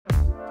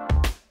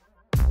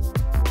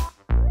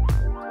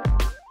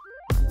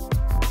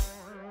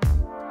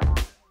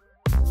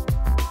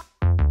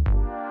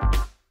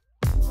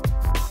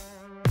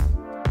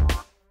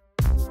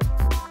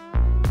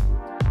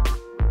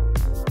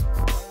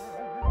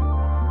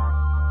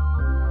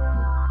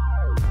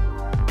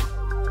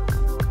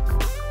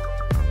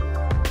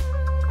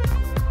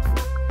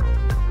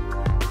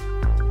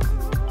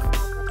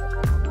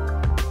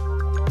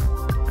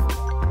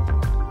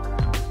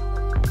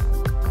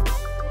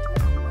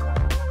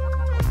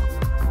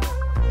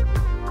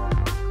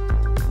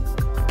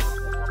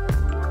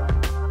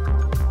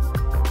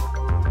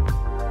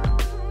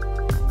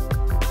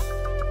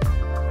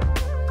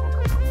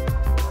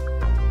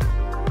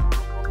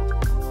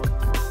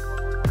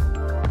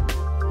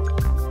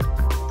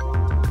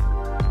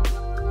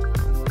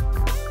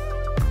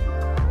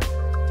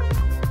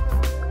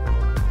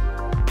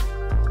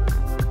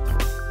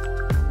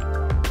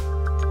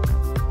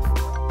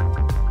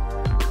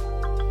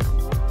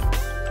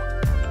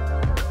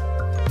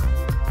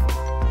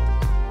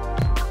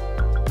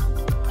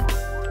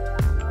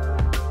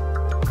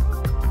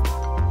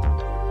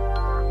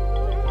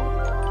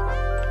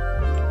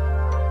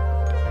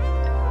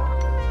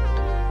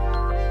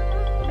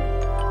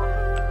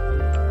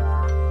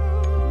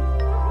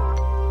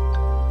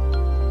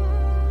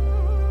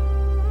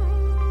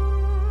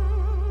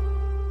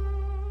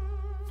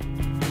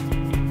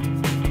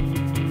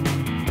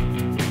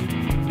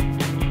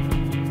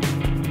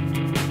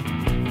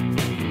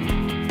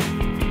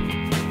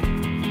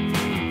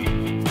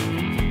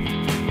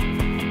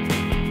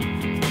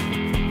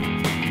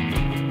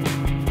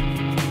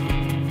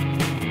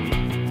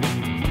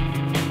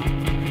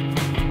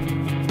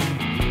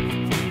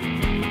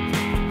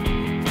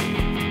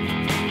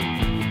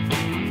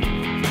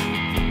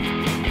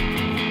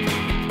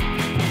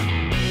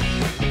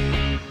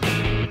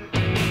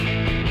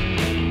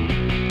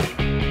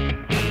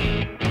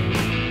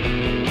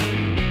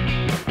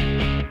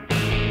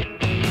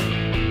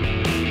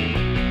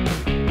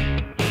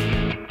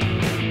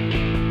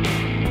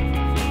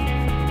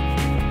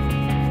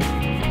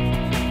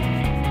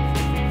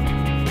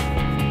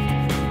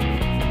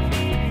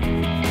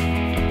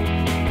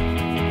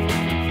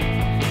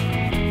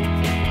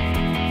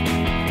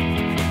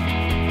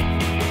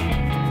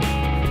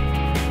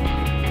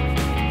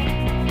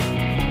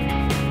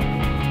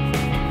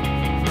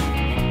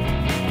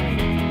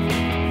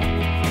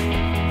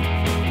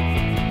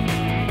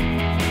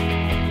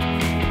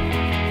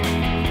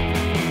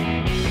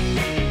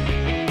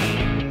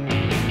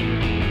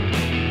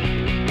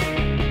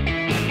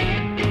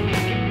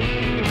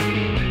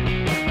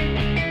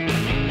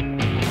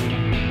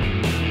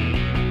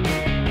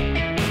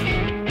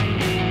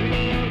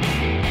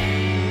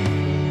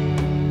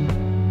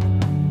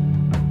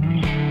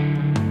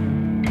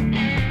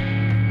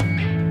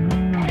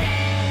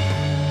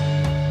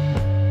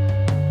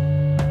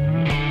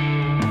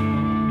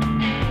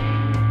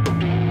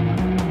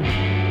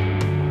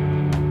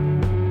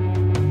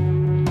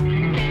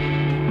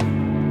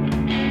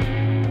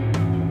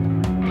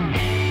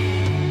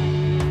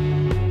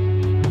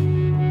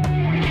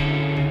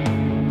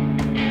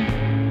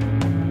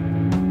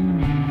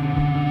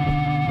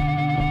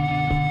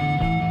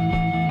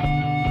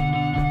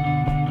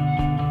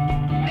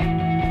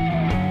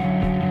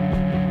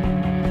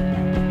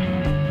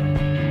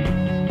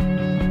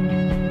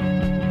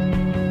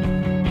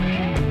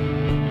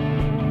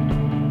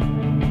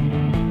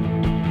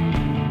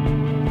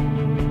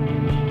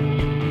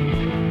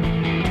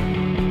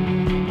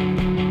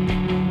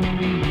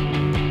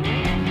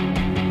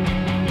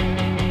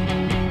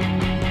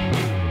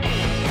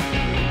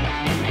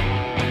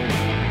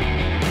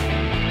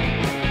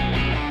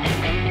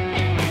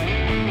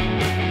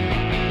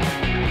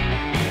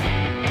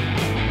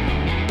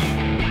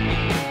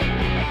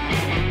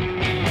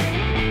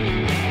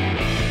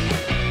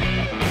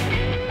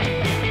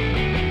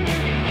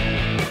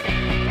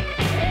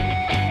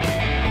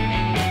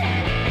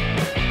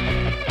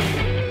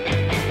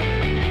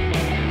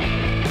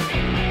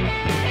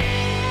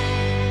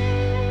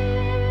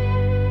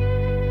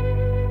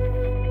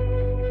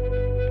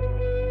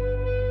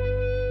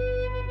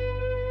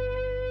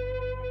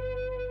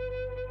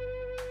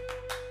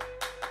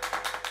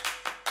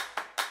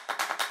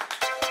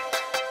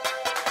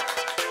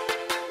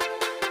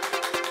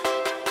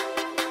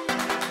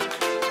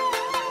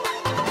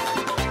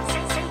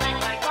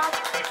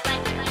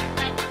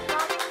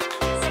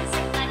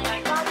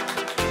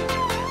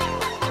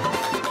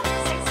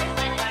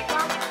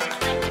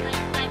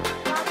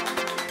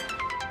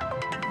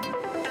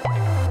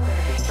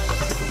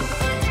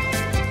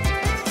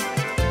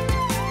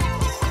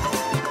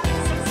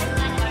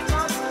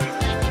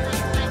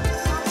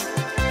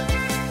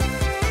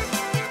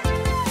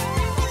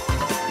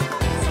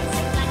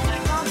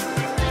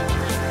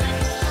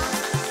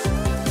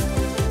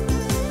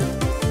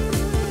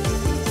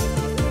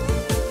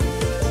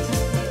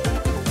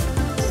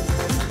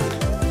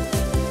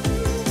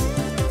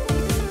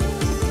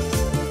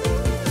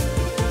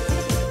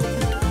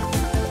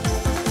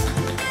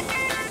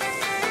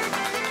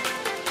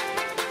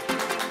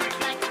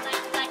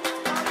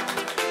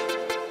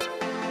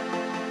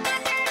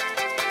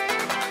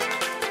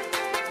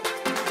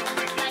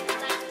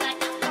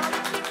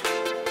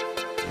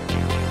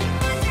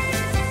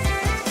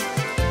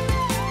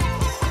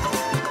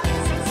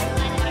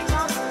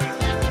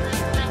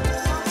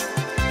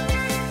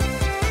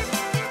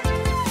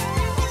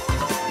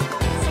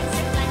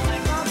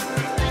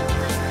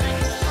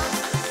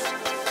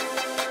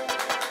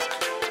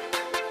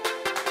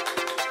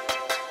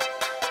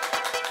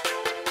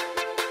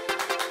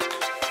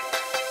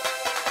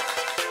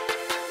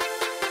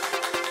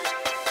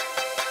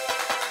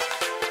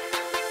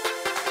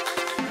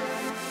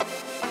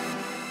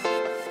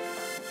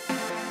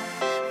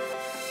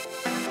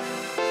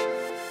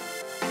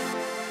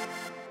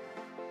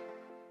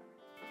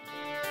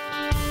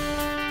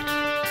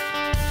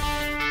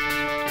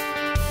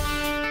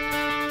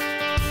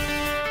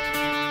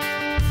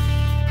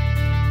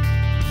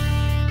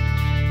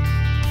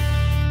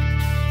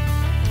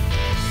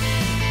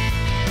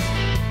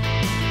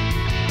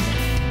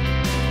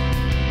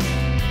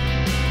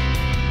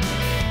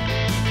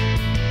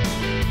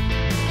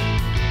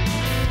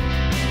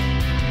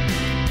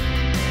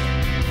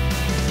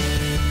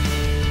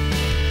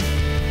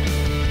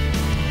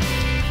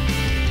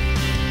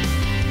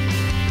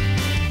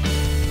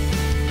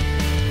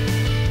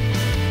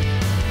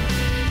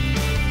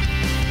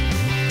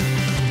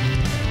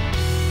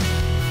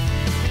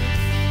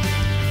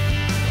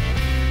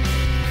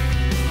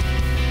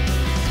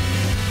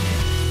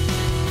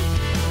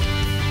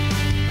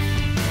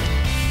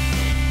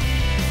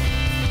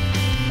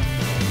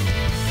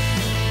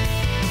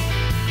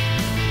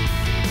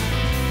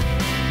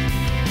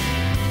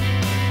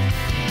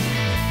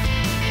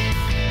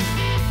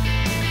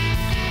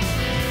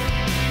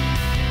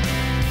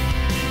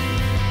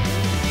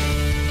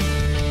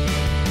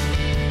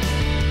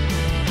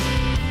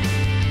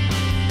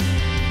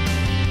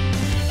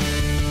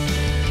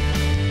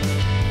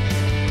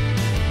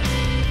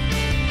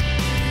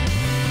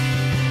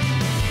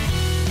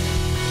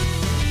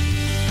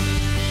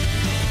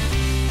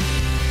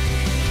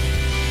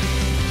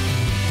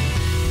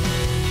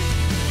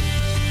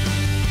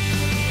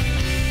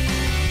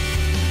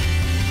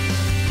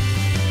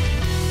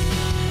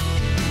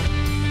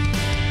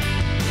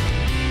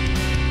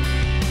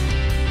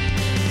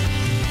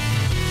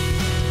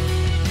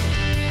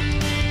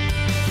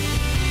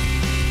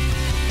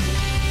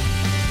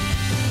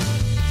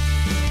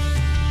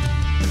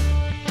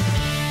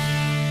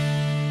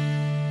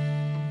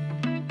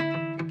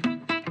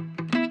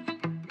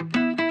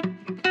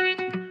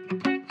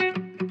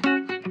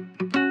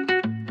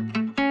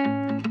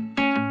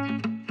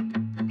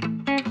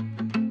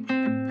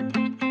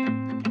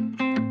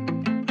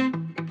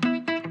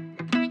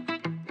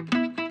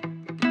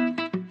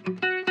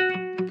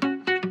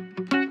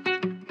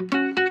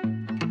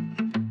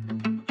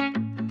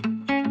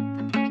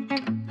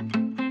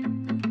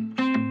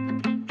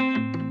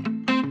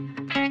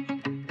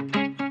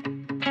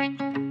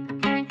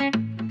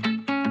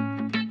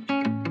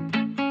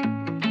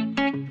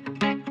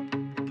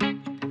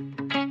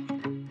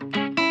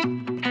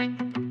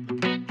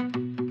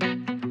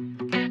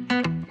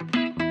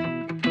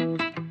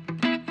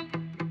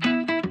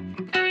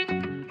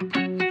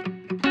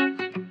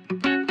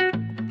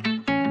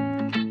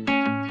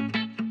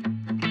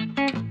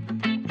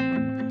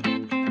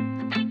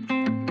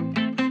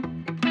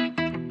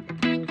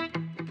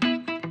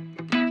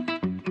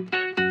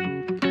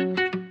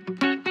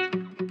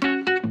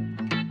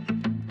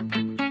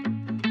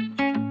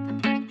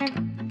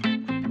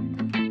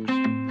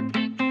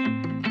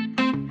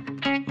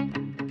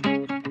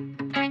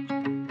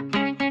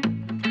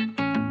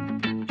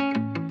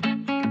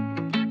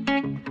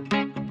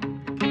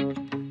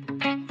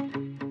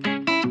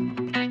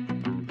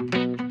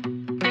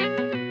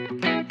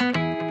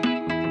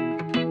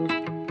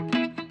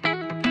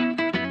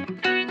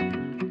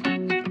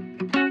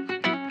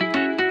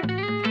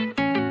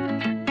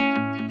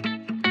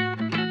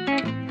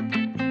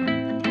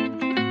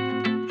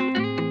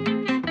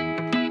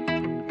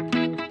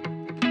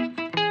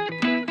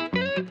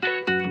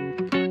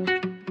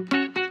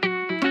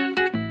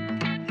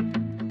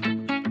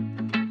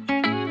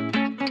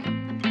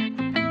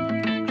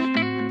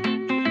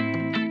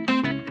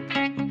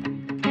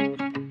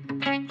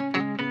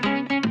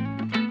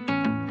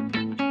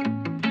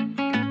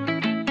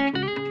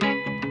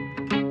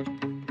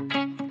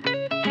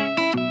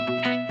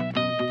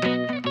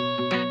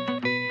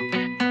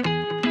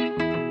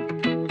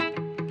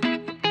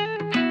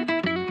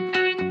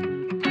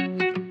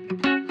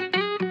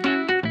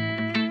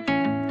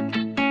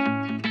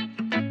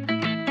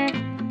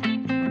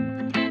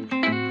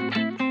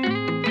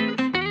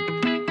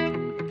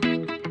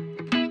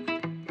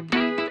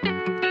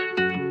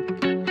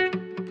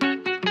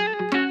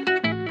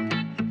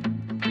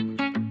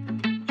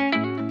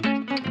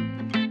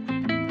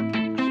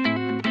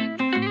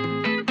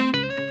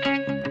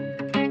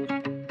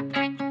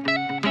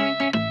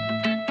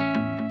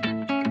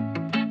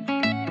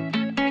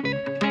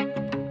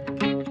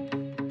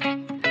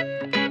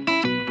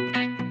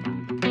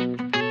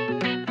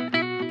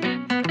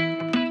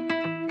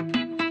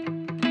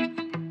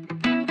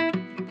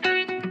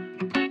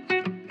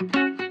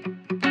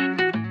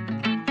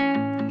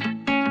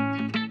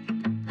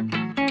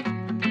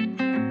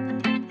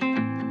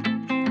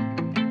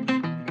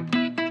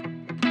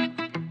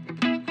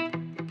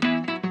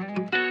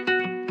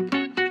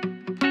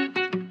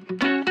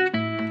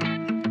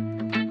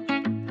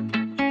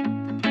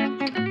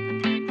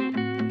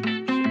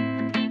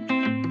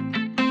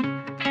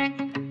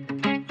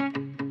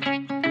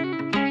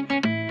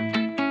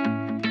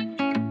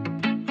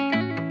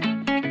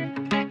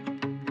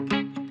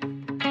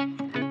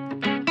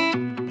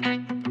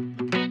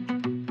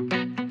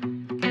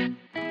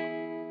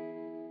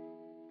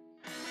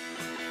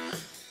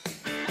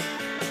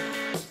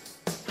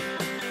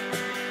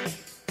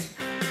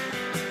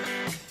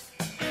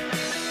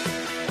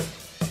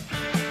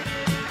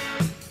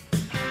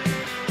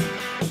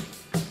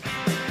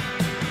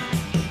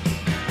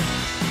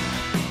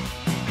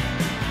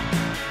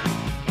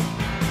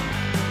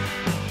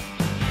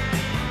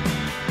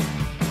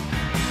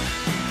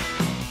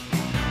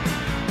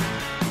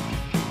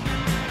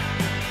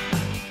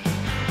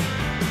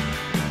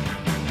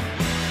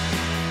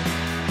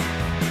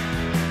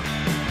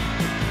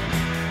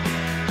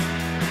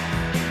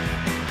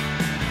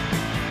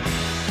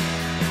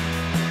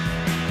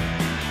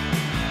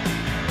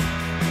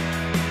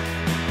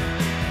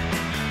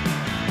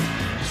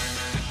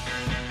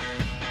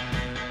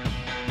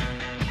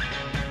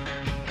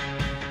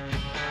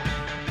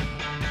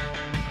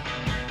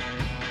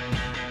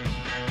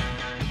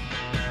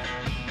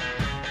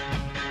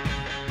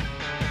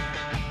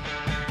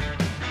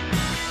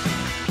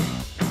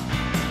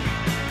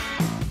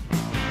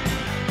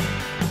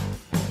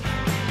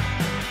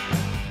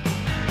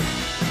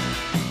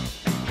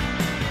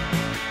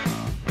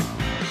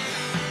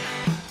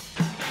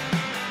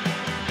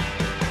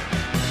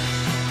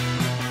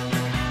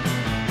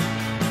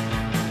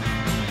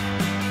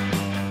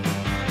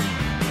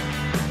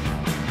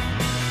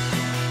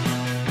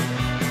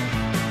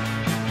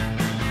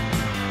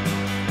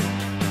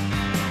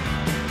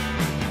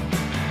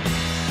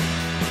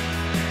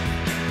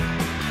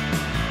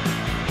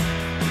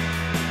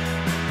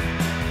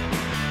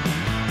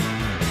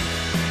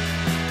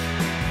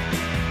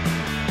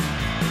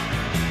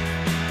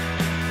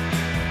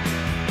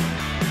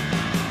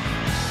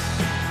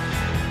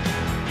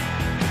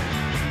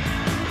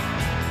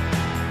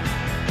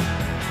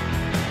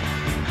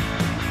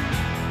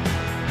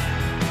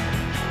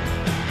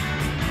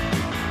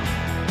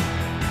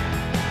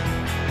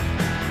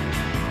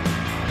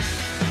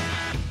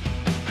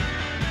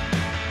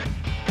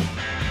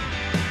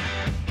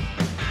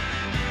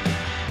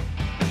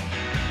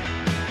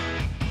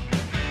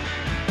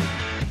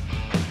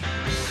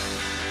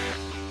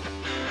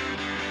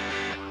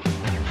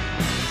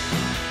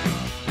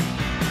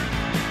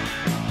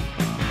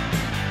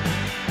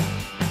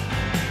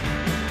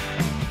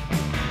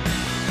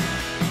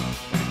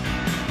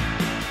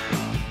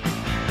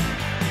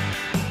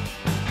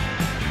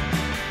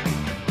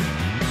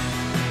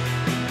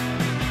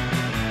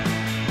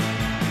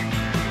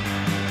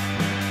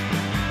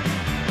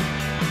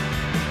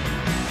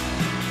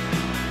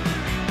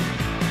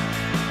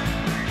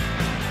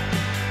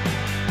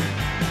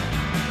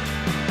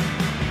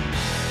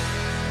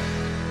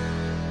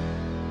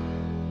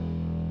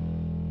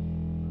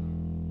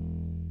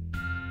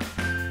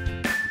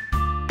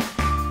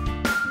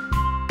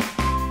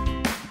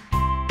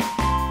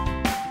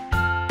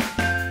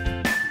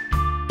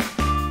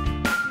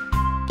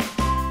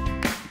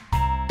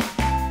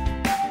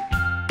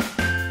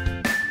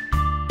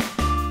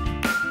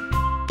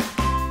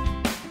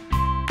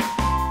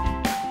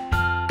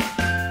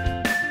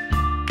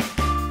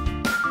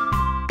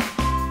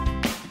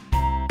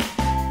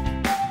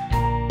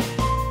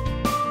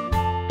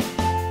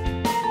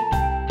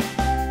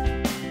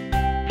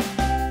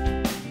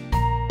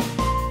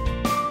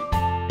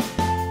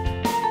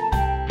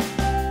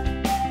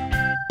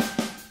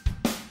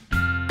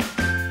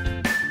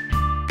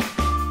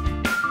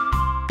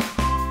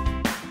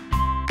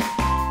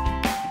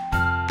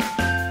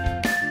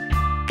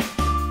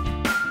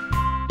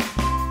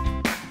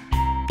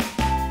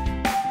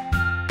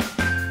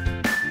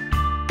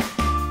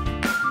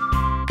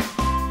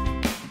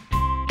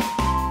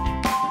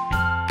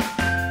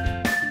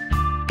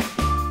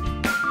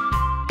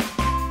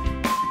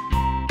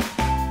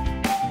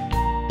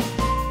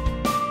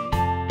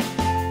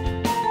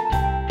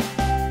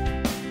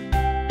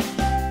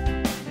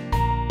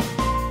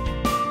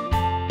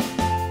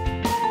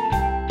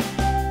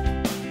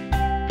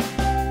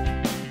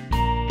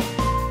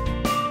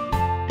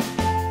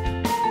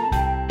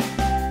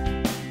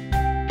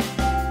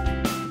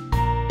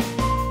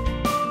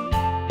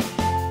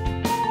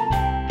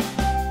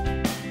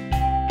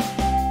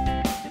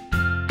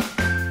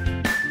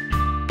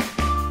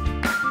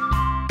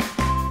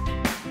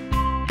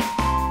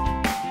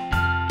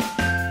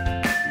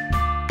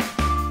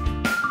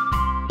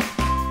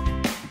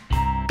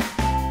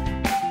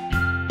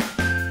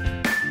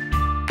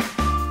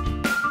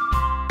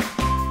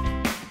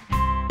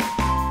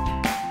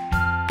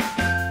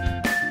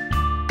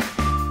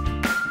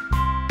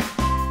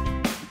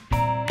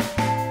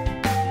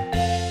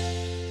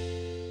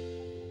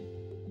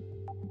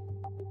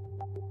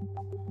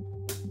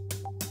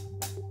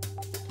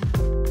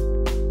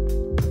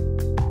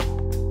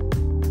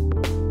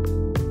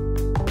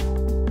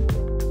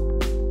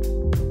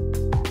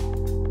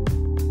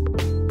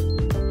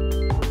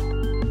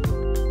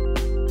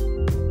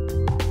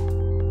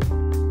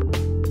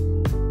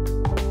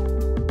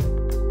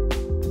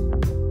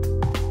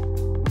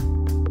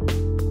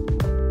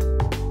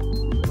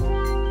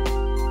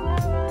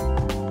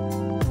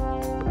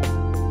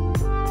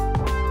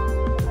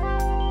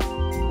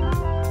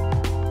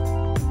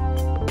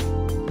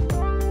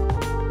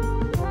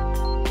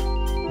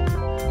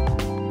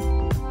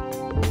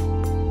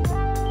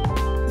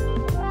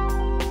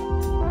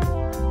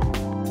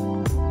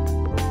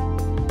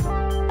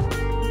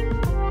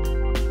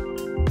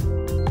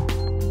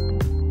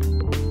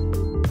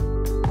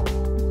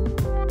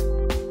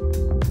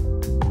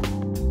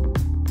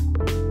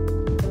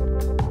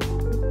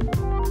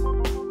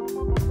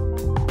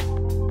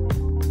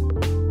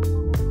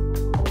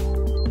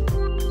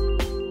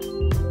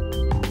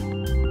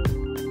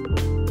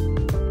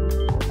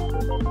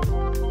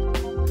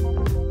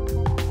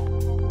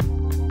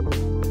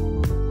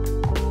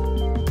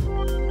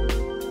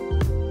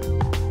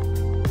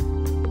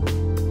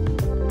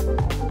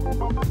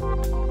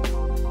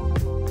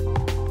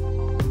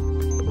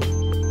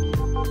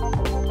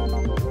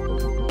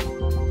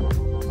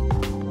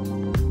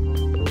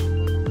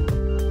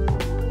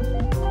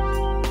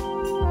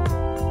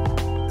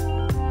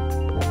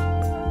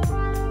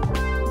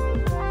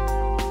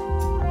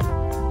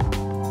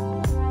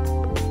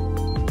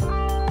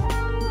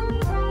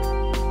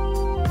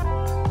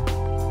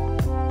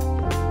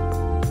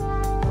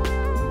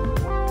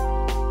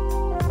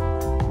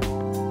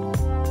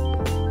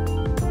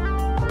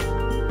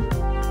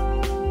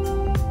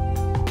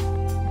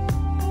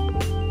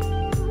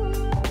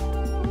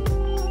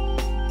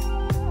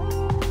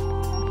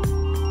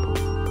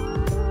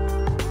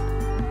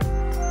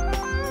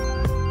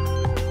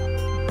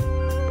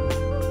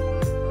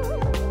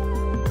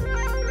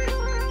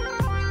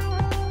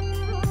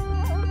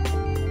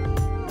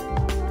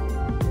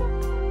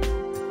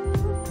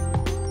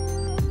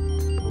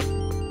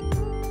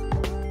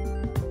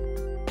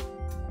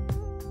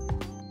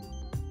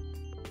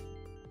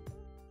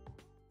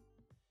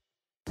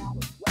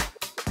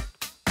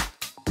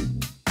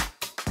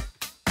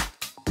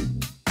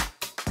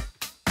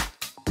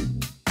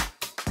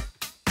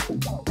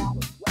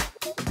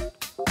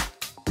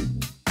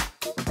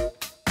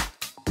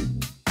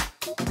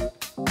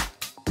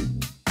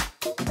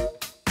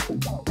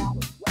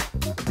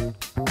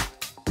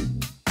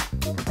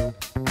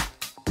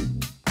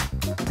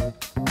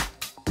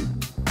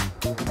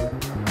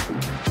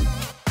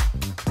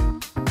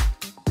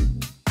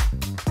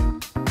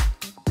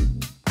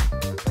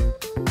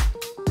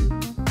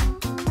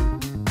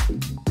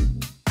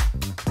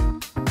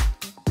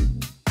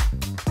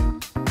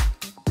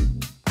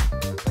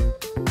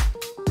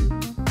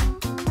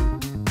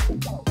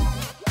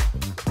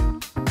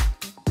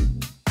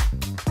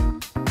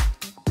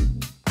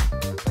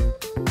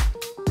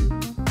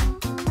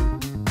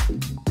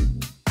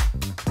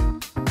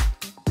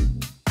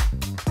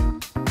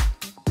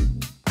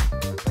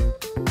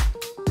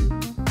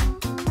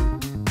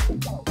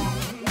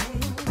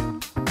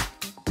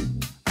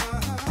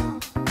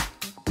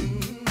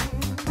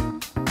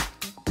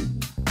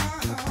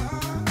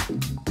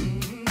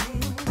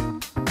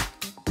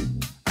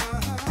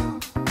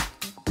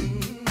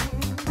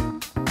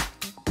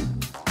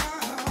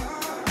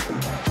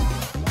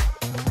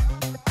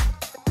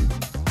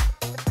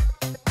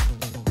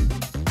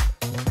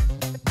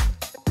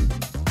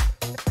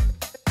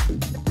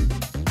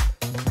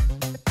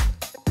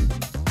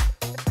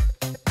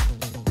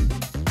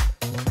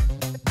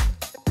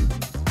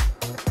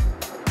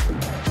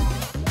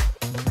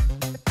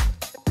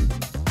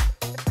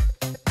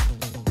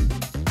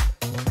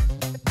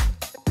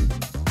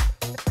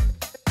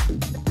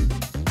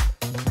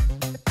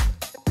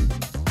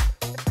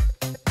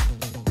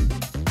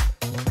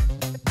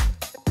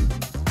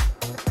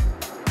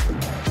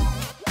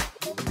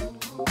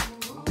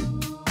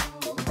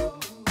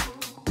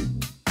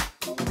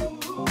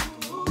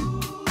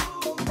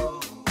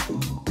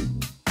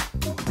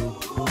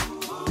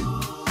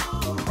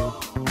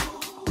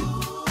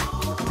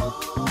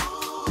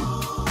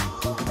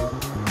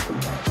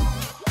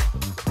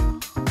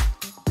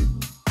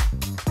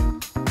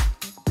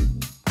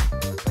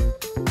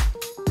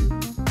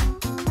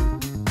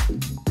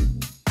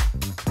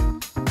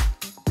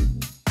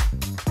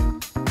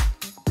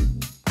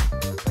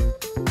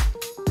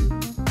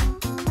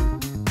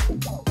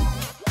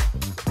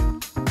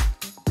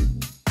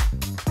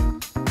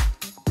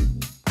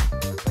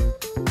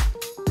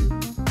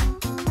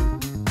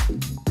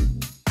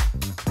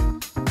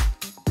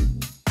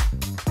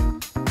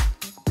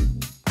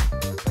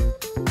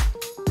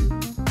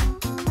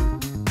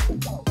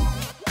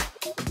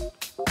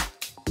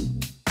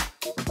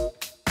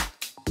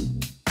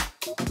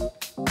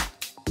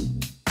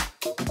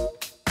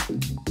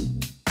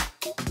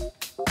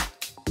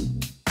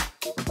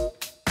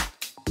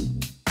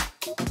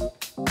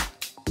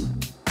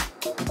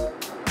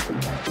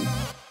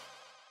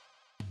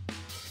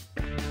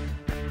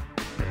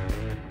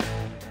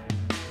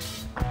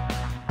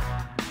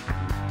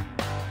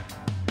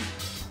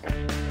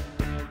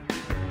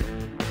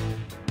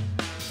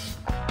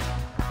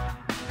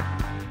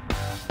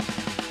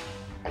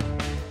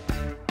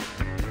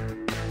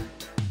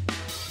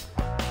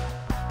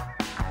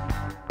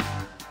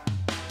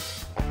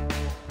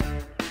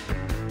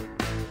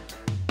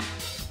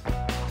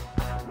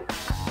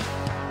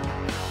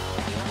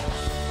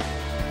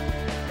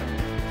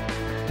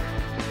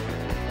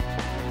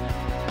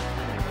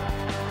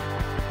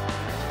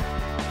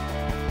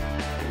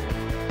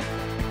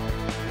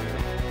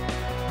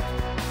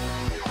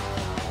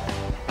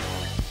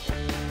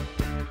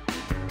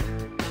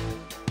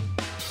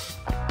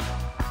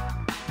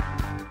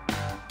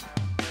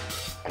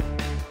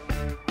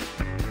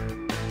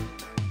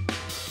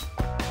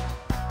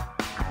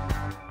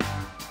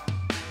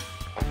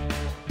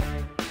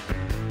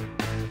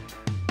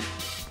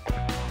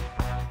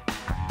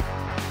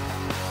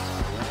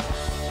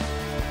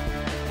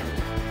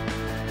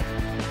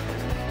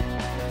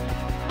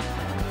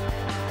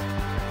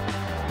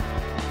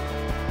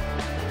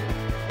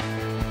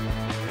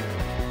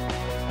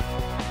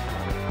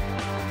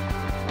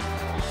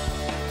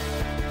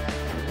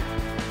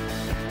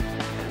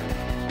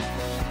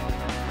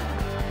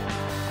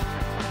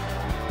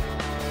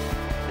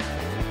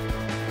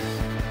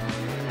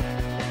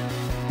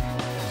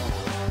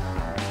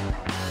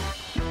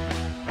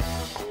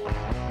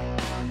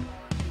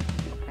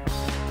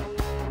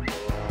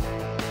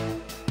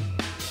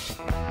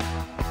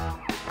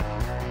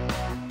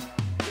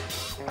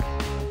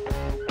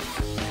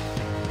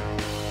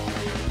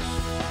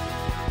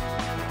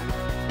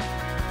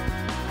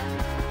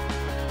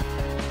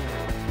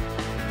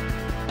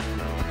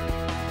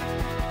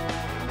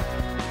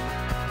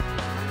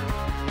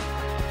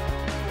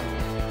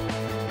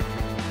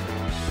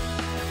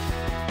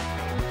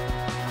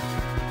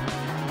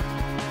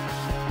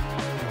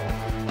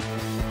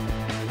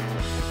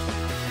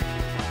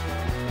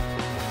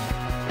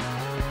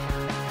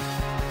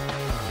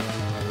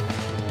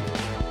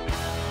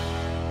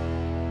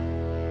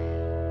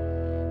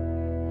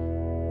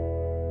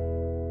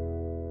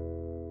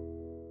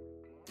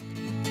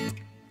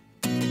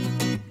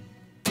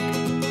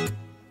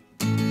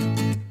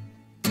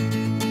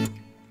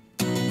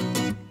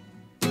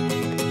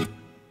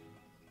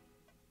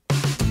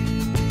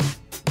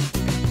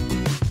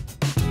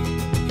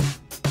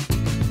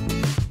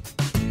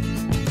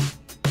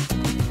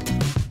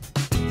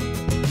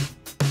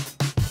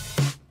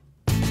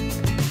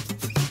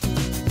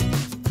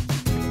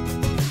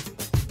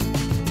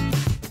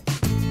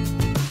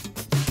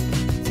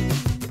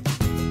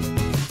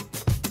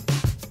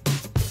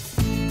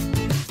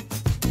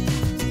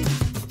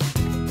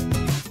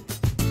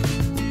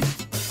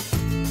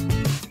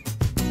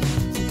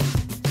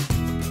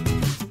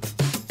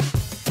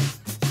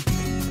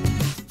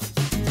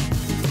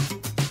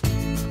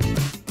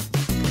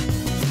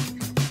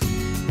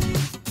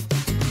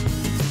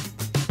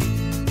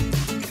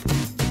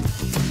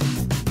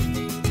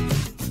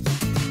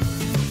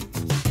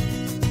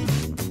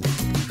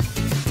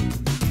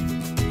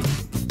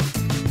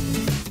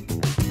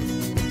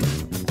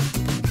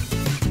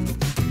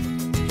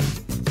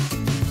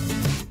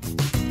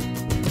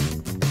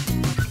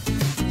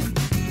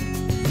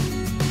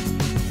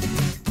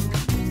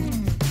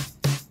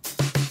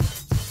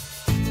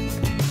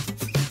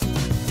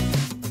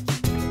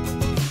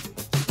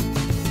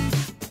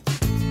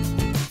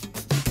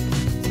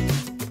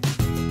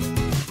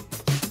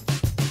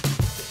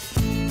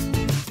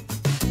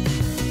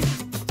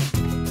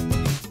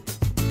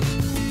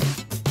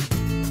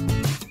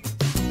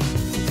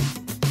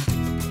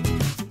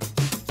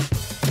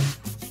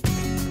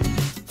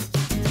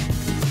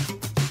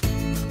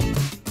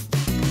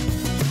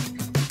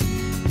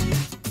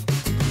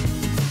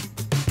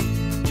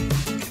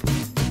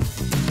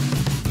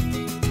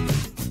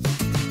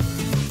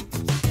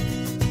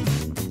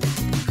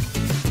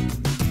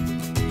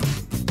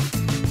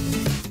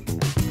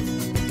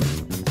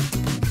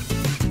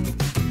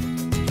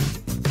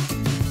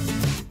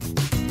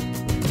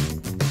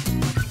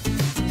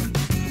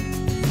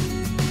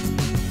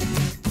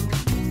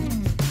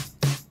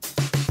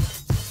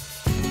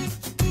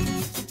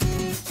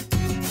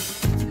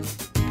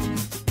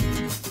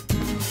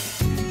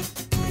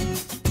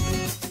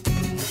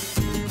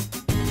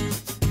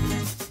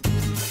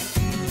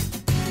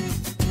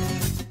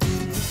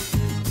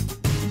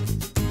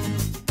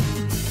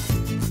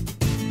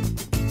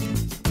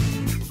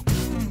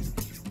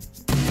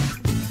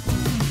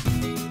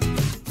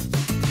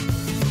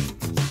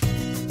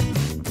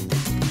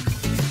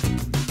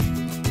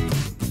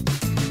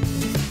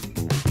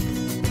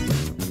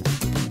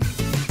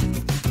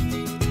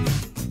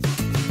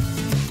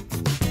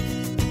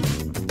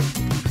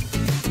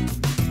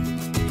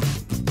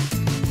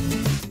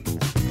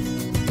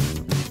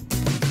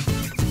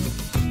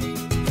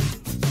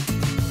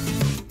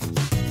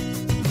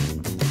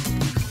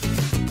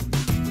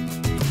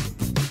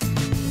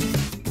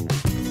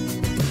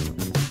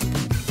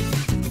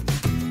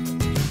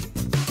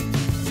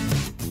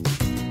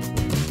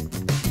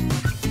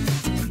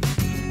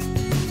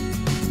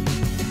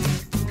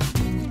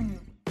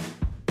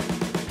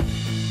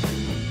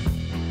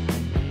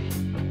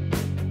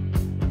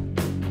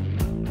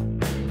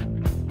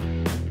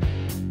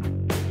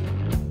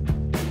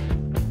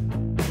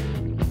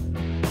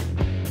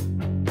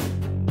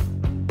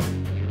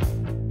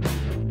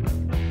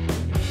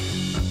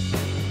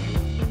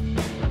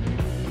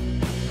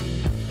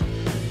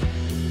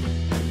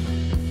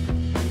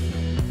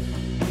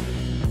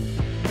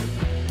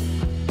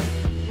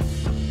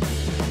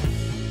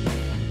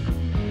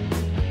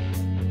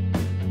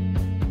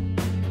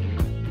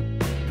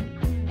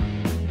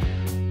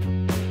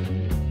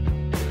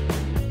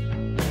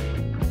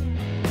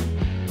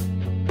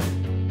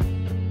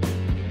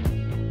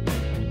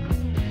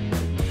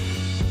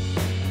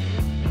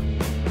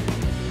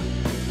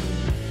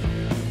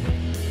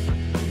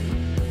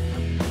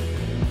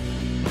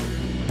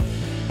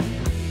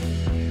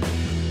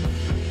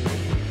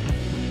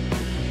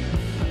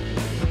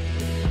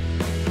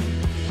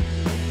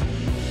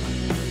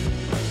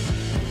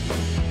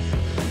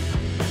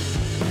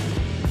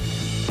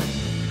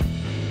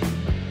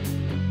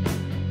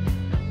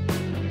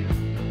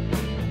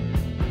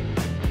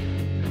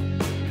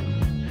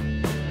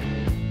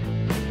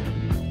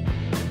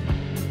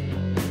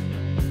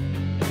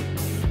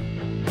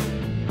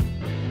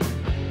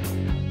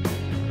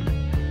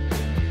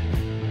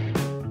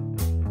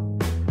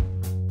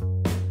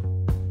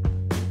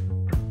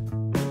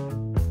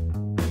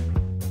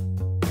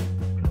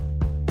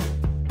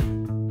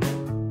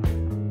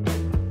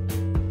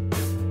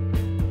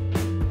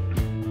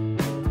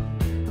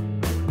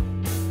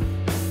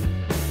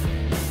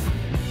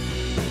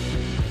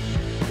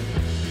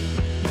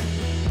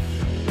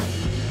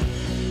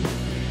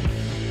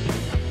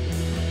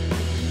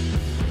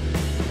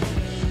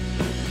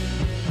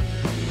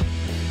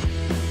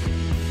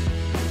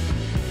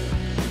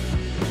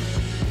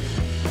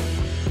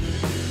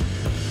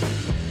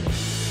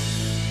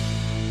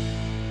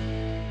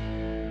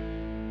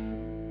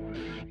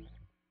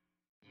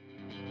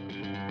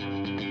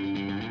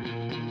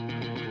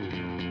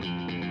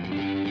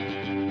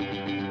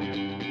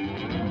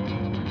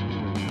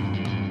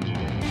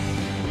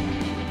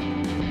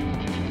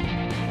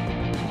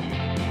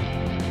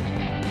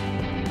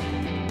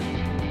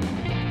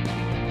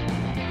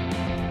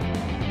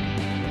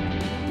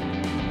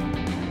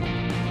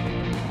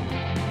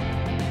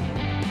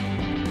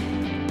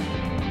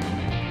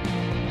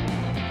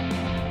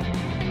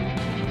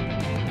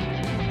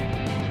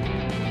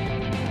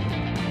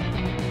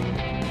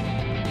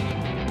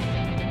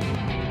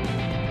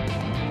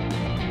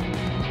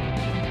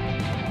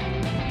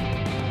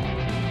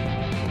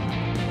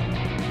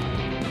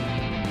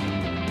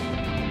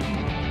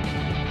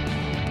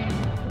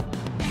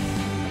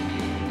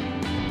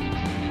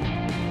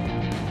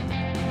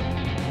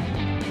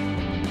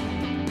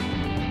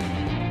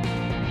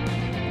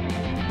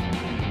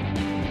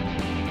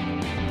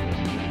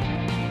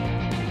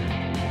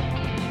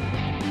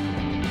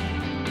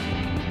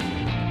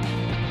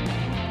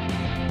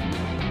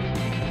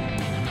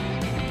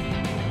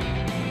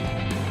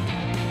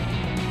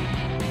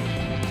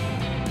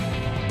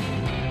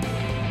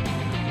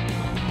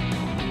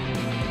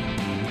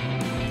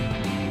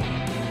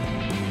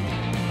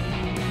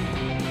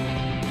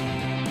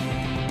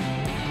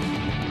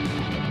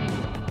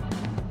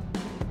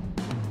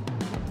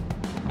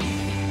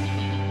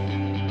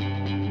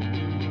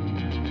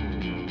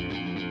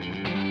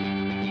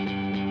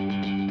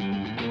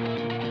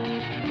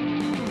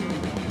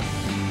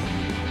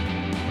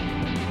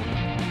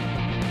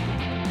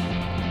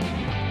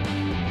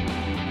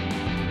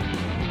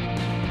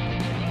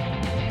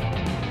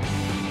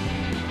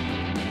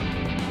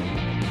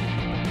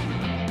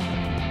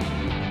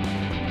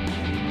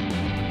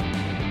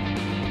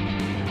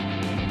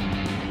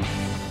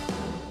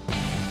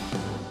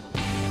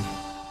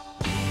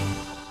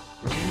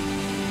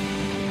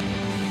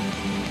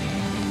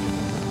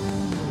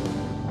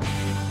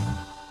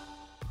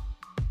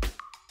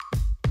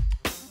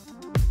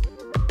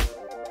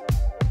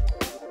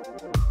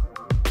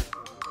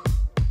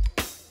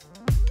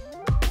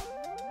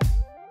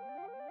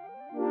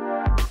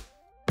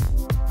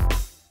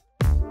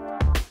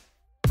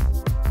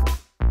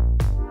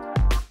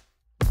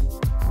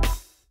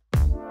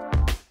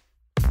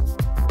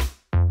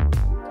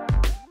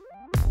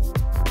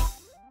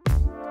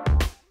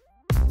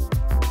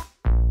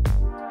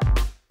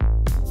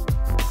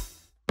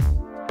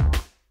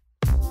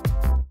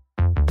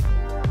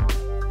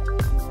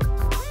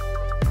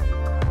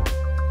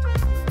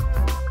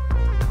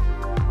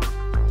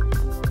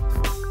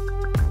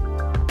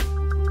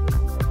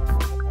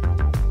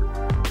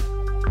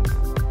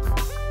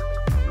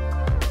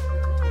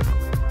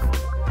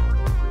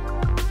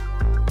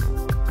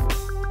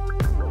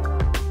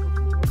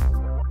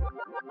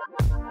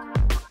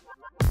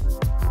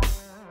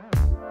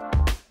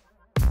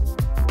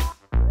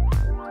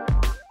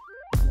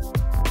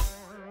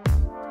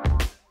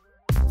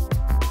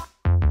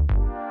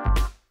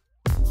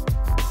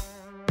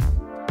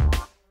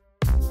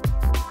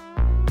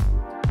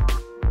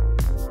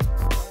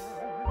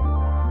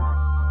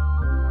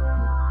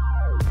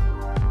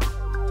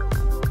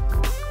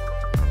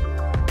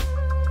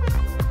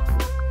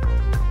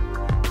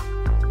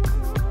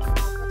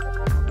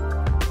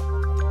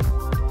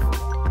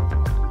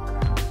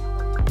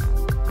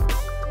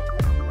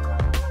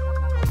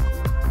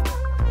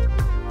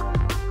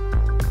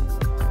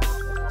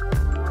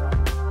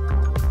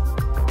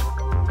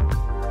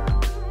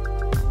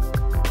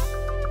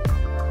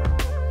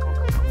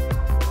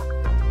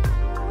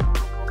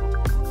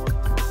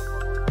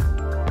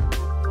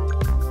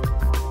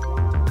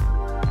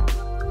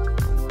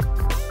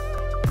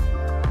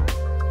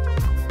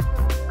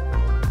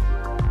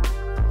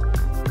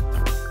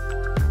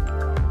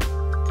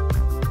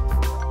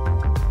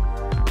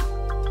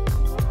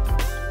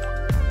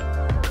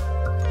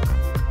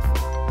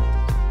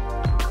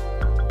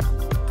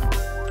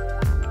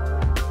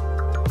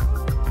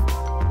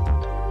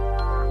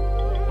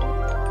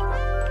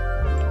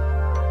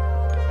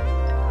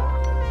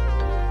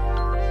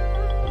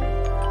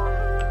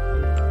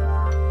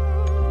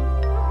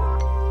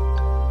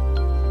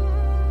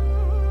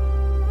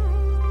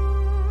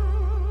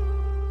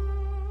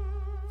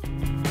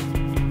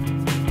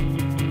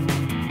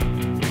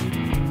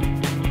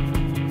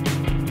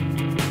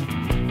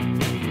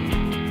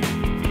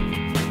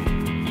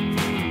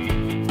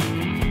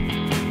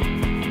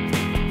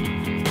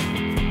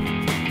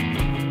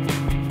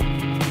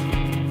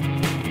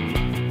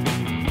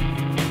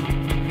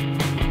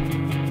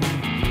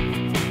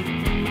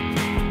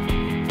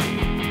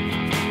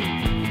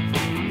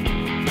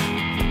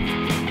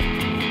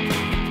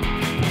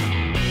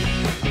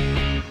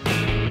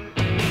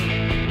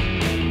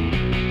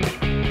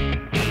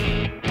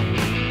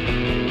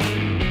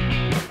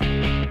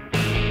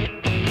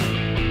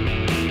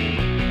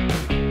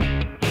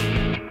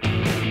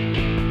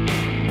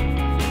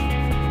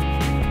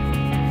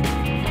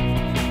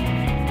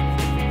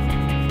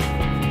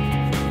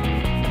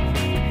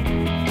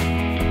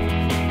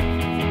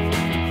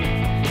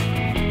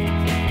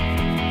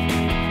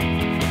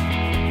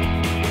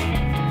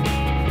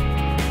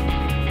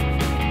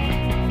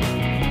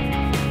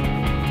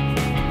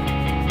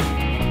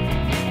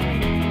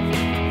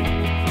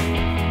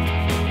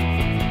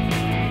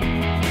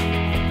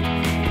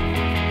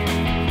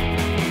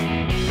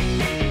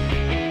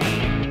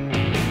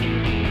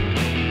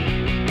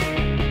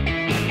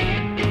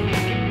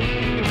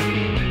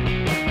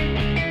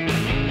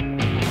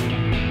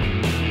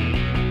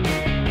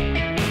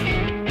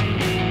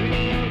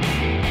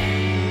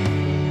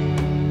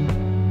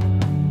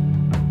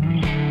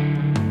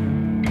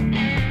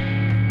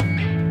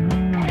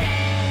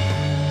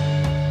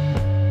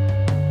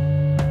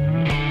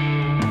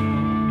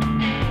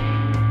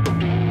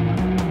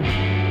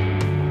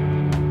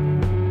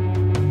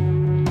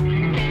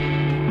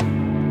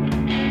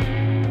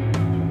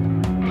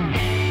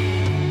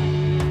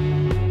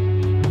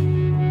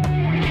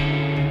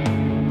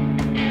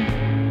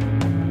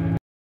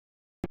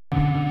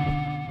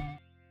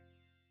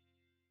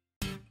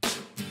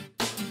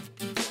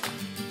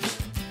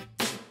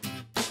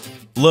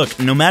Look,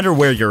 no matter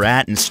where you're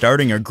at in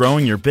starting or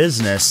growing your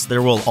business,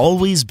 there will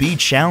always be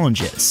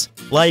challenges.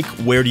 Like,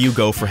 where do you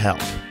go for help?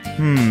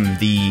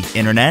 The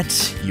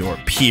internet, your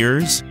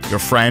peers, your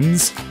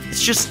friends.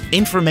 It's just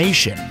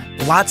information.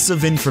 Lots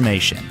of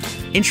information.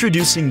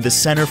 Introducing the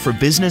Center for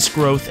Business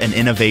Growth and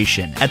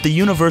Innovation at the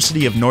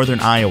University of Northern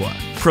Iowa,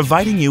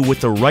 providing you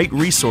with the right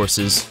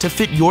resources to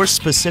fit your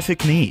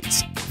specific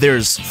needs.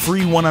 There's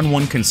free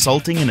one-on-one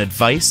consulting and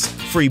advice,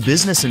 free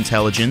business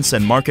intelligence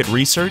and market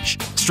research,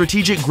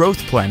 strategic growth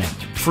planning,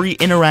 free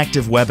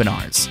interactive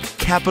webinars,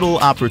 capital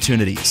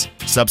opportunities,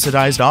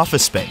 subsidized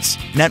office space,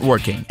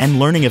 networking and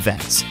learning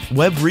events,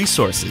 web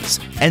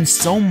resources, and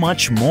so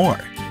much more.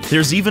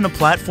 There's even a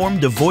platform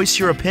to voice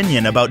your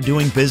opinion about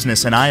doing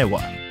business in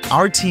Iowa.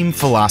 Our team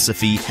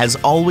philosophy has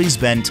always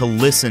been to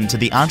listen to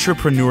the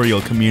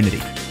entrepreneurial community.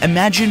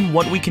 Imagine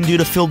what we can do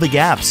to fill the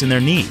gaps in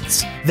their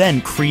needs. Then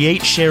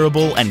create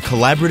shareable and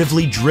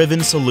collaboratively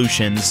driven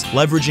solutions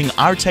leveraging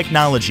our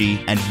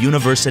technology and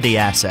university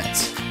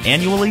assets.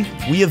 Annually,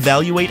 we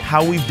evaluate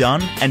how we've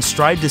done and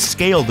strive to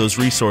scale those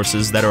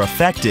resources that are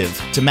effective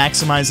to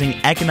maximizing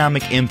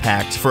economic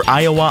impact for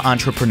Iowa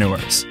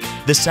entrepreneurs.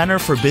 The Center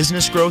for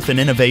Business Growth and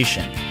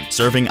Innovation,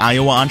 serving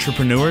Iowa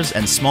entrepreneurs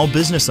and small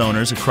business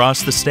owners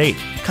across the state.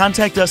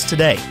 Contact us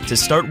today to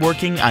start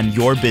working on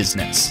your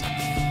business.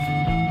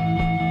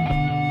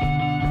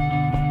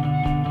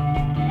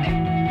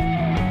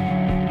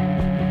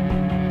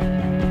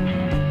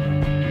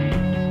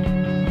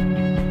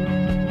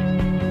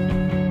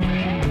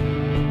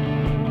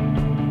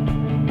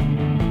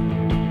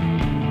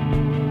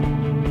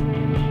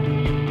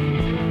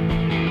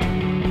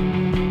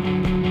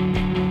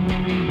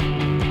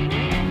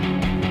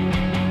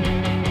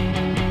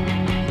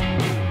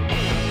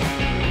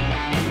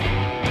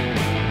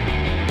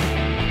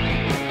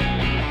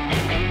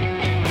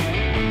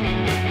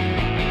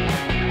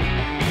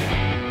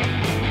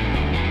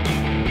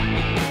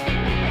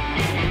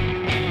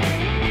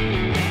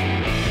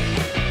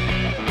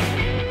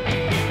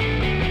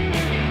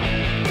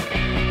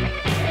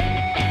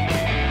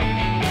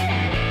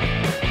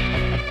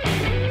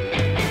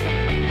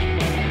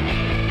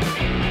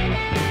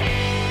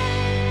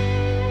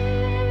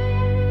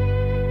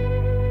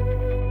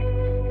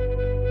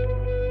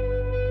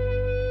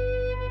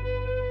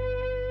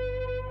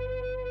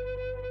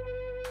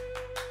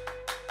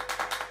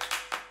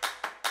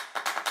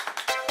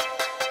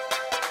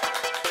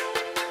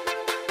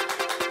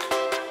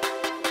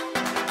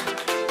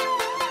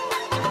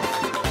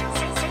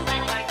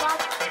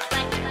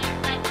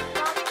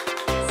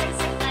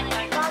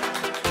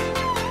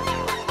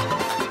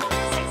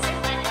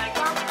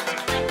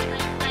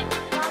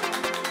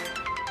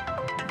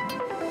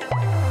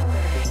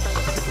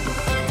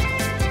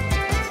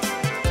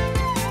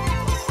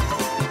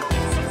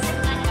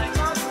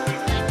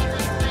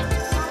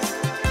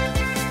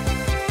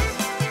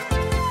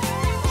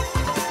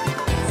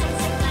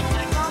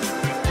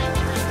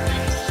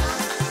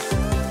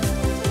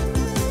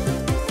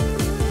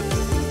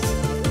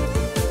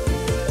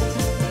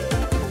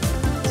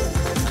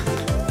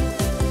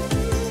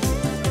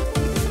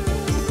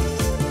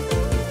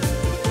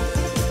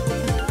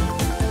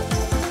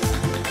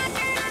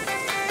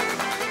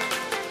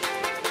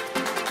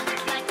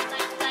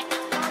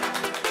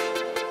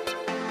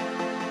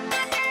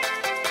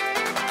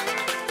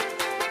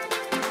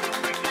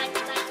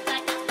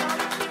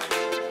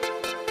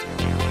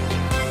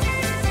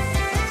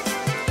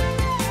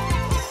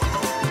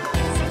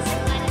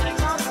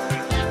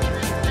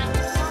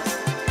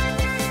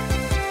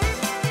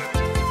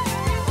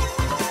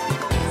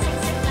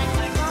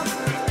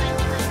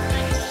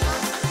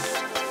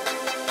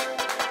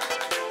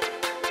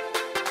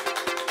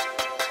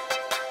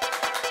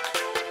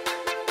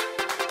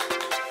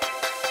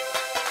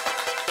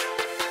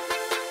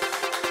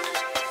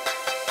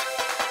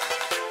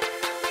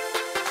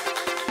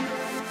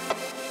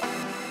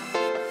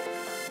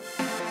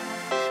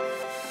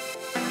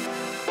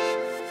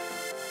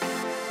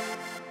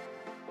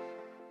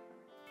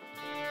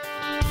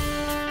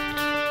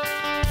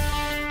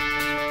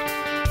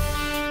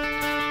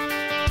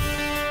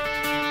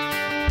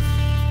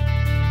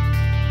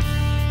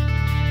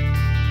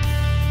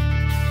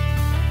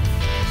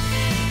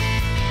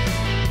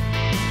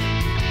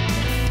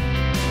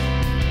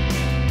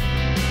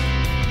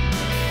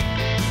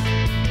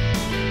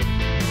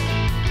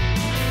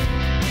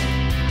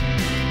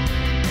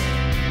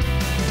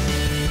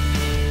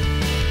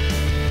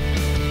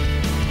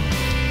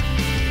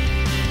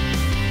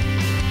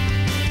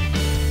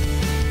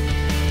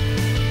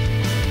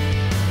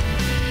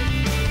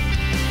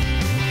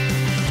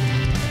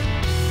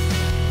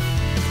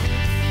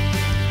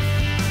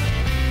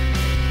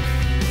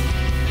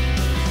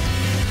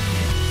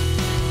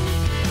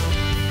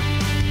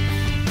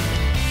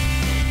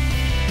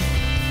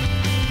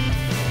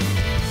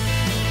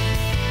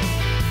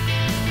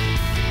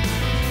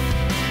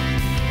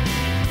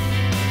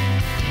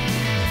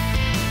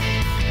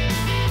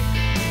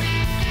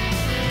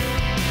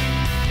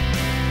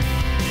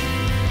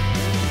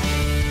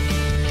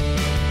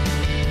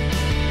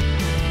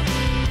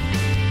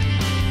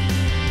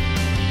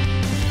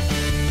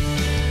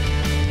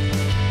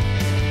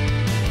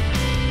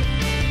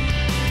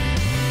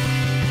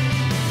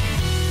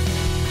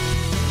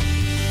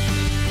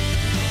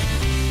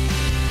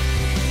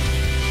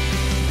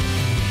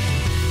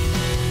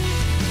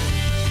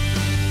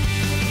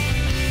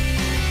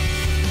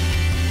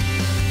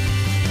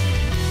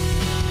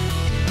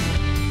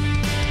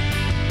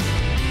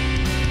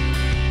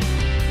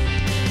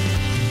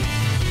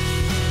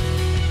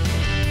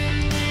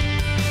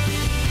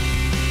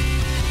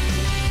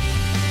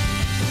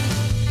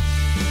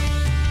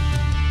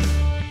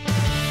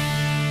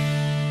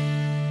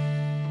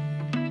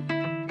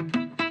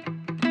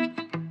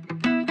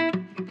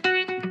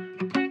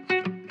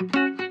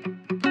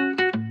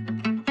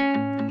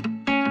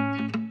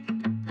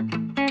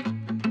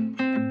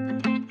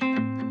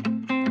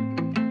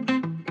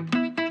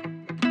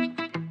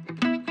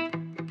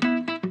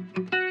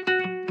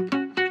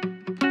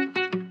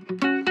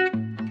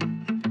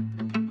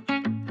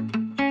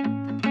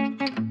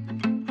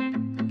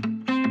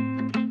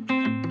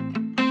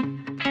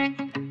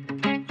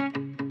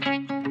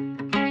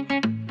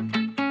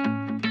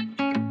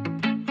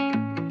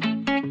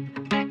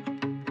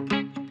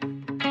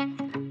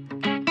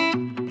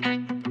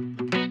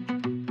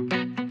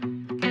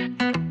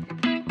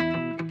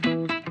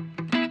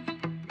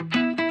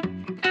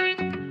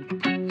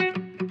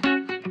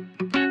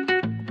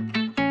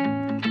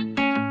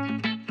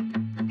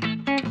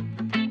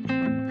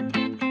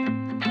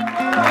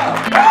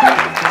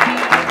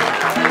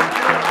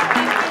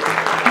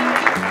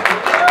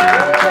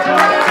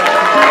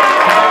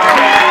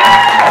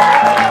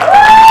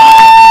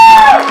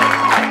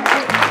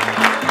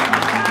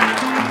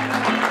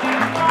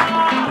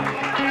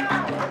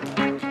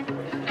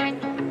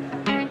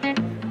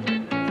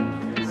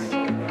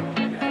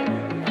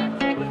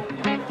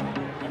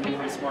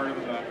 smarter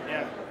than the,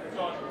 yeah.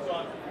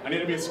 I need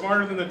to be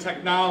smarter than the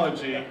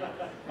technology.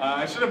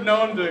 I should have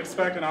known to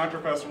expect an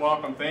EntreFEST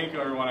welcome. Thank you,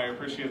 everyone. I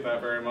appreciate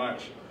that very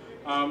much.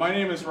 My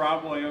name is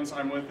Rob Williams.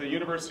 I'm with the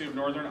University of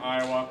Northern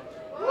Iowa.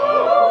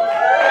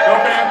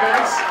 Go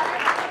Panthers!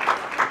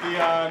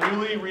 The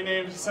newly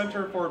renamed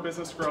Center for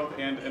Business Growth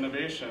and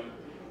Innovation.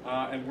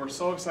 And we're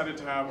so excited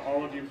to have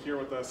all of you here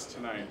with us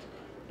tonight.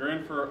 You're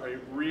in for a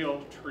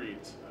real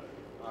treat.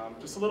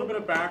 Just a little bit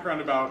of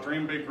background about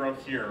Dream Big Grow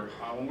Here.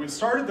 When we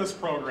started this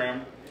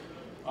program,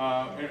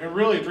 and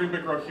really Dream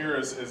Big Grow Here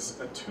is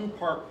a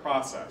two-part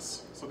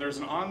process. So there's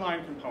an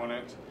online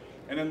component,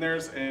 and then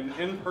there's an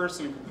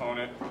in-person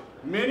component.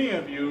 Many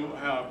of you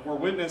were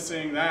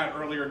witnessing that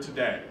earlier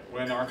today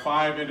when our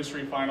 5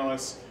 industry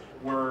finalists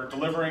were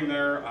delivering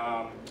their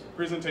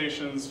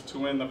presentations to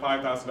win the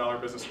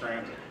 $5,000 business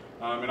grant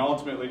and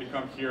ultimately to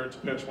come here to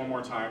pitch one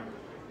more time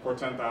for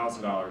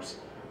 $10,000.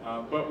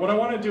 But what I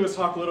want to do is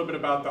talk a little bit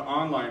about the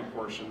online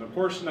portion, the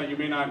portion that you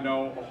may not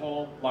know a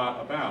whole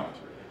lot about.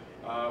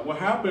 What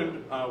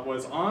happened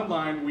was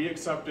online we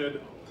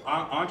accepted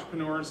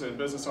entrepreneurs and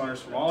business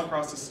owners from all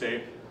across the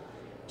state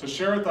to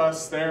share with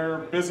us their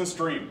business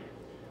dream,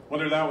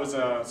 whether that was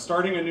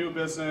starting a new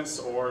business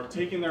or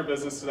taking their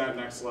business to that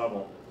next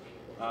level.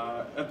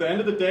 At the end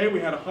of the day, we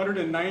had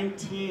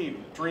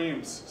 119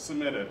 dreams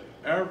submitted,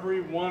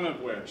 every one of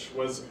which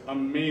was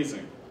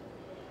amazing.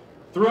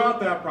 Throughout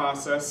that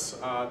process,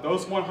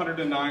 those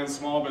 109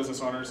 small business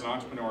owners and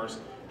entrepreneurs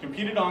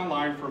competed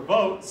online for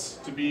votes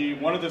to be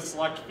one of the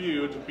select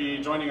few to be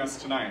joining us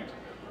tonight.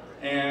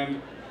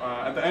 And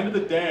at the end of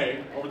the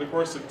day, over the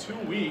course of 2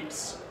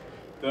 weeks,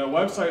 the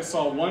website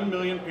saw 1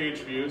 million page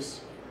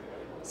views,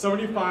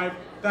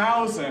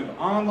 75,000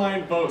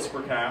 online votes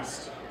were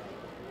cast,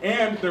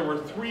 and there were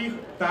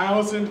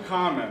 3,000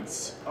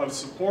 comments of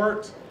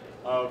support,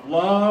 of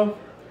love,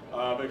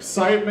 of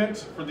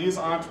excitement for these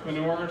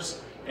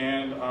entrepreneurs,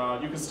 and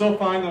you can still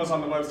find those on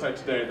the website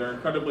today. They're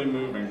incredibly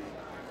moving.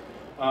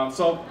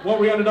 So what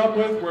we ended up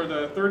with were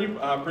the 30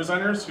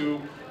 presenters who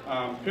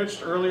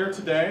pitched earlier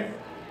today.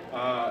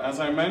 As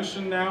I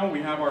mentioned now,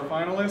 we have our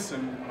finalists,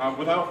 and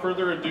without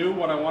further ado,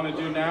 what I want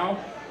to do now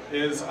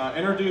is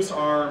introduce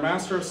our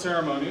Master of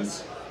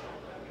Ceremonies.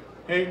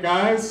 Hey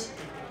guys,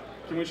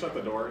 can we shut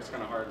the door? It's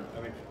kind of hard,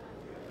 I think.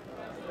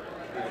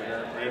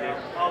 Maybe.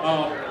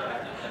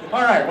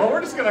 All right. Well,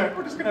 we're just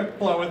gonna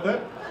flow with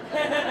it.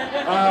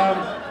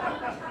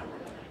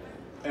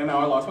 And now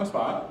I lost my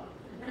spot.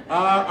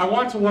 I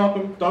want to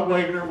welcome Doug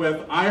Wagner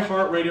with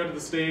iHeartRadio to the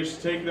stage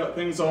to take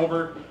things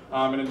over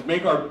and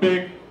make our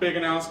big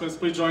announcements.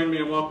 Please join me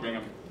in welcoming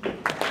him.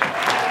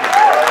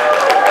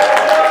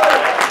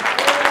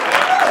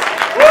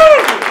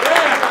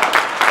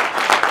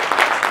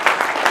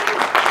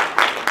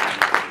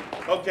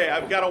 Okay,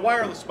 I've got a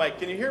wireless mic.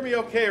 Can you hear me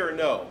okay or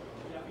no?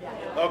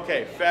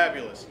 Okay,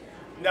 fabulous.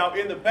 Now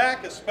in the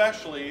back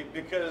especially,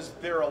 because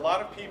there are a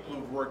lot of people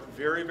who've worked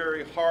very,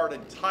 very hard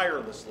and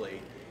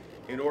tirelessly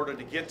in order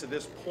to get to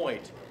this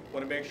point. I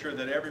want to make sure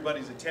that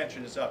everybody's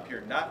attention is up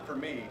here, not for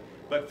me,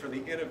 but for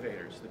the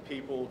innovators, the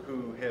people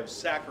who have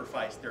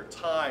sacrificed their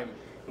time,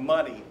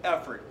 money,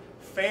 effort,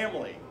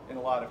 family in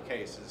a lot of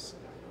cases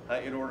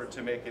in order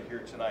to make it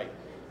here tonight.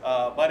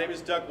 My name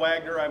is Doug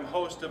Wagner. I'm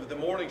host of the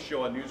morning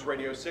show on News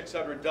Radio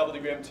 600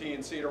 WMT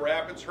in Cedar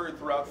Rapids, heard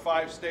throughout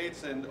 5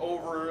 states and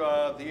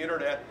over the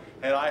internet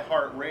at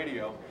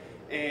iHeartRadio.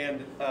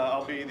 And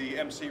I'll be the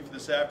MC for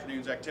this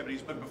afternoon's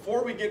activities. But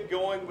before we get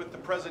going with the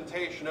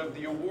presentation of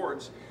the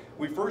awards,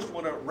 we first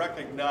want to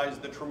recognize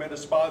the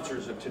tremendous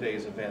sponsors of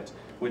today's event,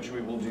 which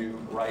we will do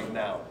right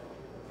now.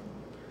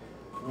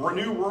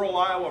 Renew Rural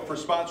Iowa for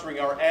sponsoring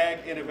our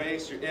ag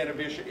innovation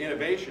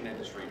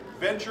industry.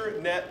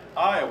 VentureNet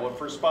Iowa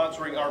for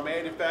sponsoring our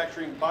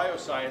manufacturing,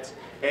 bioscience,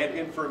 and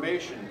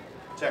information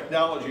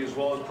technology, as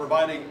well as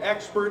providing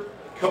expert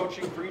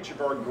coaching for each of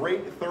our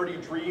great 30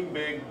 Dream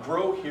Big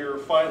Grow Here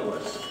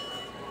finalists.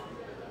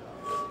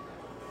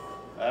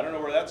 I don't know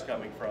where that's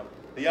coming from.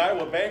 The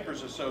Iowa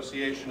Bankers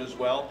Association as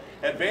well.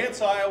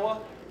 Advance Iowa,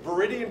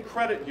 Veridian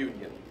Credit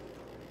Union,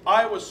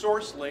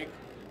 IASourceLink,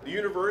 the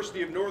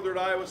University of Northern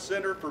Iowa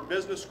Center for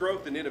Business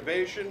Growth and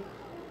Innovation,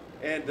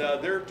 and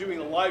they're doing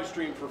a live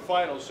stream for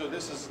finals. So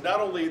this is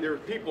not only there are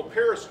people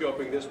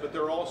periscoping this, but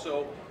they're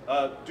also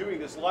doing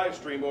this live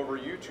stream over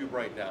YouTube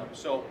right now.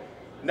 So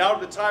now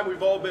to the time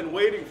we've all been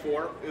waiting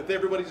for. With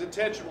everybody's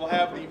attention, we'll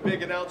have the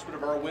big announcement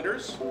of our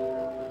winners.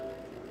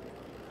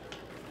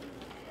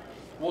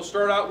 We'll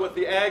start out with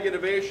the Ag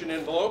Innovation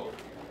envelope.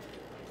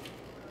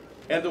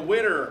 And the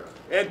winner,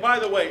 and by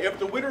the way, if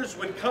the winners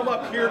would come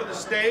up here to the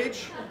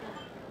stage,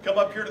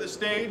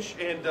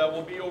 and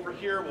we'll be over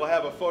here. We'll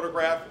have a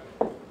photograph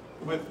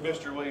with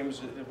Mr.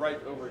 Williams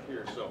right over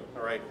here. So,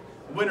 all right.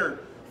 Winner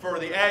for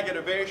the Ag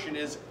Innovation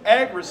is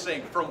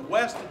AgriSync from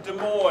West Des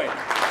Moines.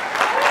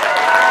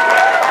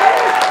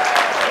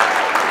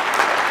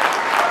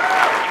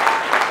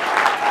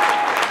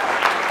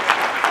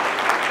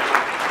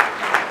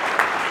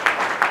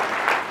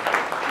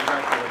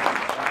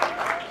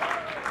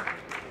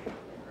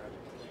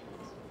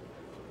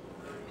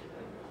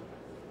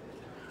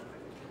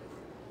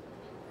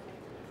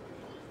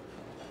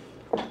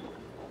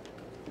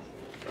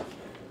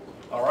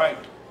 All right,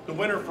 the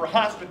winner for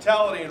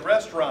hospitality and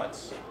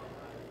restaurants,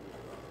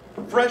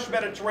 Fresh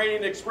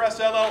Mediterranean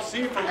Express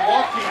LLC from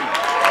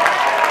Waukee.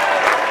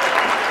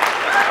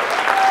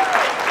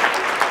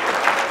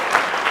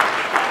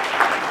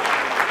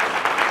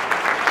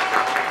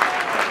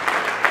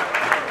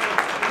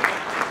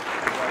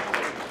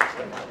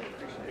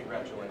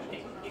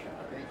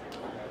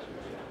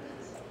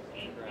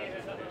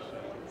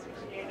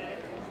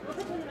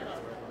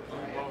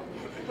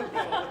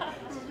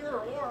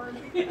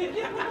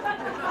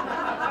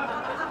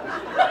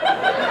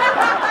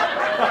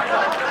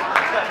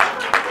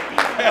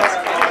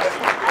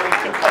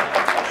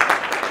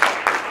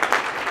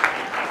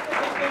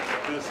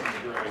 This is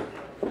great.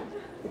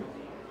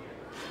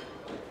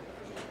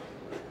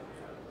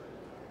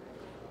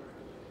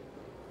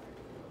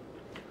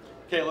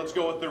 Okay, let's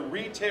go with the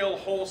retail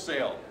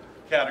wholesale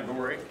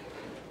category.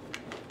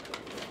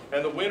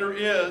 And the winner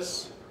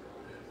is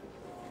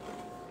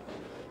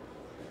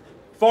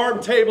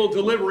Farm Table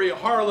Delivery,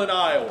 Harlan,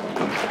 Iowa.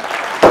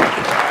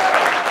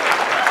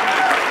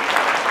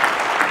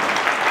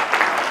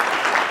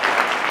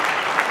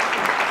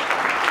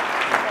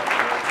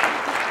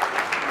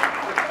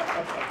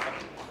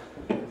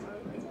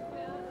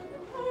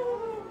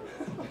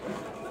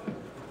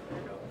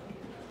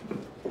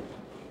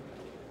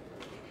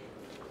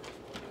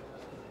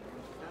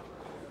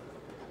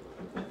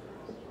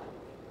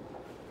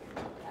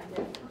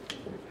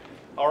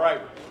 All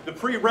right, the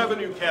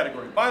pre-revenue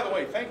category. By the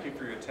way, thank you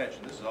for your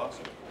attention. This is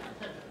awesome.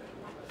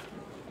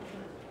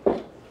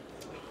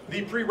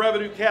 The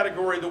pre-revenue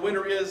category, the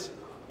winner is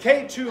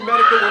K2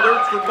 Medical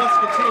Alerts from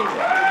Muscatine.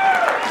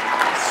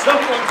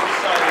 Someone's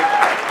excited.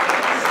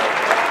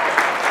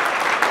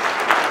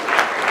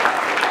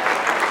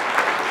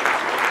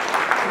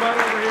 Come on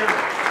over here.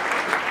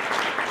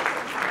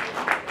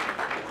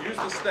 Use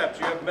the steps.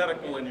 You have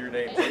medical in your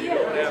name, so you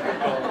don't have to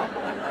go.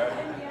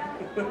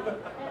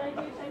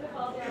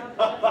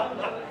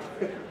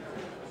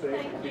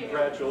 Thank you.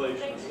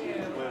 Congratulations. Thank you.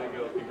 Way to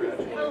go.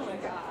 Congratulations. Oh my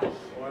gosh.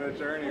 What a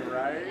journey,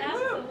 right?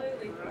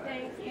 Absolutely.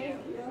 Thank you.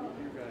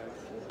 You guys.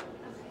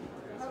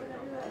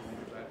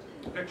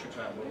 Picture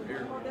time over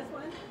here. This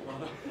one?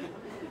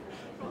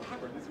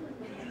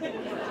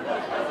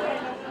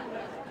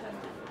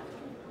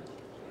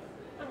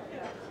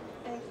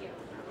 Thank you.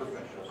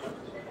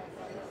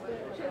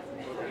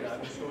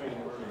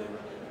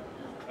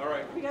 All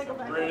right. We gotta go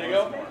back. Ready to go?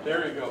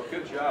 There you go.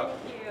 Good job.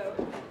 Thank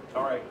you.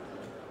 All right.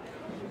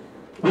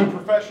 The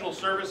professional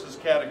services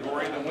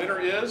category, the winner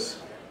is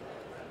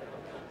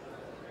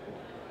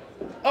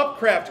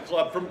Upcraft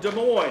Club from Des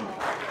Moines.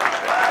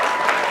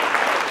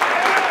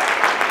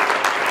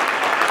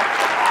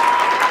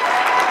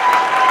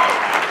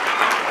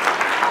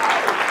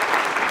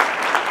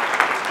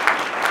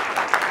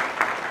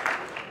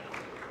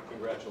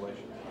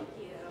 Congratulations. Thank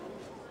you.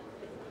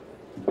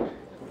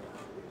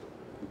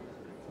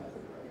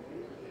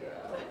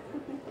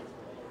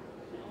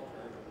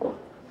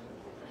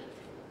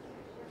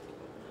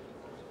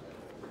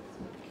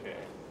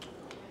 Okay.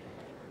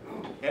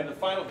 And the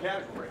final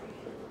category.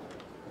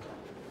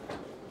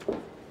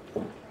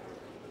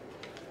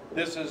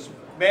 This is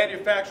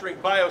Manufacturing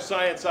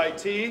Bioscience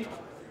IT.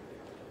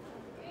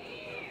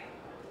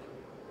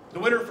 The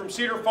winner from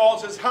Cedar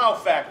Falls is Howe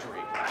Factory.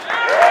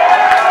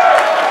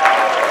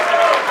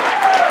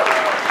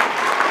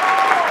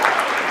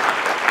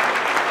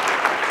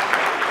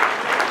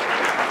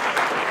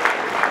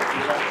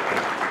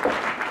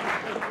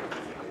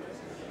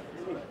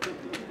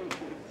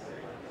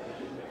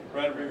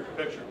 Right over your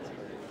picture.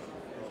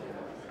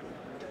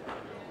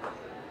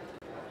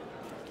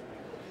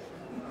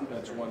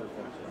 That's wonderful.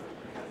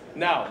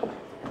 Now,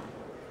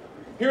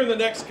 here in the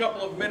next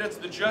couple of minutes,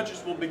 the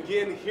judges will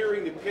begin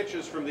hearing the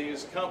pitches from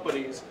these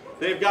companies.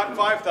 They've got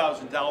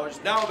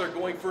 $5,000. Now they're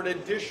going for an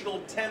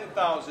additional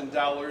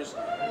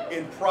 $10,000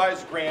 in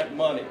prize grant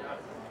money.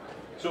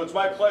 So it's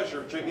my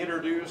pleasure to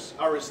introduce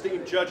our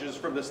esteemed judges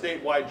from the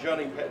statewide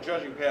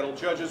judging panel.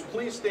 Judges,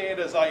 please stand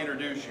as I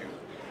introduce you.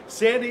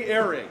 Sandy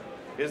Ehring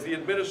is the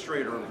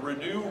administrator of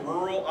Renew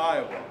Rural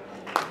Iowa.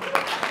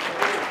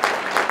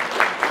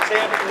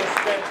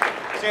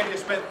 Sandy has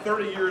spent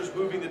 30 years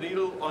moving the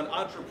needle on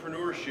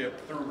entrepreneurship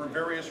through her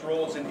various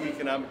roles in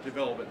economic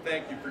development.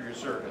 Thank you for your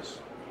service.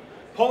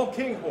 Paul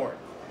Kinghorn.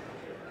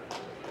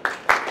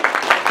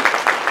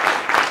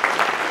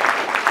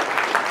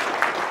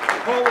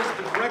 Paul is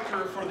the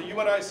director for the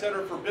UNI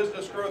Center for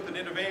Business Growth and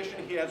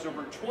Innovation. He has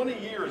over 20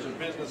 years of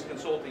business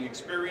consulting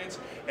experience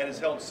and has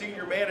held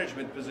senior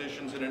management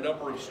positions in a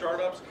number of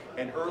startups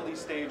and early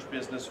stage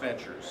business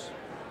ventures.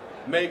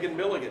 Megan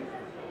Milligan.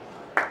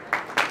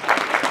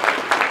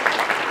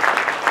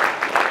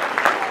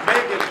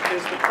 Megan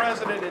is the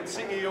president and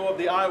CEO of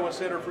the Iowa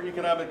Center for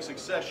Economic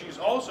Success. She's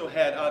also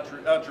had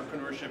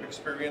entrepreneurship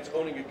experience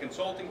owning a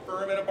consulting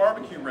firm and a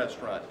barbecue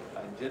restaurant.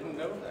 I didn't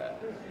know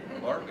that.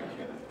 Barbecue.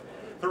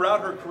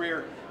 Throughout her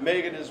career,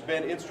 Megan has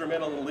been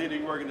instrumental in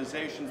leading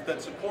organizations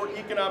that support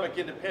economic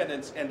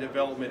independence and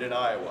development in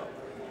Iowa.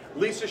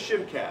 Lisa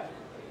Shimkat.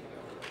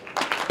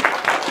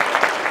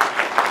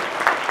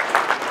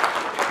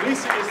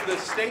 Lisa is the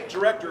state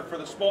director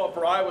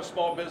for Iowa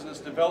Small Business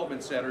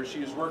Development Center.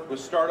 She has worked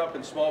with startup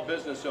and small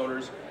business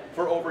owners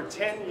for over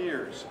 10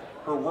 years.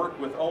 Her work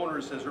with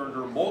owners has earned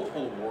her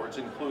multiple awards,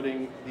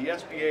 including the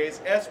SBA's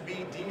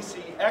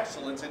SBDC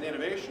Excellence in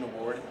Innovation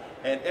Award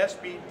and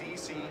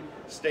SBDC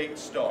State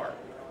Star.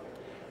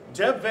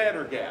 Deb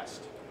Vandergast.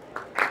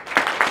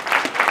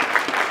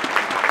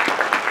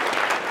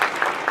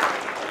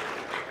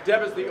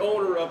 Deb is the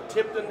owner of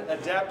Tipton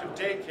Adaptive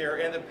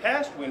Daycare and the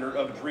past winner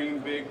of Dream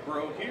Big,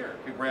 Grow Here.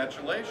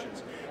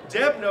 Congratulations.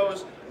 Deb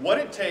knows what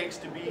it takes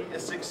to be a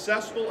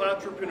successful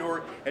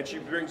entrepreneur, and she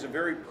brings a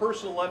very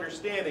personal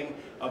understanding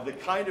of the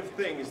kind of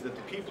things that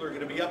the people are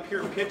going to be up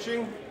here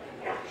pitching.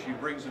 She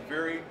brings a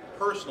very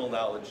personal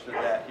knowledge to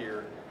that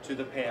here to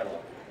the panel.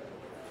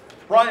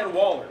 Brian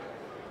Waller.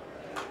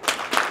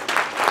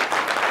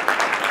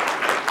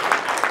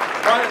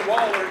 Brian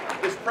Waller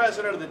is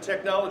president of the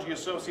Technology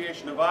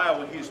Association of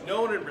Iowa. He's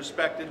known and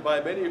respected by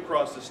many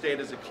across the state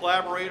as a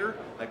collaborator,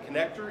 a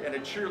connector, and a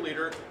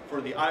cheerleader for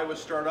the Iowa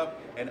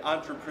startup and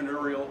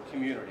entrepreneurial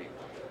community.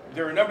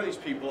 There are a number of these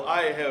people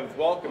I have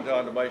welcomed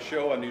onto my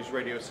show on News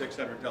Radio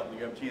 600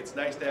 WMT. It's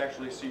nice to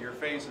actually see your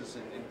faces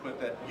and put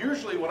that.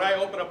 Usually when I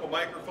open up a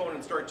microphone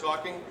and start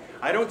talking,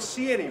 I don't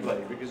see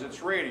anybody because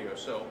it's radio,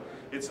 so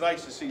it's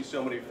nice to see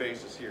so many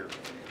faces here.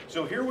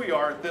 So here we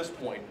are at this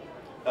point.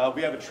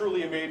 We have a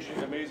truly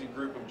amazing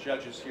group of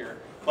judges here.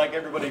 I'd like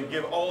everybody to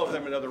give all of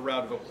them another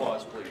round of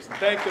applause, please. And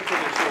thank them for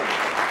their service.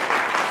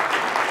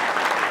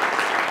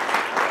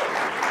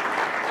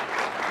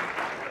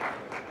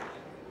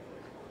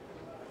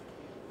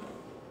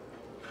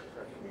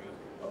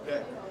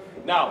 Okay.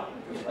 Now,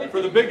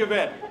 for the big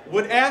event,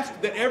 would ask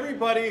that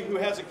everybody who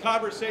has a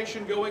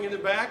conversation going in the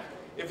back,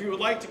 if you would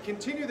like to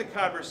continue the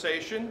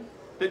conversation,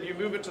 that you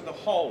move it to the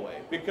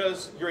hallway,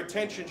 because your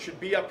attention should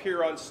be up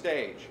here on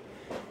stage.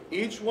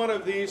 Each one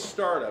of these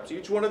startups,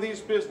 each one of these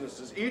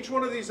businesses, each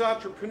one of these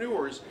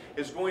entrepreneurs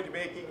is going to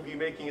be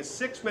making a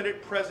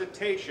 6-minute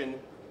presentation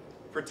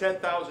for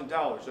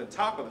 $10,000 on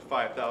top of the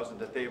 $5,000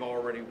 that they've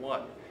already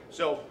won.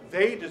 So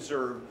they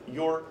deserve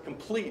your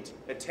complete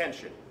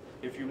attention,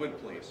 if you would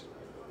please.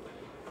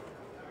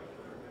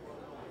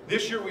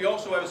 This year we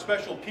also have a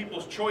special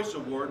People's Choice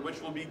Award,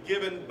 which will be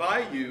given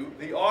by you,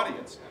 the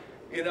audience,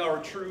 in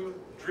our true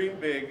Dream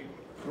Big,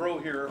 Grow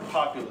Here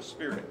populist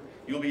spirit.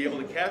 You'll be able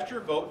to cast your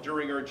vote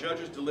during our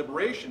judges'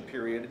 deliberation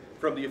period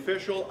from the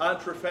official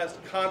EntreFEST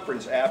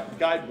conference app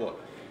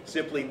guidebook.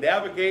 Simply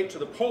navigate to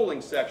the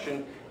polling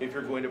section if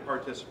you're going to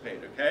participate,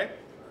 okay?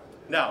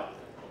 Now,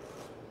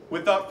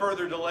 without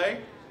further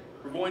delay,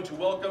 we're going to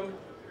welcome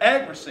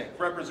AgriSync,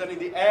 representing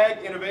the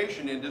Ag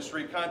Innovation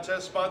Industry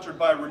contest sponsored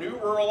by Renew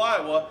Rural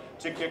Iowa,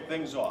 to kick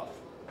things off.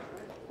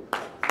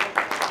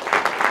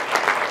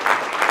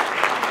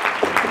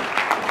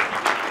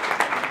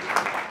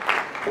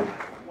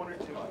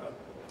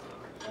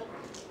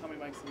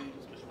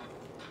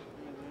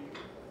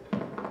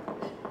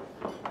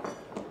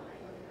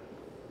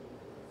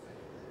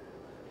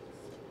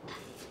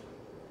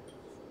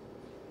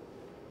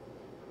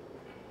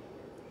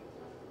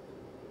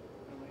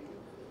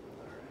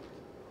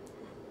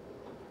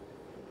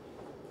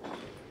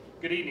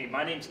 Good evening,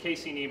 my name is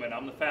Casey Neiman.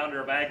 I'm the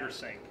founder of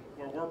AgriSync,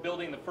 where we're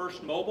building the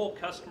first mobile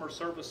customer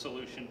service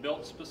solution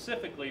built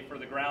specifically for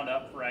the ground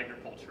up for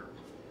agriculture.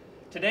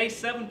 Today,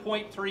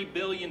 7.3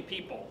 billion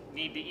people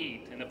need to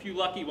eat, and a few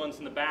lucky ones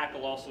in the back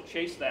will also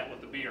chase that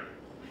with a beer.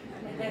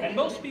 And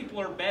most people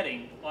are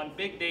betting on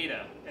big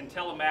data and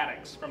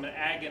telematics from an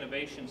ag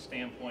innovation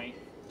standpoint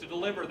to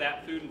deliver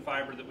that food and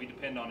fiber that we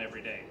depend on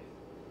every day.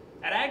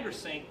 At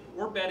AgriSync,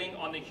 we're betting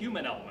on the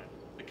human element,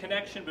 the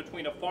connection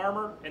between a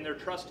farmer and their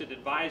trusted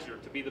advisor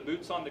to be the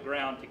boots on the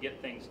ground to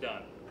get things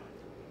done.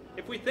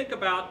 If we think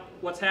about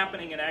what's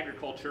happening in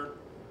agriculture,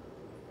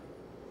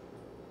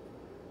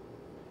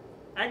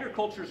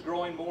 agriculture is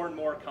growing more and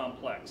more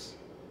complex.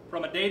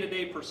 From a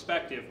day-to-day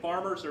perspective,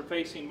 farmers are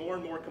facing more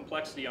and more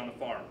complexity on the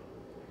farm.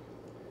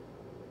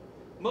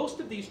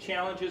 Most of these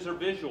challenges are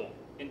visual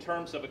in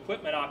terms of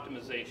equipment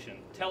optimization,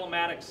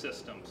 telematics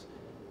systems,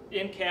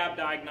 in-cab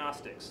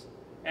diagnostics.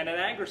 And at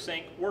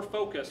AgriSync, we're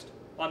focused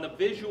on the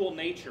visual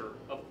nature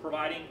of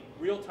providing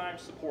real-time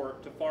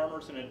support to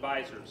farmers and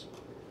advisors.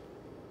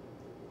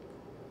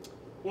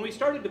 When we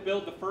started to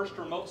build the first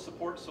remote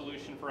support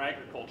solution for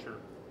agriculture,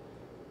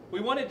 we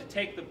wanted to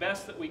take the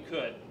best that we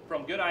could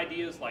from good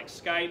ideas like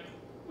Skype.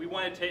 We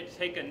wanted to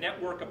take a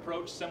network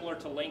approach similar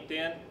to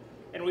LinkedIn,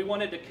 and we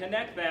wanted to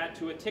connect that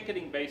to a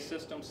ticketing-based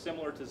system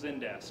similar to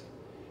Zendesk,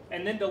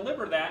 and then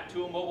deliver that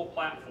to a mobile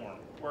platform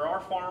where our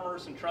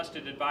farmers and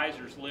trusted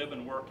advisors live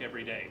and work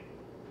every day.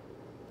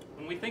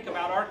 When we think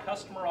about our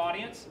customer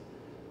audience,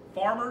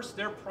 farmers,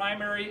 their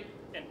primary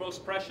and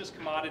most precious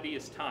commodity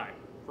is time.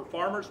 For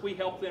farmers, we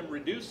help them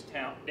reduce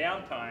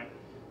downtime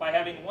by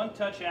having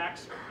one-touch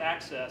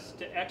access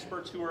to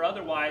experts who are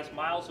otherwise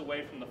miles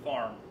away from the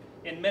farm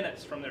in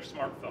minutes from their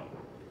smartphone.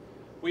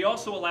 We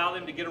also allow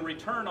them to get a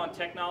return on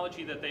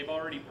technology that they've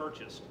already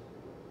purchased.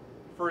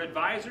 For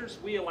advisors,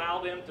 we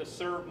allow them to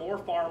serve more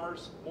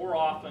farmers more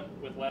often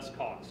with less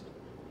cost.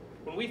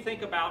 When we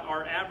think about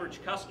our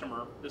average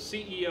customer, the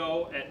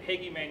CEO at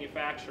Hagee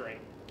Manufacturing,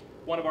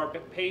 one of our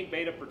paid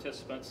beta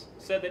participants,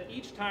 said that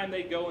each time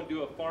they go and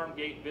do a farm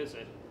gate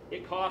visit,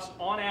 it costs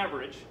on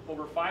average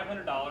over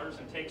 $500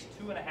 and takes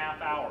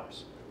 2.5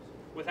 hours.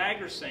 With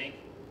AgriSync,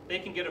 they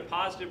can get a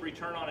positive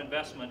return on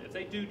investment if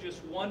they do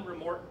just one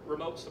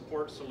remote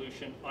support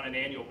solution on an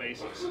annual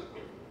basis.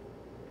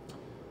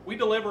 We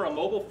deliver a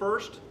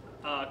mobile-first,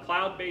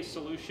 cloud-based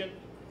solution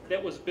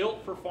that was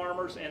built for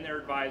farmers and their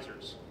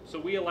advisors. So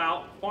we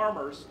allow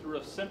farmers, through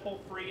a simple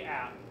free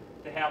app,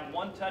 to have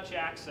one-touch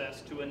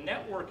access to a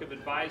network of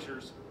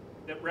advisors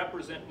that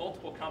represent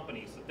multiple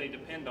companies that they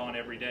depend on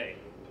every day.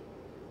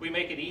 We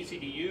make it easy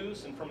to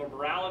use, and from a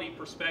virality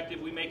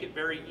perspective, we make it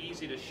very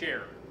easy to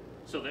share,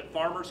 so that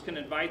farmers can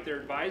invite their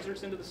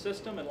advisors into the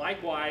system, and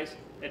likewise,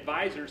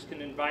 advisors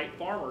can invite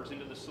farmers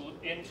into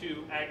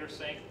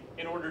AgriSync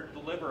in order to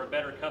deliver a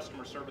better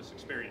customer service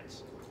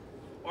experience.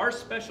 Our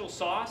special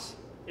sauce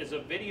is a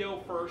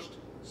video-first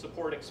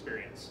support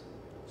experience.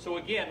 So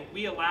again,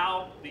 we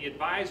allow the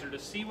advisor to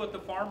see what the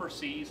farmer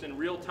sees in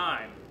real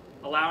time,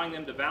 allowing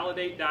them to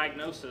validate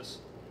diagnosis,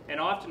 and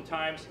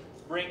oftentimes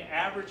bring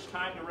average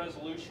time to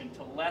resolution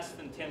to less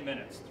than 10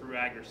 minutes through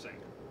AgriSync.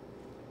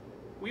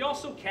 We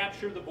also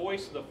capture the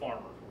voice of the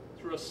farmer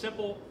through a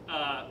simple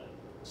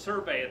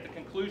survey at the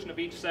conclusion of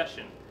each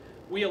session.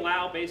 We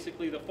allow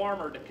basically the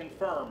farmer to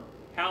confirm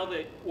how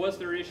was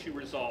their issue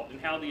resolved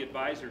and how the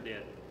advisor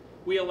did.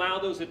 We allow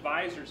those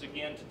advisors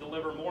again to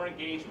deliver more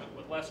engagement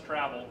with less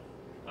travel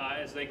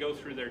as they go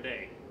through their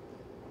day.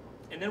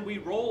 And then we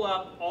roll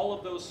up all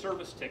of those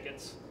service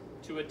tickets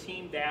to a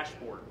team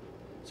dashboard.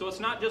 So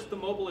it's not just the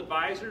mobile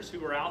advisors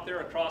who are out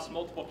there across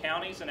multiple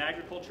counties in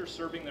agriculture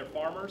serving their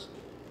farmers.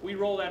 We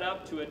roll that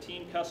up to a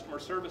team customer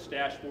service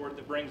dashboard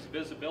that brings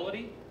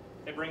visibility,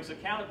 it brings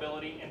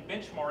accountability and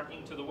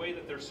benchmarking to the way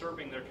that they're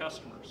serving their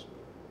customers.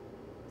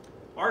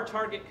 Our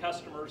target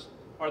customers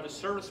are the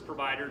service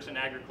providers in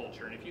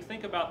agriculture. And if you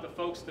think about the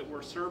folks that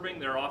we're serving,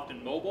 they're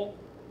often mobile.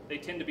 They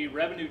tend to be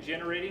revenue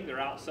generating. They're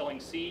out selling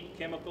seed,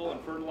 chemical,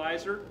 and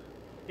fertilizer.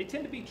 They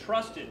tend to be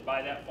trusted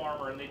by that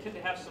farmer, and they tend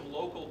to have some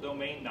local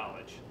domain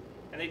knowledge.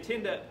 And they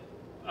tend to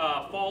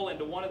fall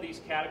into one of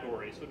these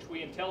categories, which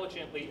we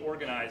intelligently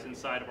organize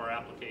inside of our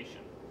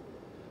application.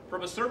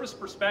 From a service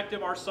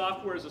perspective, our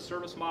software as a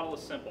service model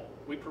is simple.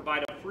 We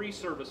provide a free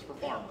service for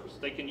farmers.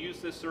 They can use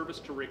this service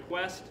to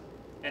request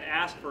and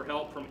ask for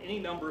help from any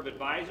number of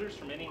advisors,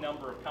 from any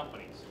number of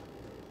companies.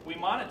 We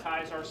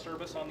monetize our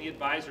service on the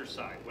advisor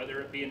side,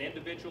 whether it be an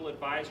individual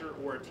advisor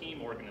or a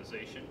team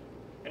organization.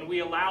 And we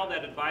allow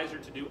that advisor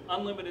to do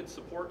unlimited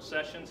support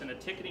sessions and a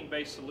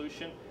ticketing-based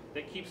solution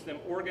that keeps them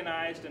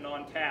organized and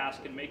on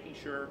task and making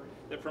sure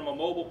that from a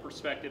mobile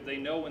perspective, they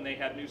know when they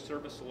have new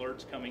service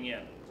alerts coming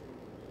in.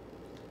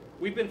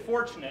 We've been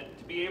fortunate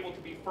to be able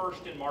to be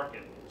first in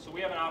market. So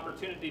we have an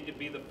opportunity to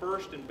be the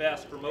first and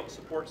best remote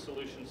support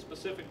solution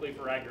specifically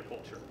for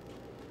agriculture.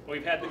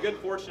 We've had the good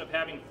fortune of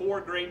having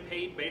 4 great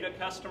paid beta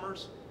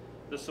customers,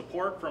 the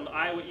support from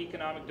Iowa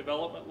Economic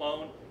Development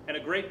Loan, and a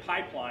great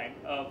pipeline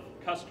of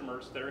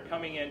customers that are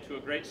coming into a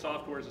great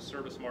software as a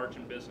service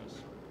margin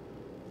business.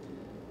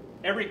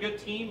 Every good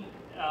team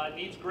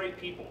needs great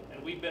people,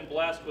 and we've been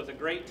blessed with a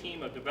great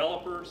team of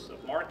developers,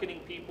 of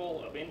marketing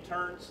people, of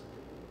interns,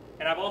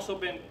 and I've also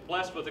been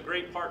blessed with a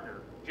great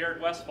partner,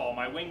 Jared Westfall,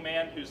 my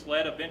wingman, who's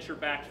led a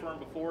venture-backed firm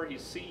before.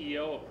 He's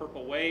CEO of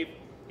Purple Wave.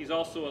 He's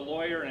also a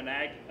lawyer and an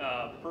ag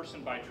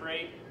person by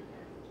trade.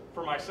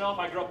 For myself,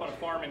 I grew up on a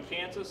farm in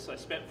Kansas. I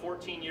spent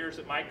 14 years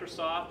at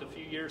Microsoft, a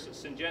few years at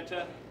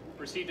Syngenta,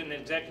 received an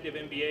executive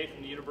MBA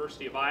from the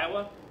University of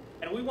Iowa,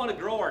 and we want to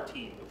grow our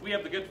team. If we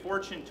have the good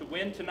fortune to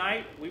win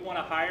tonight, we want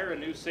to hire a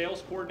new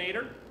sales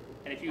coordinator.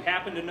 And if you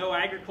happen to know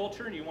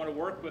agriculture and you want to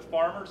work with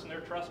farmers and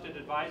their trusted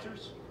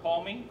advisors,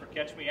 call me or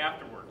catch me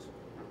afterwards.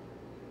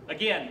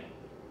 Again,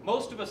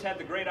 most of us had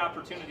the great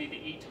opportunity to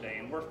eat today,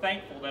 and we're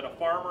thankful that a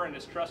farmer and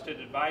his trusted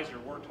advisor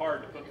worked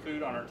hard to put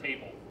food on our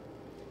table.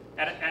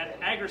 At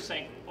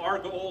AgriSync, our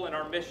goal and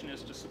our mission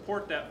is to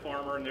support that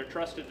farmer and their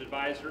trusted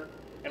advisor,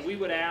 and we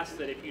would ask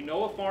that if you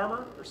know a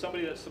farmer or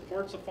somebody that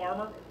supports a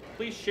farmer,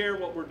 please share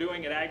what we're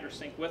doing at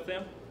AgriSync with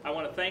them. I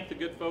want to thank the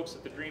good folks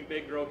at the Dream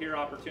Big, Grow Here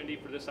opportunity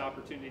for this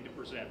opportunity to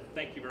present.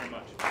 Thank you very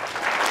much.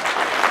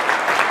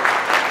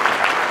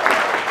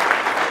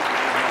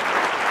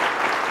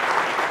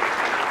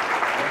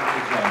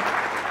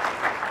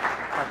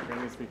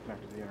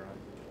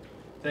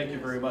 Thank you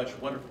very much.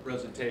 Wonderful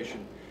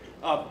presentation.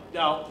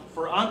 Now,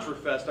 for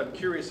EntreFEST, I'm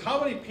curious, how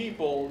many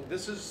people,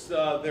 this is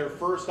their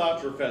first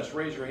EntreFEST?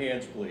 Raise your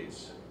hands,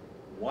 please.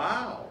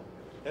 Wow,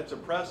 that's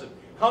impressive.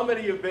 How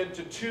many have been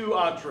to 2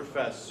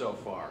 EntreFESts so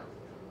far?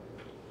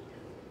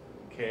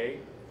 Okay,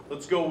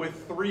 let's go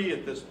with 3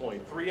 at this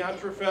point. 3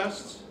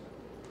 EntreFESts?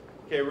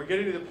 Okay, we're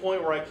getting to the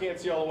point where I can't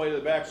see all the way to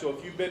the back, so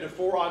if you've been to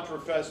 4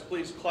 EntreFESts,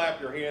 please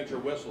clap your hands or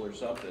whistle or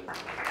something.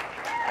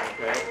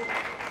 Okay.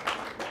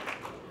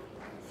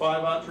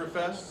 5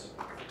 EntreFESts?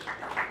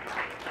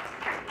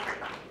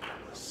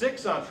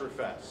 6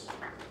 EntreFESts?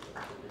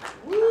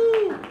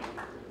 Woo!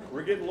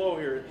 We're getting low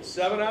here.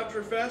 7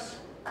 EntreFESts?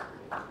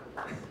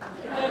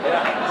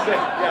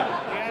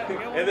 Yeah.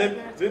 And then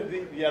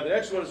the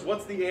next one is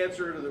what's the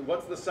answer to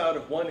what's the sound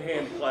of one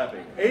hand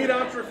clapping? 8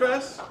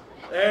 EntreFEST?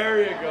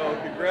 There you go.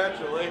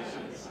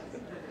 Congratulations.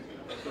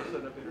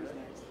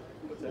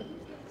 What's that?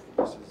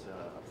 This is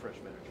a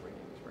freshman training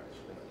express.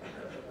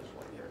 This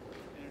one here.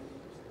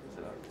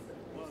 Sit down.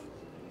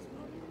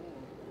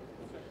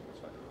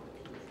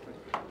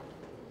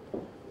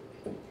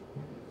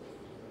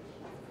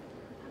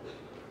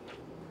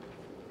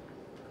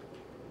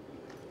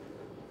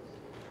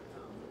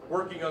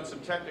 Working on some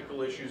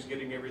technical issues,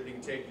 getting everything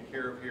taken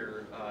care of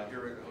here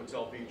here at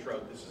Hotel Beach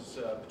Road. This is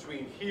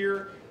between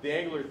here, the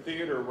Angler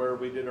Theater, where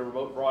we did a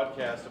remote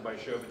broadcast of my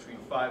show between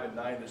 5 and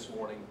 9 this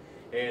morning,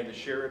 and the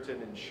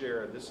Sheraton in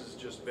Sharon. This has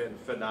just been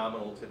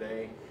phenomenal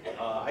today.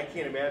 I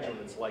can't imagine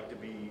what it's like to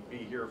be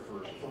here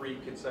for 3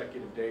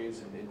 consecutive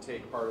days and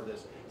take part of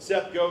this.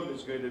 Seth Godin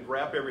is going to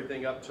wrap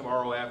everything up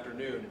tomorrow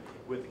afternoon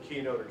with the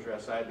keynote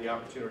address. I had the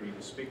opportunity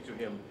to speak to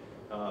him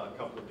a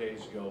couple of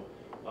days ago.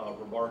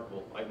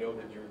 Remarkable. I know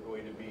that you're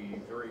going to be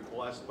very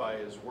blessed by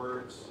his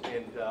words,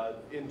 and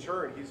in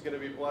turn, he's going to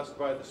be blessed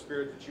by the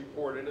spirit that you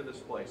poured into this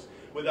place.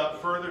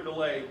 Without further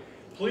delay,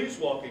 please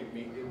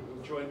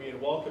join me in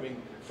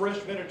welcoming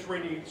Fresh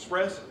Mediterranean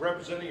Express,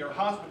 representing our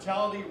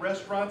hospitality,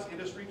 restaurants,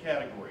 industry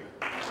category.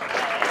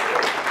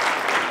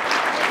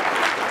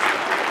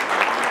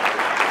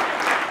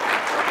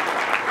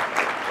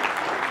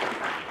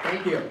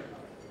 Thank you.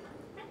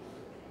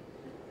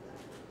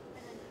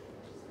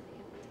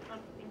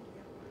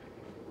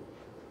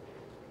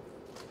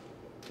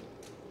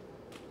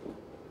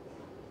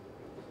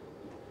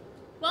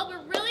 Well,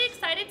 we're really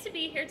excited to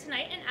be here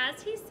tonight, and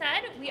as he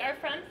said, we are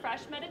from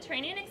Fresh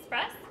Mediterranean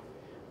Express.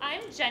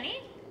 I'm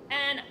Jenny,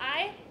 and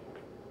I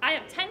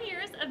have 10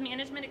 years of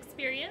management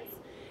experience,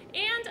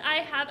 and I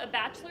have a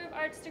Bachelor of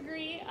Arts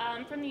degree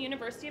from the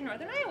University of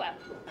Northern Iowa.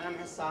 And I'm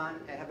Hassan.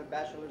 I have a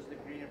bachelor's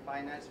degree in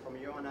finance from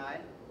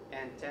UNI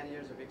and 10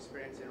 years of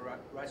experience in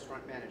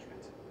restaurant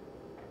management.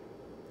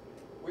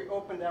 We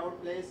opened our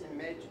place in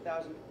May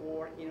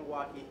 2004 in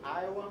Waukee,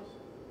 Iowa.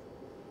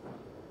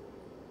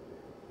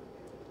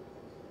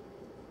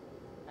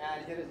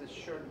 And here is a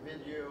short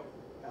video,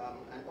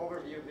 an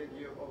overview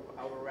video of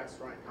our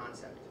restaurant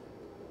concept.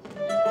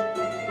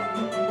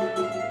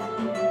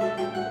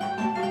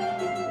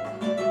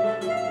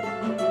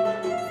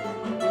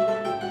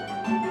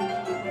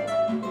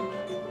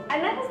 I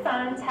met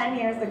Hassan 10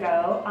 years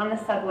ago on the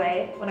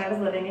subway when I was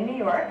living in New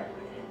York.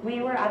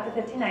 We were at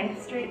the 59th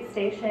Street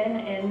station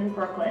in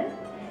Brooklyn,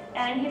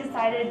 and he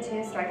decided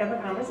to strike up a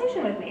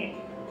conversation with me.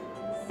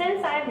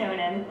 Since I've known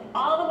him,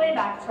 all the way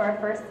back to our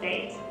first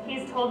date,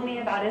 he's told me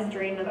about his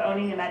dream of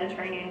owning a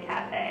Mediterranean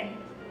cafe.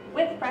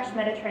 With Fresh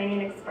Mediterranean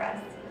Express,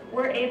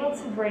 we're able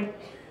to bring...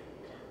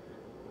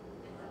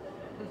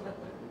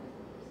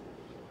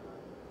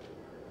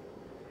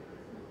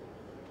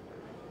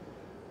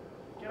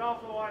 Get off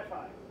the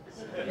Wi-Fi.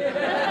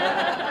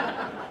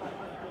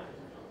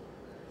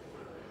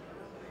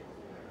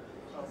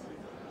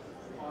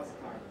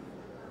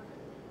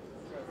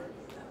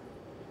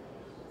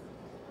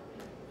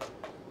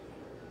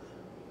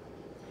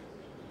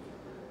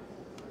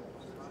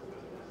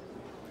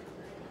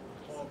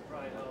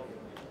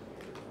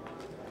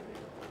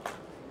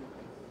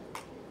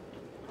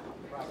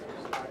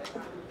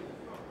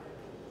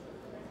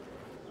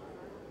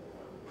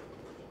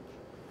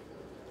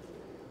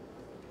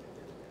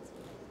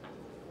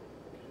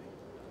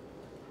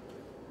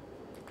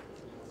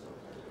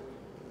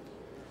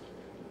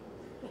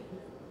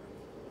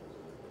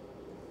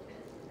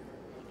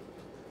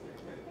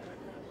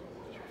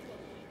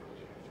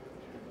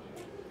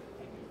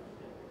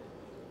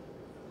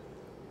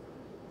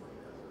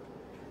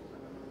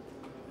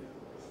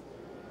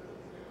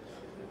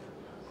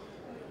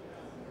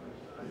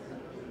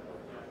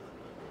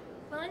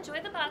 Well,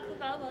 enjoy the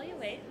baklava while you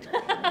wait.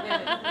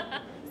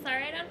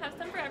 Sorry I don't have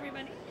some for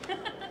everybody.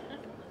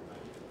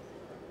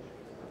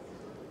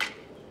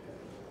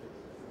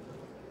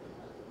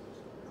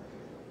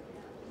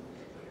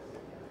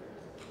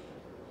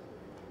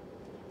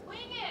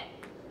 Wing it!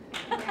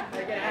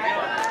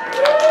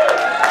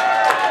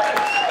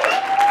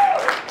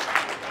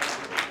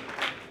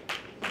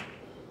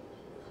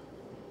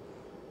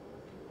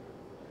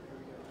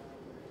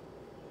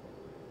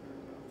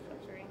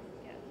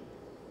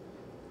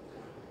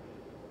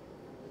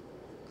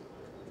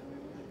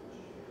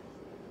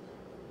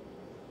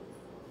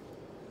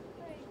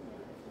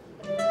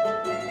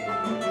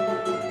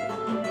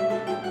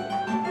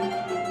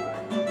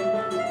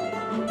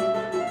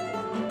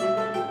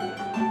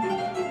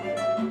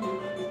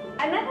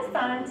 I met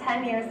Hassan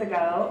 10 years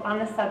ago on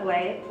the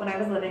subway when I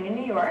was living in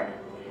New York.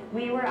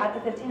 We were at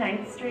the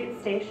 59th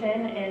Street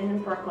station in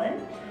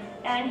Brooklyn,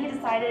 and he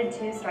decided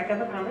to strike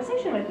up a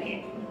conversation with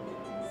me.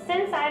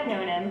 Since I've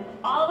known him,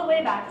 all the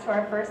way back to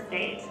our first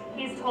date,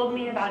 he's told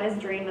me about his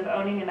dream of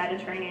owning a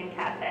Mediterranean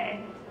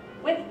cafe.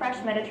 With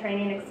Fresh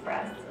Mediterranean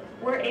Express,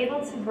 we're able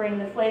to bring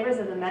the flavors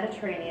of the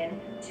Mediterranean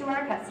to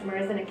our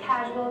customers in a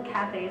casual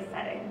cafe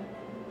setting.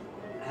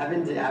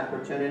 Having the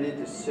opportunity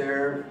to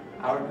serve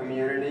our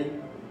community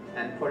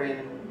and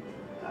putting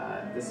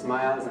the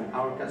smiles on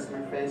our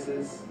customer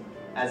faces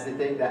as they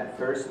take that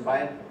first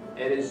bite,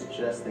 it is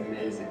just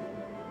amazing.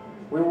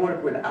 We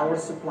work with our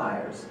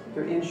suppliers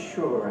to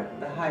ensure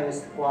the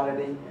highest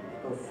quality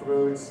of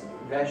fruits,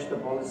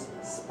 vegetables,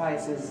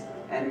 spices,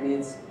 and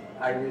meats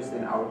are used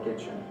in our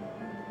kitchen.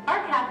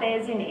 Our cafe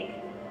is unique.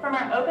 From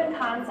our open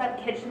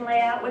concept kitchen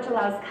layout, which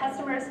allows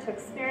customers to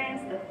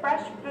experience the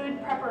fresh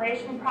food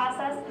preparation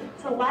process,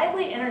 to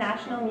lively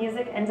international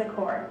music and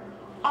decor.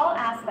 All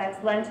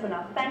aspects lend to an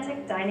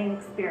authentic dining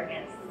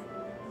experience.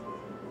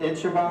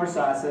 Each of our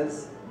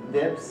sauces,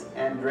 dips,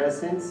 and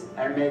dressings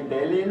are made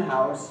daily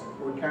in-house.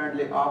 We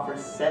currently offer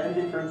 7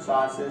 different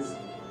sauces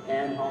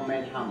and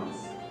homemade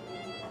hummus.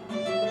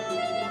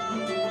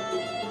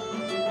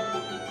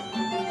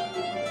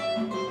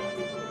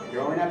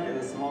 Growing up in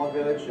a small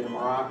village in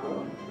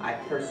Morocco, I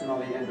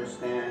personally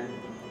understand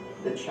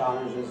the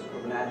challenges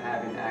of not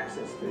having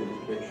access to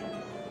education.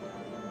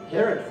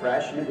 Here at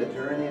Fresh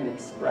Mediterranean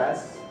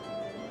Express,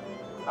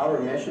 our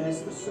mission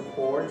is to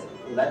support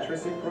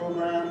literacy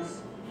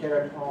programs here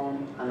at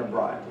home and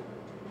abroad.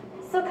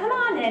 So come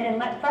on in and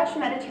let Fresh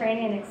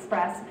Mediterranean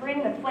Express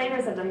bring the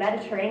flavors of the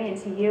Mediterranean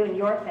to you and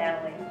your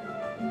family.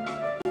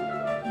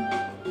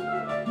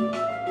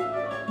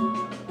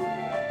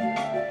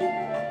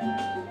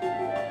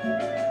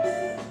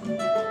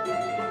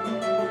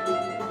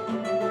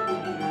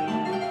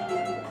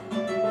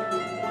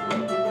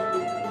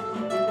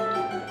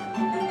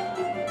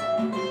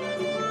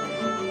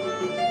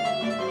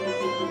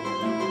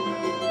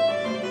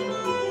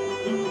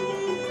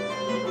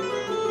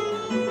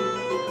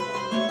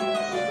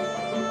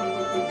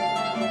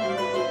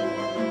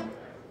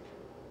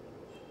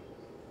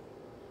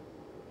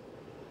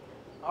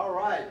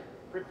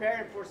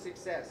 Preparing for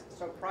success.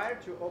 So prior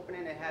to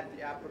opening, I had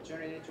the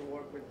opportunity to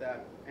work with the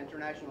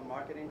international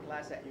marketing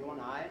class at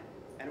UNI,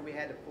 and we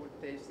had a food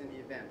tasting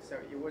event. So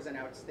it was an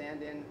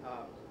outstanding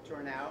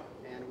turnout,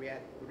 and we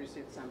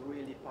received some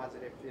really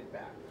positive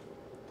feedback.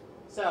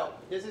 So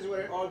this is where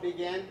it all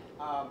began.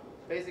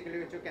 Basically,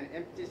 we took an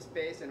empty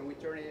space and we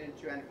turned it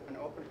into an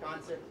open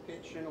concept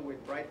kitchen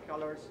with bright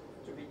colors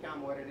to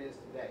become what it is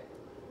today.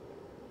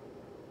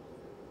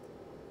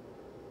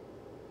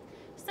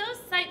 So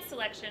site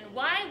selection,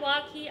 why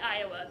Waukee,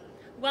 Iowa?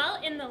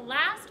 Well, in the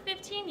last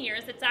 15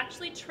 years, it's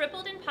actually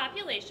tripled in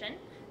population.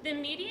 The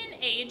median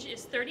age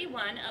is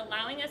 31,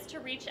 allowing us to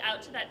reach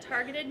out to that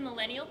targeted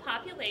millennial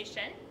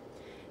population.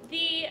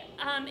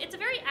 It's a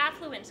very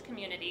affluent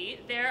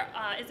community. There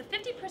is a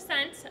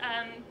 50%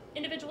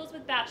 individuals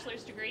with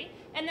bachelor's degree,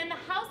 and then the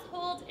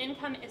household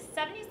income is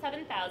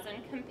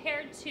 $77,000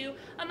 compared to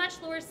a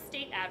much lower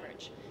state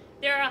average.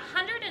 There are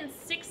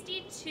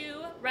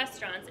 162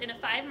 restaurants in a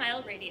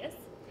 5-mile radius,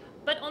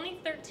 but only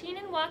 13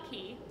 in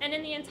Waukee, and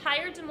in the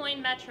entire Des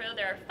Moines metro,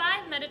 there are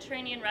 5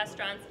 Mediterranean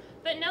restaurants,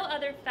 but no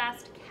other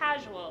fast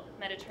casual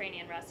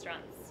Mediterranean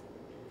restaurants.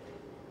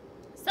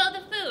 So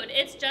the food,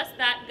 it's just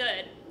that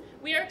good.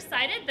 We are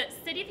excited that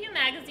City View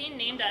magazine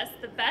named us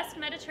the best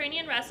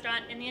Mediterranean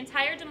restaurant in the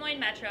entire Des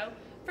Moines metro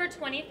for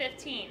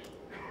 2015.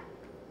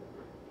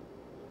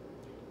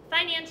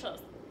 Financials.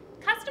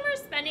 Customer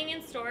spending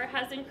in store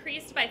has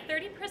increased by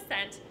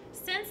 30%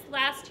 since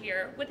last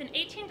year, with an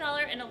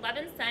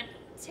 $18.11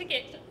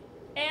 ticket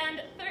and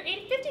a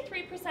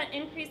 53%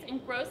 increase in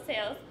gross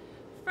sales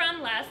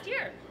from last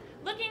year.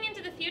 Looking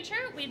into the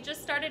future, we've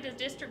just started a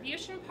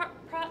distribution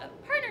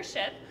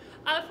partnership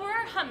for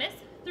our hummus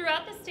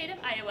throughout the state of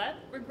Iowa.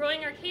 We're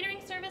growing our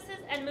catering services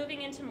and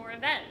moving into more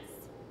events.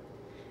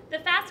 The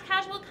fast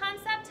casual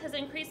concept has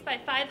increased by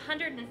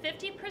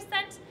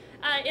 550%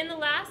 in the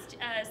last,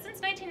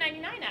 since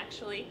 1999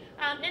 actually,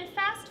 and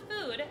fast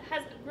food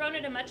has grown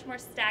at a much more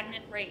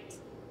stagnant rate.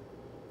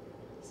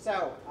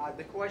 So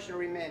the question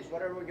remains,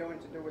 what are we going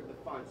to do with the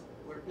funds?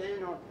 We're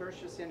planning on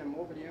purchasing a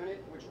mobile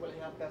unit which will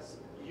help us,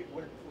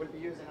 will be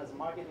used as a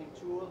marketing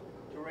tool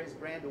to raise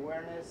brand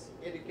awareness,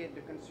 educate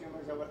the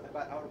consumers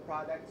about our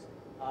products,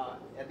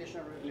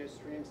 additional revenue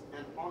streams,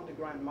 and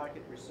on-the-ground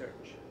market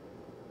research.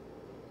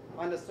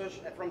 On the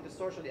from the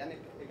social and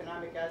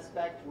economic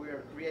aspect, we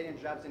are creating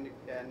jobs in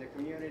the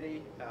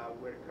community.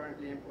 We're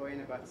currently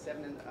employing about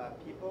 7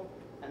 people,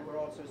 and we're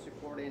also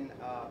supporting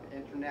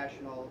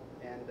international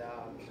and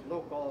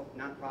local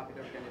nonprofit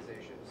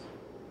organizations.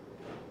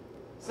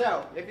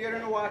 So, if you're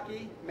in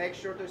Milwaukee, make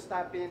sure to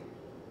stop in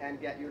and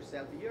get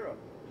yourself a Euro.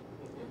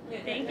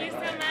 Thank you so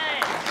much.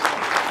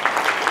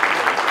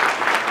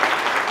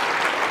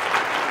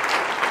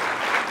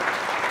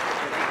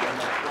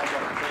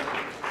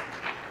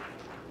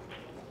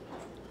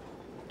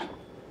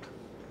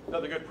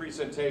 Another good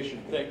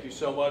presentation. Thank you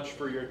so much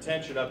for your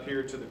attention up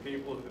here to the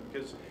people,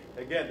 because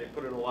again, they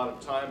put in a lot of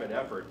time and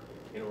effort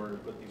in order to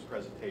put these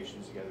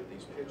presentations together,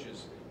 these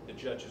pitches. The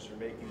judges are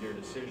making their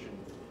decision.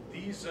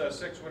 These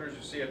 6 winners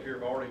you see up here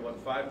have already won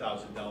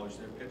 $5,000.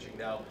 They're pitching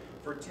now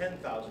for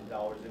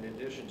 $10,000 in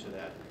addition to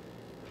that.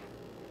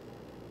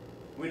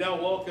 We now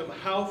welcome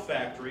How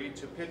Factory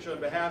to pitch on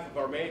behalf of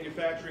our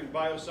Manufacturing,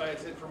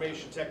 Bioscience,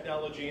 Information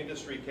Technology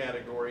Industry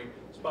category,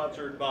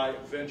 sponsored by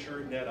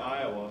VentureNet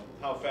Iowa.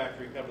 How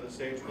Factory, come to the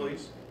stage,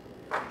 please.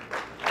 All right,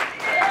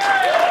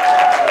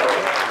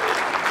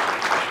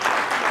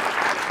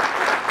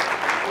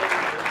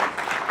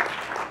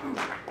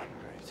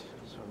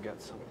 so I've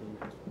got something.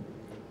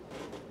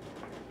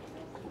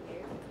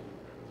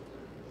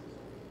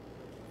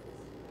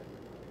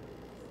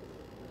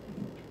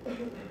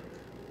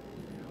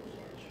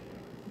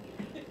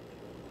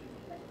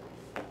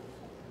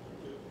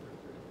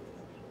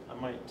 I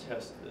might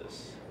test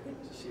this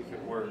to see if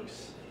it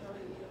works.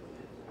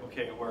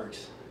 Okay, it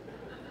works.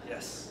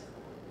 Yes.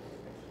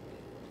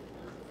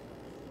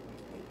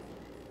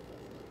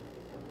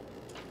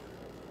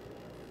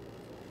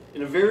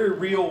 In a very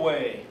real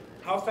way,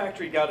 How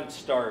Factory got its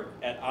start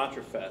at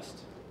EntreFEST,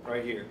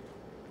 right here.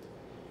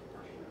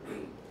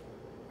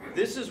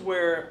 This is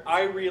where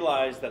I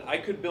realized that I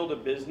could build a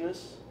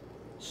business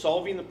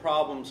solving the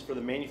problems for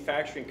the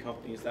manufacturing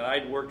companies that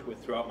I'd worked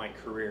with throughout my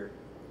career.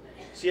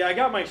 See, I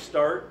got my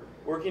start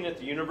working at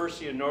the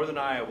University of Northern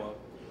Iowa,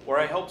 where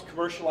I helped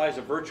commercialize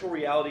a virtual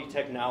reality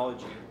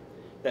technology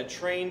that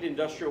trained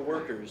industrial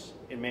workers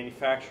in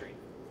manufacturing.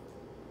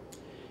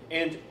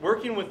 And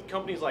working with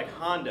companies like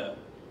Honda,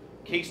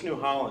 Case New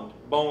Holland,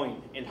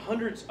 Boeing, and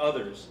hundreds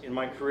others in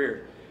my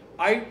career,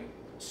 I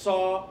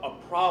saw a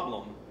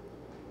problem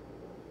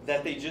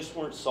that they just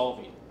weren't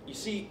solving. You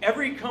see,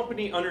 every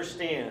company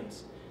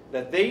understands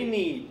that they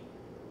need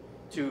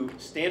to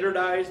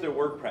standardize their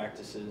work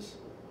practices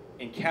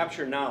and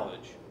capture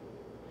knowledge.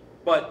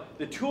 But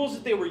the tools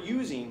that they were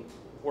using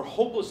were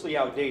hopelessly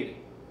outdated.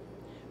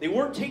 They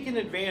weren't taking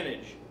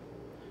advantage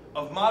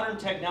of modern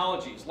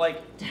technologies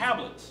like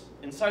tablets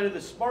inside of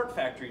the smart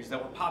factories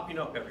that were popping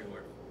up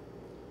everywhere.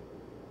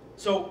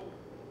 So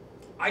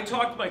I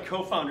talked my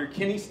co-founder,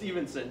 Kenny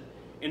Stevenson,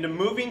 into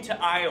moving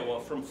to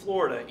Iowa from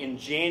Florida in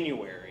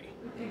January.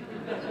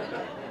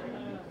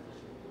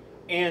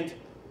 And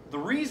the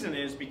reason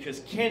is because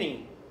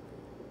Kenny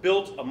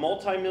built a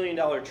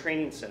multi-million-dollar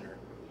training center,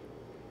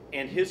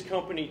 and his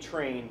company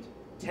trained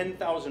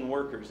 10,000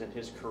 workers in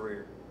his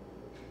career.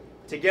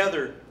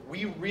 Together,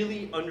 we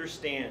really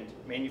understand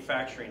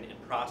manufacturing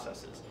and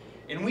processes.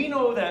 And we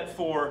know that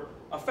for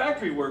a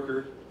factory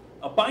worker,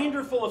 a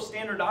binder full of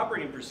standard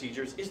operating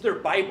procedures is their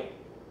Bible.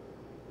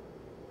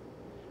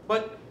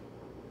 But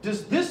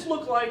does this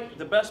look like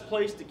the best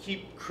place to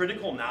keep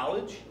critical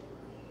knowledge?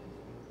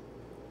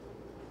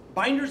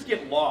 Binders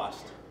get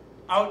lost,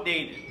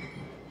 outdated,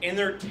 and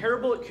they're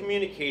terrible at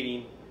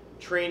communicating,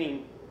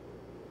 training.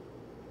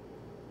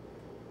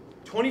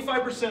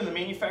 25% of the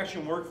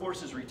manufacturing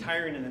workforce is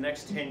retiring in the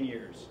next 10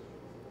 years.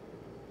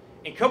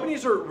 And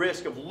companies are at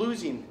risk of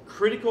losing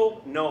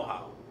critical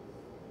know-how.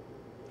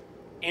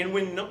 And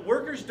when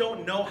workers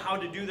don't know how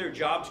to do their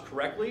jobs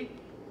correctly,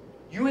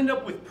 you end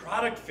up with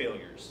product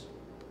failures,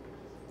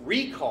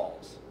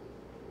 recalls,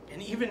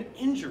 and even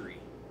injury.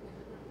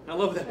 I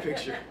love that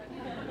picture.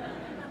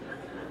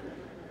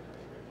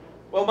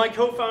 Well, my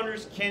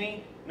co-founders,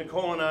 Kenny,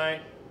 Nicole, and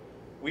I,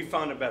 we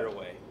found a better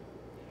way.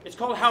 It's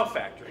called How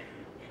Factory.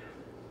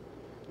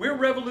 We're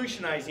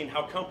revolutionizing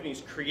how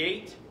companies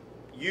create,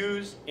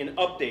 use, and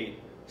update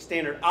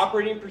standard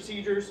operating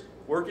procedures,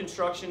 work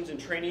instructions, and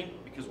training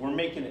because we're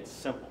making it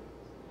simple.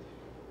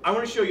 I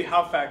want to show you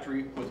How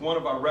Factory with one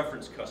of our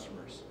reference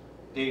customers,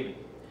 David.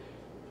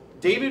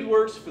 David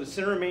works for the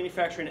Center of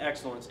Manufacturing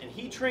Excellence, and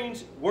he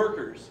trains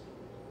workers,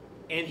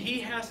 and he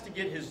has to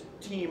get his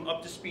team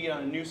up to speed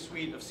on a new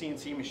suite of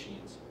CNC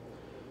machines.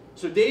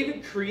 So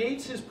David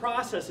creates his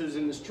processes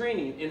in this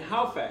training in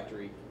How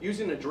Factory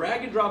using a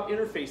drag and drop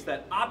interface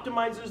that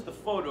optimizes the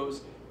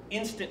photos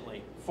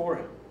instantly for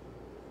him.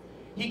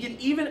 He can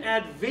even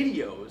add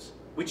videos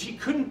which he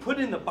couldn't put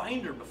in the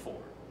binder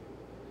before.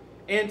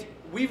 And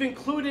we've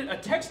included a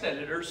text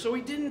editor so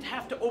he didn't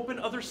have to open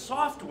other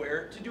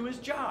software to do his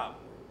job.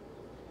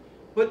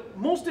 But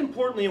most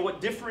importantly, and what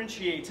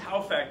differentiates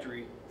How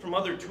Factory from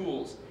other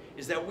tools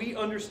is that we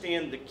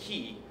understand the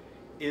key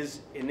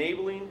is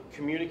enabling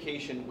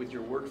communication with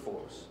your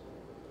workforce.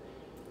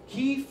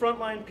 Key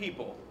frontline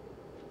people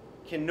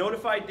can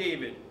notify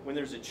David when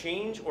there's a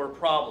change or a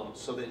problem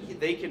so that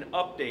they can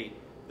update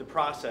the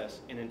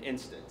process in an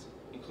instant,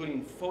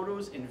 including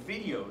photos and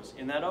videos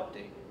in that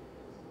update.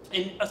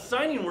 And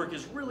assigning work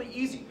is really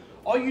easy.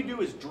 All you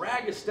do is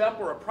drag a step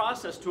or a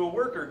process to a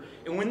worker,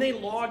 and when they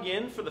log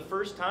in for the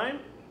first time,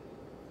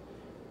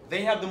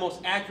 they have the most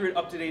accurate,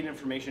 up-to-date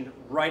information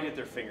right at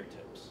their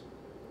fingertips.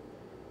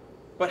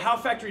 But How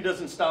Factory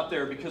doesn't stop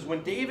there, because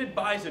when David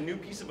buys a new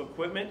piece of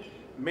equipment,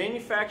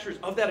 manufacturers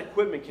of that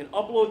equipment can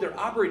upload their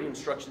operating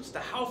instructions to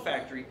How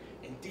Factory,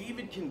 and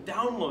David can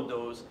download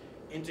those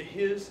into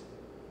his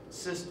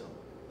system.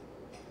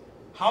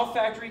 How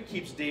Factory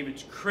keeps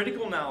David's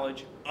critical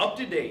knowledge up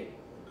to date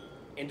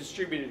and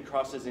distributed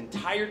across his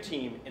entire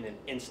team in an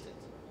instant.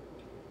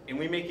 And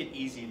we make it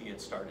easy to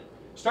get started.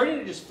 Starting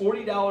at just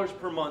 $40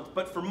 per month,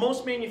 but for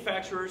most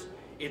manufacturers,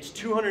 it's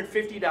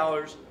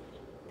 $250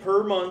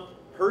 per month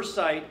per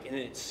site, and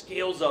it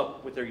scales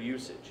up with their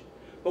usage.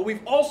 But we've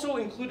also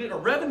included a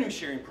revenue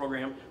sharing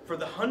program for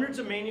the hundreds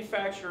of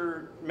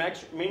manufacturing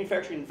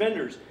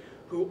vendors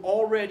who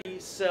already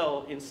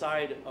sell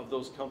inside of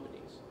those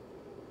companies.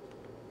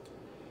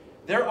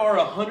 There are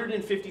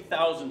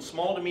 150,000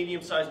 small to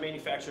medium-sized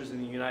manufacturers in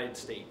the United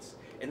States,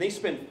 and they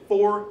spend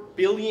 $4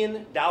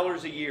 billion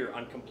a year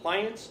on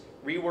compliance,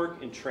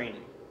 rework, and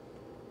training.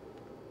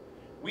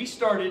 We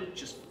started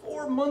just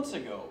 4 months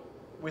ago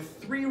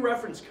with 3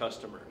 reference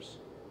customers,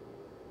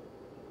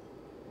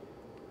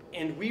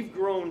 and we've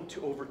grown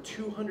to over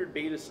 200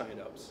 beta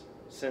signups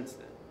since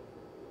then.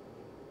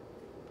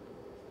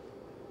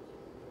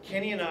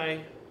 Kenny and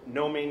I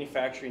know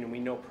manufacturing and we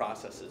know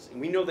processes, and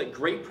we know that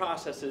great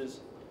processes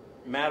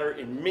matter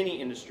in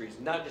many industries,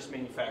 not just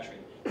manufacturing.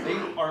 They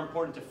are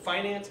important to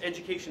finance,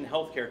 education, and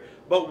healthcare,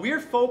 but we're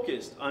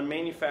focused on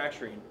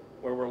manufacturing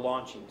where we're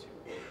launching to.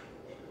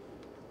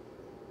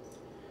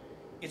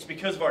 It's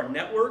because of our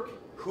network,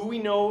 who we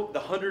know, the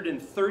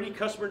 130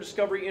 customer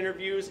discovery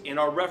interviews, and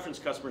our reference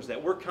customers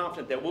that we're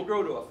confident that we'll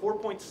grow to a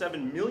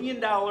 $4.7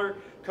 million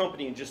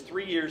company in just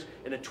 3 years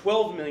and a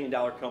 $12 million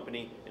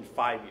company in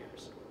 5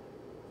 years.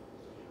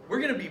 We're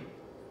going to be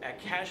at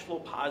cash flow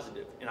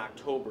positive in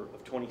October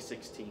of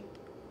 2016.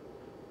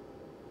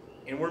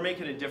 And we're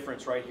making a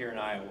difference right here in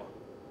Iowa.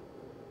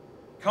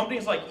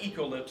 Companies like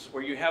Ecolips,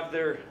 where you have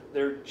their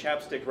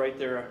chapstick right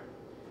there,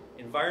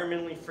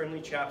 environmentally friendly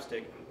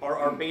chapstick, are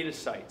our beta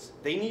sites.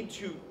 They need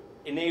to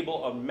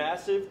enable a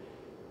massive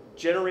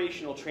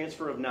generational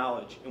transfer of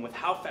knowledge, and with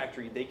How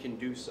Factory they can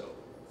do so.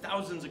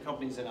 Thousands of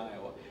companies in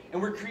Iowa.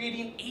 And we're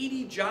creating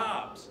 80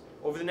 jobs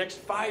over the next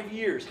 5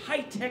 years,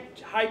 high-tech,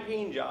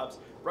 high-paying jobs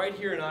right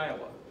here in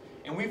Iowa.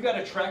 And we've got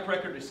a track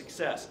record of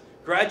success.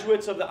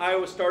 Graduates of the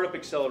Iowa Startup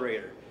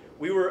Accelerator.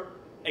 We were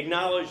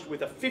acknowledged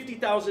with a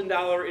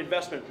 $50,000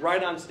 investment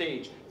right on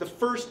stage. The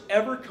first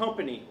ever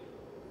company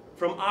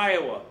from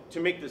Iowa to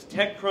make this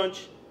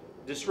TechCrunch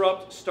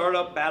Disrupt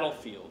Startup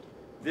Battlefield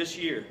this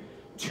year.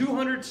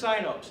 200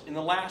 signups in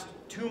the last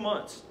 2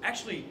 months.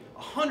 Actually,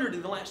 100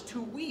 in the last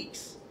 2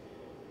 weeks.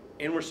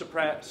 And we're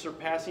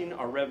surpassing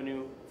our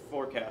revenue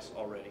forecast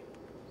already.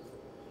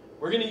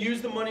 We're going to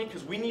use the money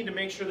because we need to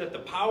make sure that the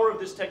power of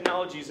this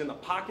technology is in the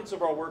pockets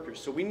of our workers.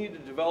 So we need to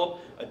develop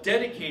a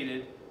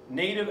dedicated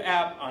native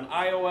app on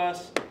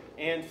iOS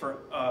and for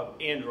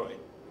Android.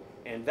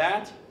 And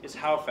that is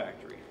How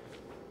Factory.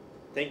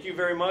 Thank you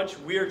very much.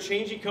 We are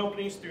changing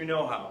companies through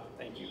know-how.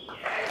 Thank you. Thank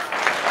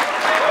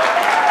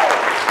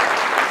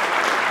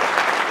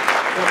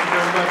you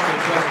very much for the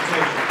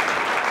presentation.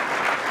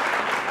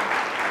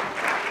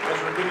 As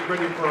we're getting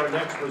ready for our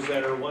next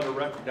presenter, I want to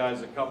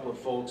recognize a couple of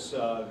folks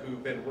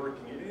who've been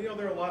working. You know,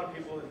 there are a lot of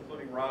people,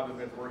 including Rob, who've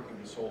been working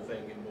this whole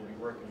thing and will be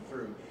working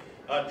through.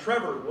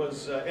 Trevor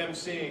was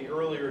emceeing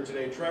earlier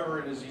today.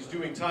 Trevor, as he's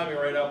doing timing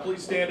right now,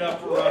 please stand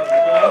up for a round of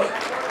applause.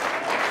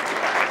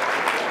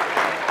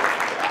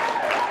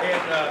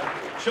 And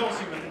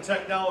Chelsea with the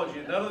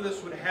technology. None of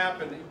this would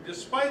happen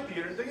despite the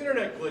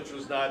internet glitch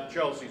was not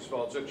Chelsea's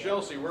fault. So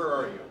Chelsea, where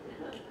are you?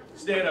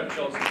 Stand up,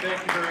 Chelsea.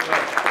 Thank you very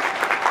much.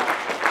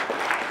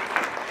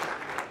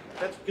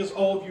 That's because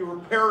all of you were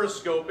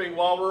periscoping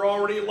while we're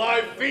already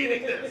live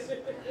feeding this.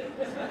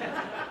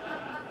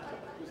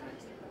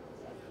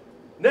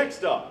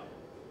 Next up,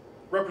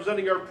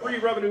 representing our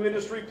pre-revenue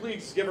industry,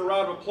 please give a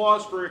round of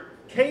applause for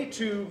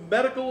K2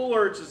 Medical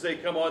Alerts as they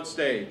come on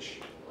stage.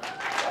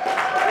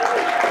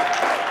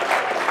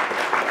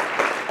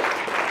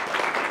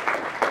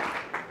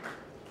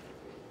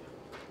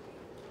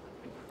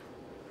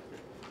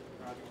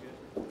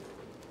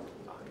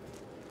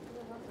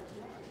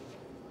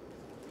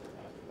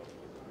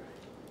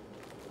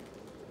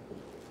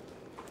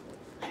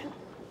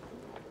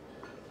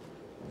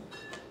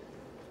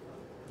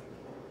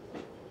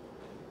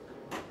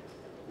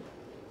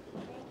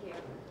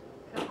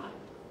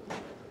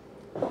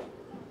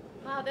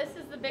 This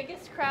is the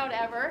biggest crowd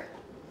ever.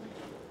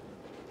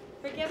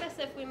 Forgive us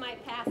if we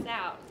might pass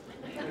out.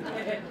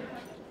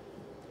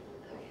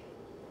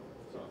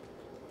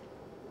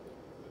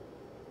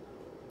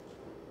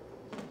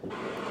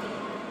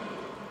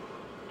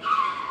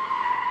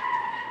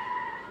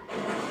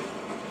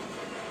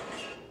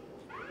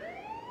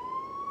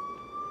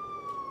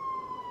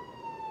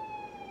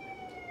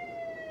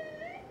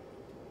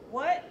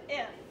 What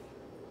if?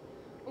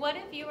 What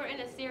if you were in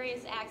a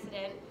serious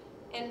accident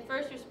and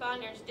first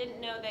responders didn't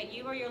know that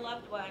you or your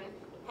loved one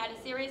had a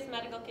serious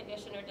medical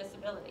condition or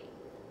disability?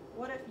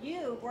 What if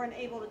you weren't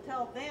able to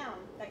tell them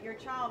that your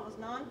child was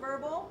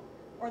nonverbal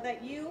or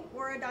that you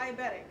were a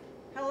diabetic?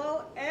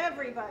 Hello,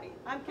 everybody.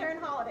 I'm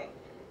Karen Holliday.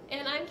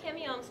 And I'm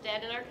Kimmy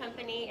Olmstead, and our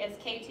company is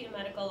K2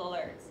 Medical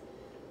Alerts.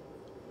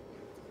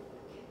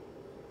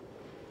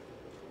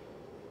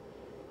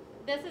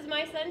 This is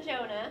my son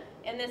Jonah,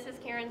 and this is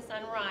Karen's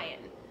son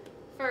Ryan.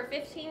 For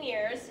 15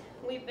 years,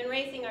 we've been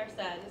raising our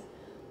sons,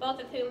 both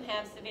of whom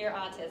have severe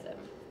autism.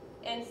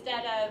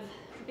 Instead of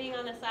being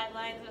on the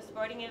sidelines of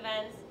sporting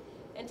events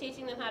and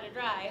teaching them how to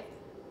drive,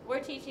 we're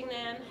teaching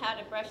them how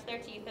to brush their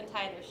teeth and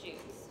tie their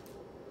shoes.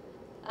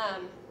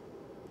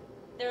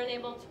 They're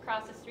unable to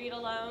cross the street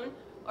alone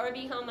or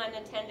be home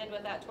unattended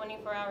without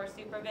 24-hour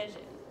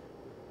supervision.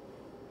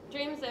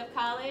 Dreams of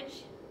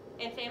college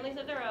and families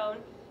of their own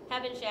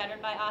have been shattered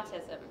by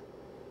autism.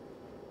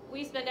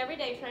 We spend every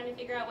day trying to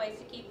figure out ways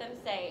to keep them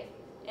safe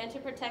and to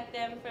protect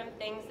them from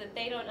things that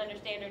they don't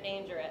understand are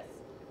dangerous,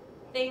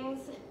 things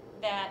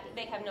that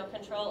they have no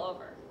control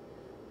over.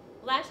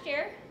 Last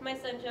year, my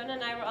son Jonah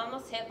and I were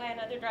almost hit by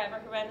another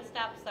driver who ran a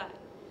stop sign,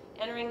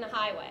 entering the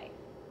highway.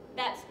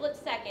 That split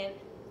second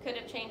could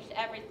have changed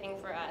everything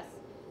for us.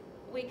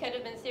 We could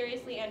have been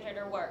seriously injured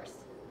or worse.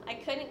 I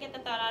couldn't get the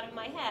thought out of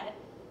my head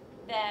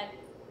that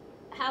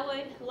how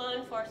would law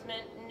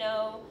enforcement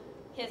know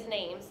his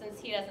name since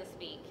he doesn't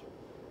speak?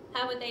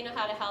 How would they know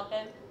how to help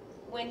him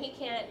when he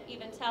can't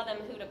even tell them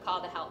who to call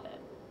to help him?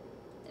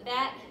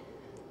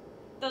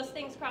 Those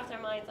things cross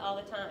our minds all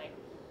the time.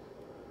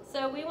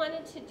 So we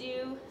wanted to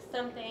do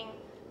something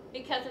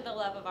because of the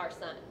love of our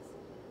sons.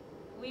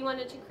 We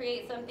wanted to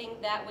create something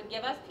that would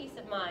give us peace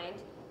of mind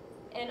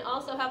and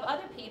also help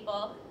other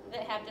people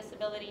that have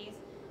disabilities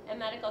and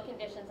medical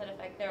conditions that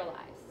affect their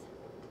lives,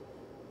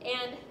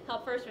 and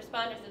help first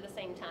responders at the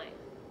same time.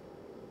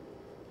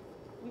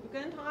 We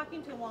began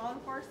talking to law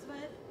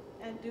enforcement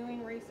and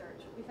doing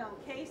research. We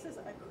found cases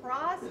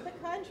across the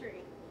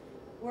country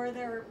where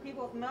there were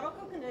people with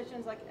medical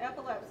conditions like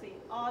epilepsy,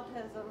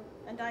 autism,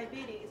 and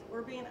diabetes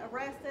were being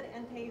arrested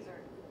and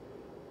tasered.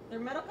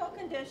 Their medical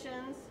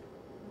conditions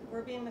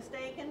were being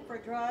mistaken for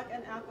drug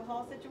and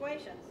alcohol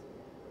situations.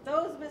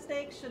 Those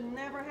mistakes should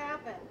never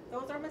happen.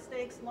 Those are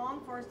mistakes law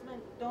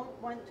enforcement don't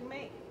want to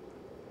make.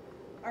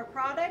 Our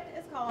product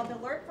is called the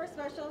Alert for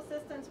Special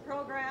Assistance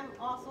Program,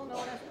 also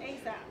known as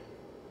ASAP.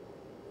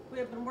 We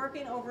have been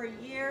working over a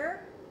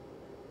year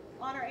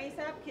on our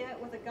ASAP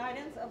kit with the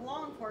guidance of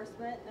law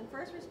enforcement and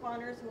first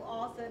responders who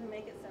all said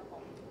make it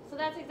simple. So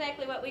that's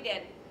exactly what we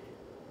did.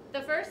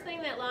 The first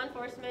thing that law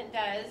enforcement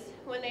does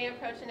when they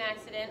approach an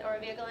accident or a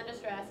vehicle in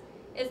distress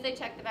is they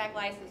check the back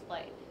license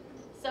plate.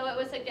 So it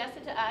was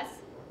suggested to us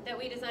that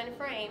we design a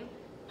frame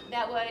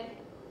that would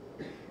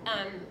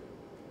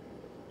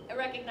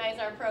recognize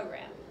our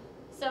program.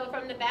 So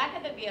from the back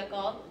of the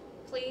vehicle,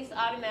 police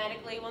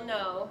automatically will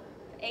know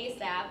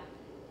ASAP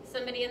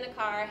somebody in the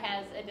car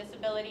has a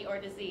disability or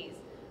disease.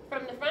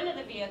 From the front of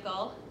the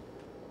vehicle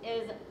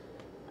is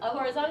a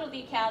horizontal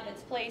decal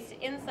that's placed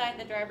inside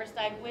the driver's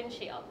side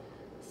windshield.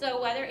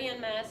 So whether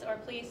EMS or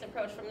police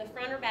approach from the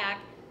front or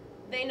back,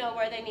 they know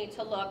where they need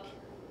to look.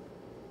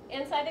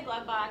 Inside the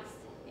glove box,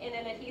 in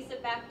an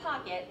adhesive back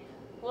pocket,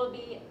 will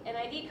be an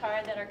ID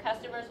card that our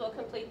customers will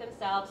complete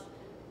themselves,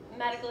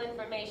 medical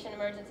information,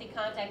 emergency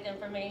contact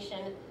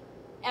information,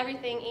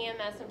 everything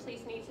EMS and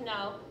police need to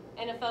know,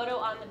 and a photo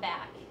on the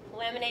back.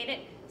 Laminate it,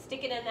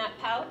 stick it in that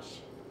pouch,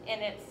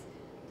 and it's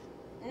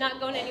not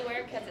going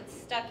anywhere because it's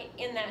stuck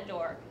in that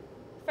door.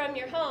 From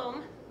your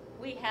home,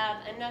 we have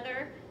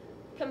another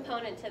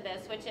component to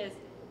this, which is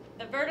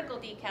the vertical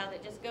decal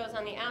that just goes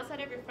on the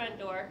outside of your front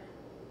door,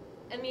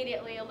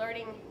 immediately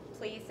alerting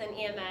police and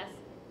EMS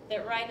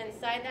that right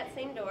inside that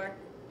same door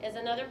is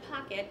another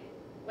pocket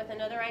with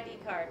another ID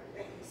card.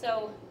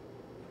 So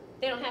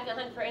they don't have to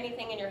hunt for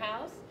anything in your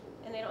house,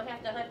 and they don't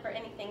have to hunt for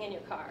anything in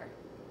your car.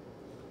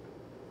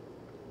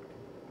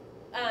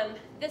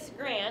 This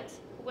grant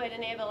would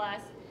enable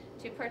us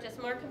to purchase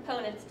more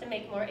components to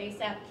make more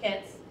ASAP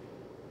kits,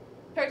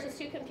 purchase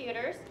 2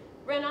 computers,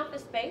 rent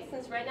office space,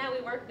 since right now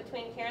we work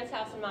between Karen's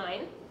house and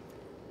mine,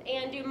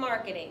 and do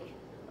marketing.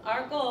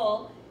 Our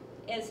goal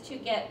is to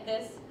get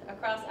this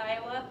across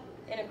Iowa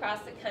and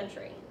across the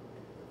country.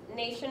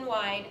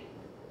 Nationwide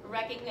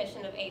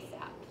recognition of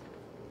ASAP.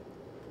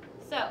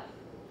 So,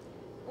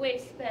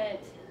 we've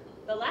spent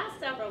the last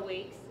several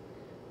weeks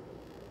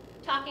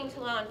talking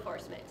to law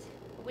enforcement.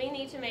 We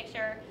need to make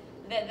sure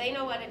that they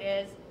know what it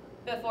is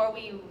before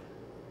we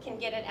can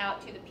get it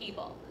out to the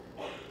people.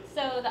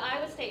 So the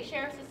Iowa State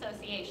Sheriff's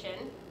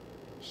Association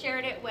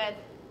shared it with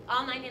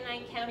all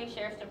 99 county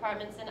sheriff's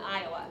departments in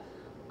Iowa.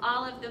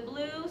 All of the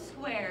blue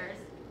squares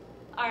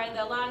are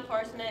the law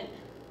enforcement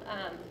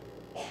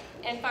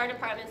and fire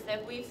departments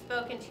that we've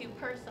spoken to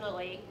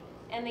personally,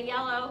 and the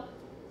yellow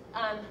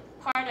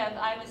part of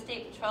Iowa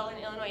State Patrol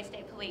and Illinois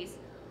State Police,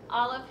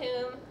 all of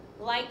whom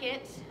like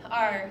it,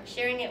 are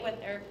sharing it with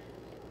their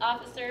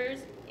officers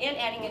and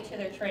adding it to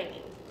their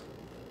training.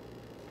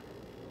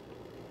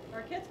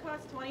 Our kits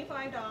cost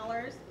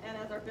 $25, and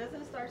as our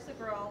business starts to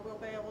grow, we'll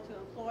be able to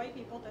employ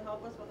people to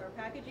help us with our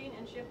packaging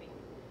and shipping.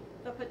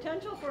 The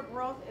potential for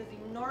growth is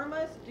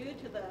enormous due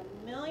to the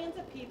millions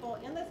of people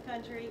in this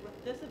country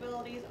with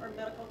disabilities or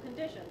medical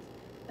conditions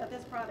that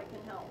this product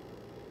can help.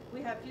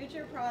 We have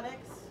future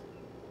products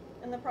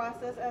in the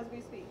process as we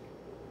speak.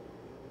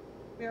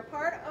 We are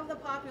part of the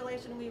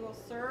population we will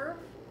serve.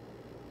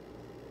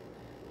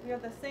 We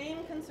have the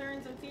same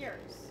concerns and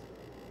fears.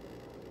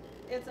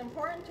 It's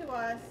important to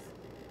us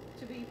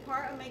to be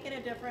part of making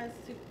a difference,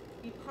 to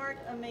be part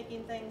of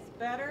making things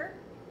better.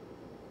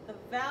 The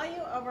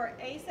value of our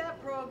ASAP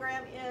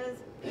program is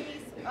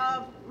peace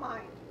of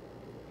mind.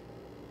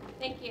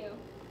 Thank you.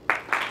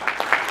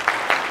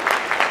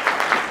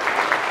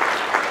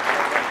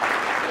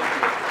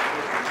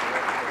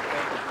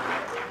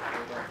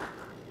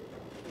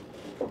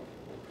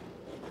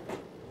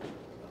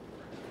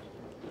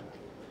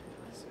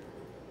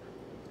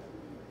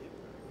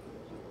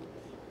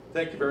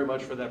 Thank you very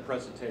much for that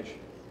presentation.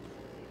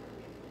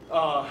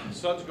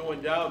 Sun's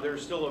going down.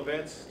 There's still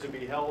events to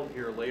be held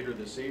here later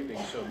this evening,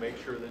 so make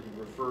sure that you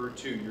refer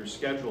to your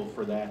schedule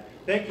for that.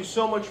 Thank you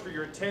so much for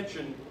your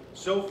attention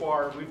so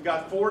far. We've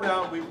got 4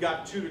 down. We've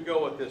got 2 to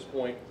go at this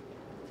point.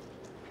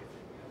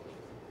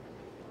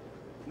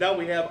 Now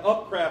we have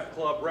Upcraft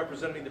Club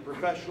representing the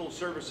professional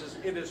services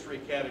industry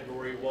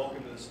category.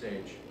 Welcome to the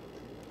stage.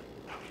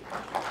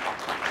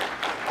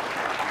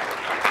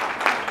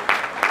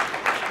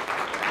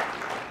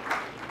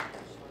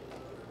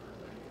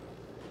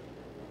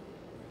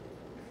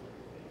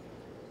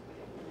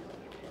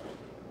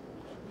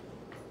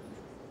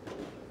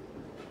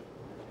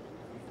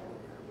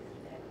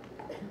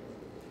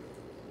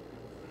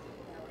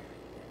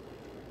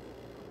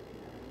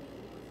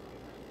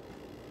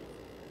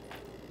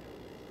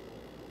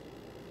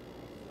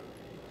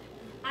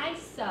 I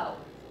sew.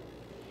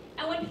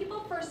 And when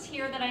people first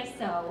hear that I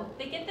sew,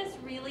 they get this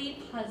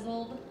really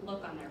puzzled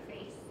look on their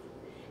face.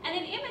 And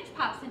an image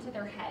pops into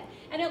their head,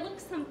 and it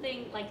looks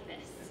something like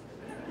this.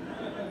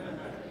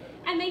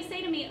 And they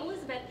say to me,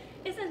 Elizabeth,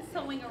 isn't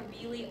sewing a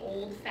really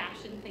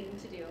old-fashioned thing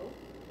to do?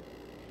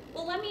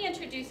 Well, let me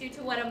introduce you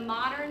to what a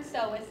modern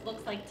sewist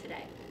looks like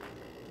today.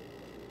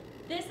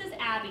 This is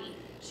Abby.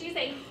 She's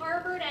a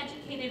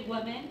Harvard-educated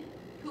woman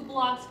who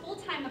blogs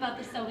full-time about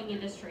the sewing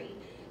industry.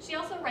 She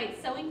also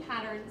writes sewing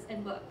patterns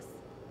and books.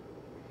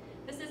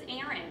 This is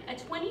Erin, a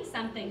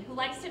 20-something who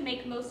likes to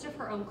make most of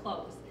her own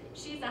clothes.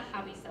 She's a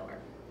hobby sewer.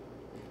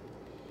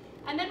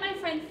 And then my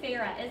friend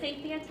Farah is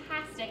a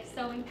fantastic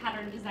sewing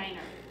pattern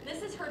designer.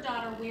 This is her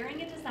daughter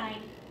wearing a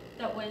design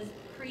that was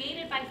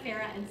created by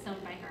Farah and sewn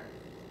by her.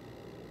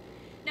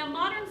 Now,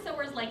 modern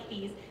sewers like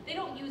these, they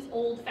don't use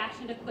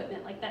old-fashioned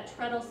equipment like that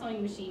treadle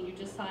sewing machine you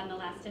just saw in the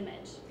last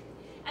image.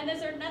 And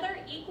there's another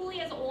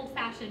equally as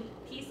old-fashioned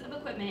piece of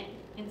equipment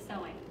in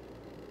sewing.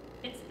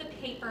 It's the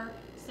paper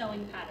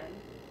sewing pattern.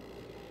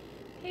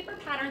 Paper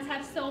patterns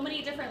have so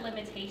many different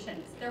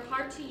limitations. They're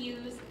hard to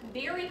use,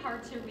 very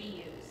hard to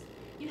reuse.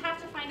 You have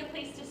to find a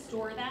place to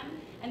store them,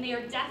 and they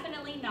are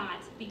definitely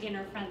not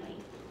beginner-friendly.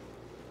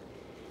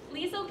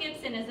 Liesl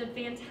Gibson is a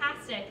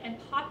fantastic and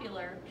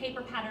popular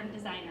paper pattern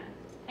designer,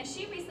 and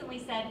she recently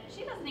said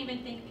she doesn't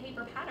even think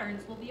paper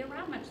patterns will be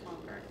around much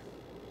longer.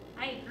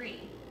 I agree.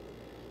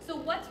 So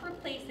what's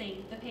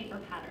replacing the paper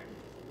pattern?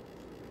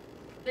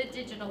 The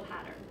digital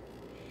pattern.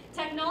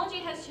 Technology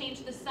has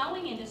changed the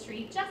sewing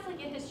industry just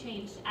like it has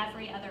changed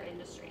every other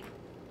industry.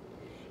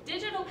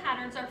 Digital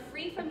patterns are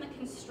free from the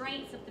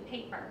constraints of the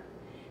paper.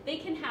 They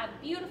can have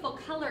beautiful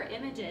color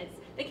images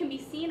that can be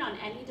seen on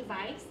any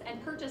device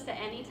and purchased at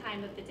any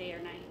time of the day or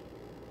night.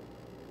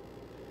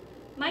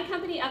 My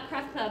company,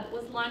 Upcraft Club,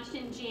 was launched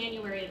in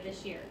January of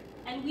this year,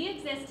 and we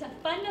exist to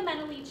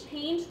fundamentally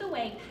change the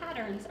way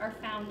patterns are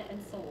found and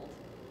sold.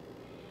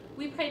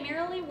 We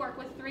primarily work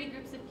with 3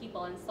 groups of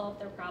people and solve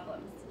their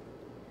problems.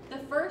 The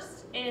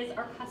first is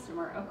our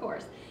customer, of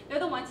course. They're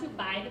the ones who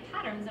buy the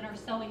patterns and are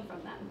sewing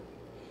from them.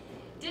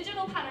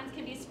 Digital patterns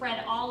can be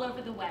spread all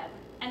over the web,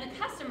 and the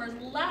customers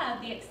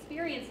love the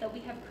experience that we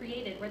have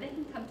created where they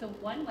can come to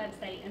one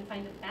website and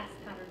find the best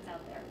patterns out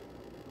there.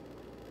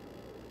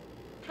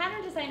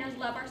 Pattern designers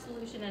love our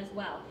solution as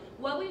well.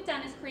 What we've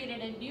done is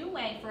created a new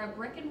way for a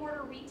brick and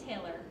mortar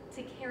retailer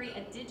to carry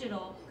a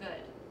digital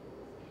good.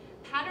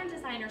 Pattern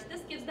designers,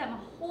 this gives them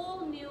a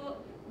whole new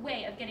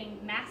way of getting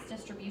mass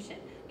distribution,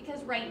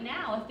 because right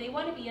now, if they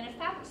want to be in a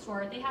fabric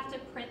store, they have to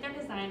print their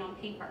design on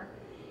paper.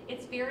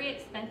 It's very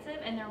expensive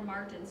and their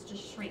margins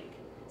just shrink.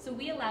 So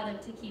we allow them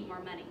to keep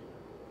more money.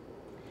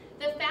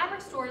 The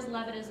fabric stores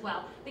love it as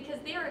well because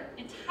they are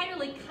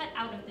entirely cut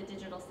out of the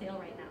digital sale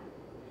right now.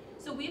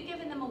 So we've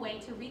given them a way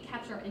to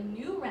recapture a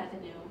new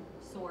revenue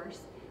source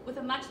with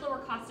a much lower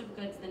cost of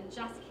goods than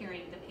just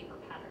carrying the paper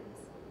patterns.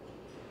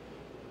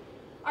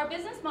 Our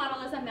business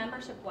model is a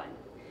membership one.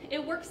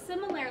 It works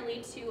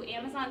similarly to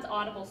Amazon's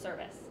Audible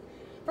service.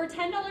 For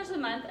 $10 a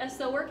month, a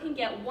sewer can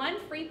get 1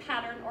 free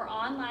pattern or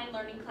online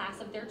learning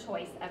class of their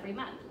choice every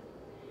month.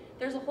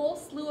 There's a whole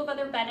slew of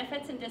other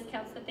benefits and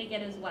discounts that they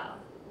get as well.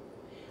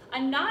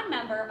 A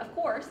non-member, of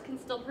course, can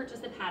still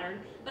purchase a pattern,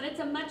 but it's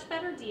a much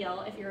better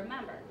deal if you're a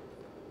member.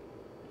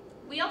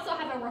 We also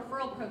have a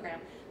referral program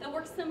that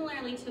works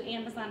similarly to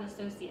Amazon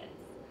Associates.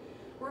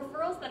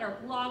 Referrals that are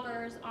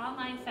bloggers,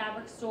 online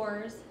fabric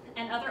stores,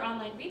 and other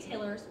online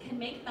retailers can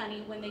make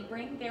money when they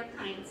bring their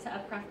clients to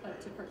Upcraft Club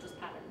to purchase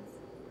patterns.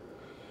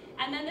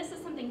 And then this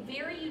is something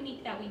very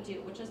unique that we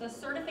do, which is a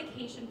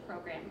certification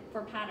program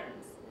for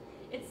patterns.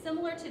 It's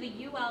similar to the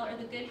UL or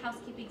the Good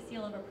Housekeeping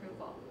Seal of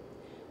Approval.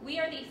 We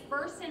are the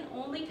first and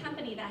only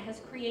company that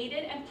has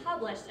created and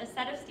published a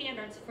set of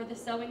standards for the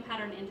sewing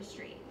pattern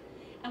industry.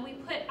 And we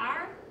put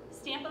our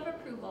stamp of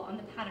approval on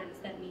the patterns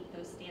that meet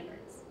those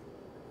standards.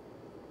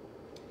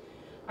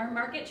 Our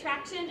market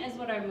traction is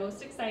what I'm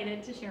most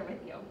excited to share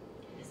with you.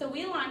 So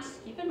we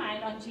launched, keep in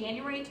mind, on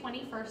January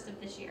 21st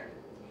of this year.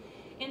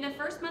 In the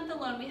first month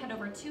alone, we had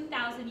over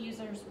 2,000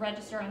 users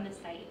register on the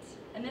site,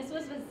 and this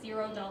was with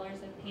 $0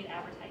 of paid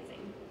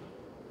advertising.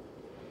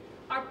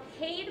 Our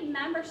paid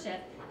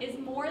membership is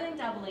more than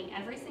doubling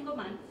every single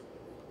month,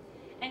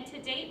 And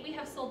to date, we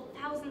have sold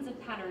thousands of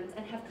patterns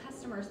and have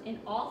customers in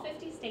all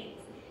 50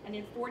 states and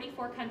in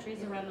 44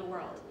 countries around the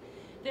world.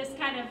 This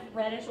kind of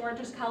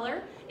reddish-orangish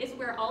color is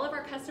where all of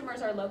our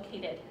customers are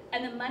located.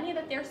 And the money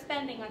that they're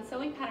spending on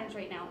sewing patterns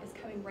right now is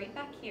coming right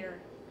back here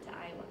to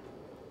Iowa.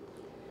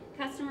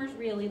 Customers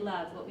really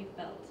love what we've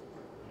built.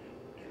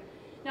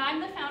 Now,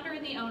 I'm the founder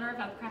and the owner of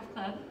Upcraft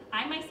Club.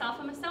 I myself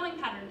am a sewing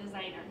pattern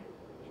designer,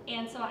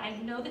 and so I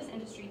know this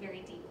industry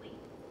very deeply.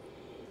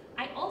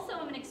 I also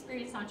am an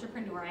experienced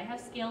entrepreneur. I have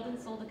scaled and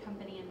sold a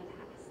company in the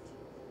past.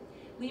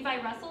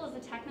 Levi Russell is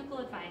a technical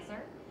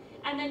advisor,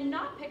 and then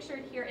not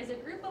pictured here is a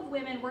group of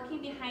women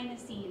working behind the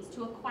scenes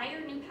to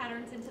acquire new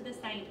patterns into the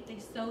site. They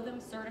sew them,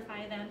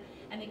 certify them,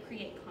 and they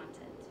create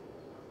content.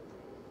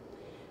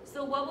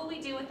 So what will we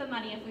do with the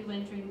money if we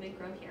win Dream Big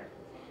Grow Here?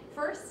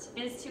 First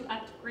is to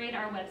upgrade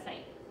our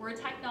website. We're a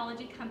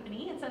technology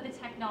company, and so the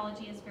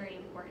technology is very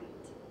important.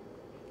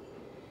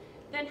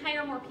 Then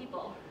hire more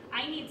people.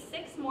 I need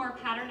 6 more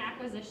pattern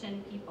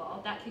acquisition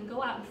people that can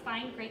go out and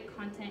find great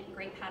content,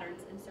 great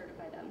patterns, and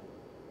certify them.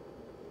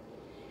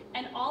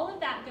 And all of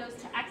that goes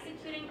to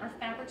executing our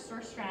fabric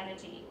store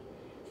strategy.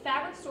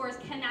 Fabric stores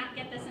cannot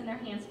get this in their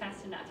hands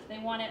fast enough. They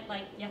want it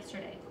like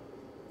yesterday.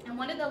 And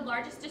one of the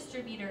largest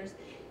distributors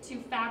to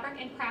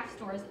fabric and craft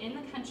stores in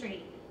the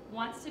country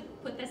wants to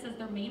put this as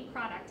their main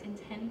product in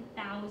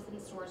 10,000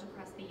 stores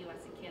across the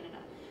US and Canada.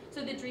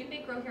 So the Dream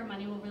Big Grow Here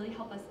money will really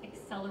help us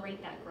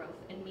accelerate that growth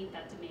and meet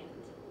that demand.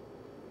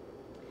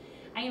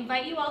 I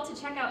invite you all to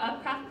check out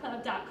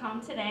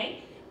upcraftclub.com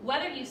today.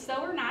 Whether you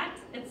sew or not,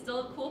 it's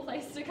still a cool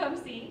place to come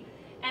see.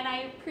 And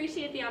I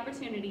appreciate the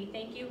opportunity.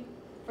 Thank you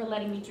for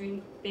letting me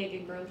dream big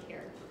and grow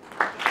here.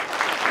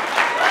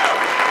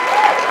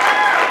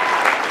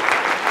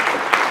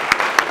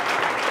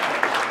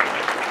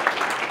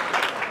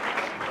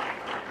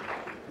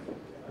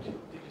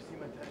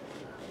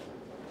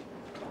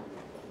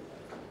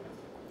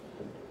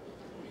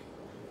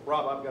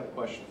 Rob, I've got a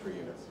question for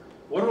you.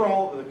 What are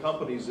all of the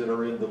companies that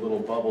are in the little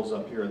bubbles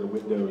up here, the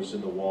windows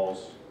and the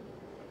walls?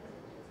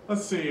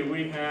 Let's see,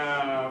 we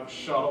have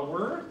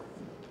Shuttleworth,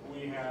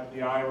 we have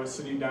the Iowa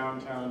City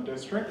Downtown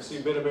District. I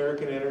see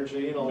Mid-American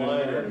Energy and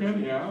Alliant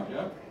Energy.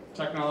 Yeah.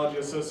 Technology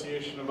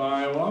Association of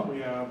Iowa, we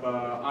have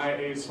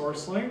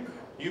IASourceLink.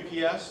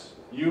 UPS?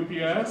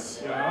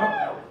 UPS,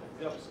 yeah.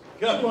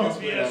 Got Who a else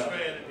UPS we have?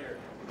 fan in here.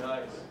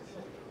 Nice.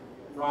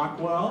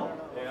 Rockwell.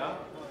 Yeah.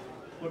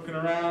 Looking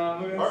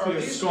around, Are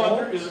these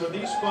funders? Are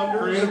these funders?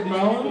 Creative These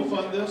Melon. people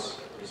fund this?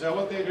 Is that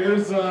what they do?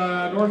 Here's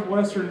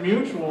Northwestern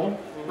Mutual,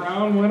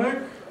 Brown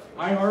Winnick,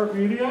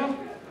 iHeartMedia,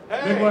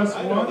 Hey, Midwest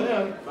I know One,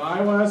 them.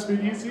 Iowa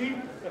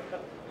SBDC,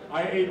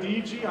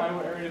 IADG,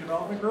 Iowa Area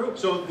Development Group.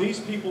 So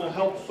these people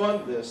help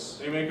fund this.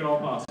 They make it all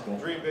possible.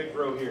 Dream Big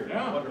Grow Here.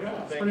 Yeah, Wonderful.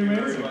 yeah, it's Thank pretty you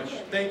amazing. very much.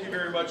 Thank you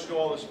very much to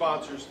all the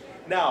sponsors.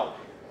 Now,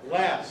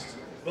 last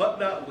but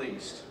not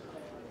least,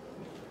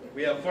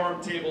 we have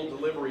Farm Table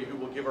Delivery, who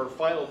will give our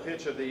final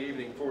pitch of the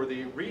evening for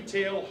the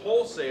retail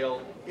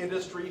wholesale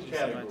industry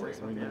category.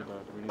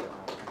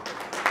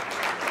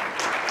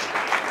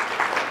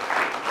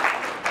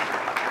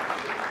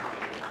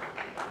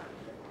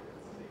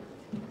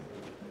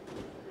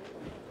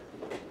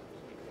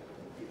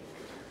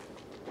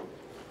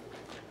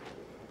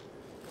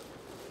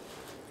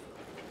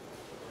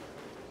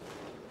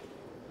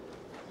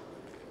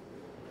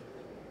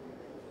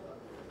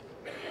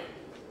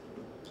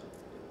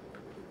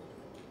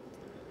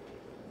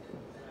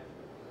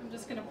 I'm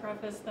just going to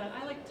preface that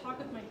I like to talk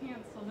with my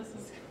hands, so this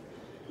is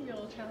going to be a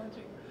little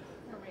challenging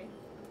for me.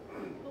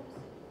 Oops.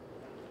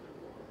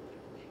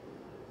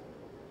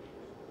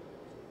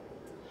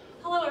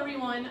 Hello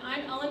everyone,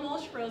 I'm Ellen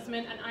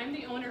Walsh-Roseman and I'm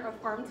the owner of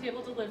Farm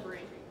Table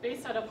Delivery,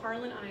 based out of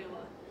Harlan,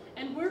 Iowa.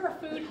 And we're a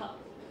food hub.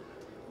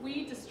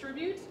 We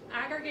distribute,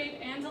 aggregate,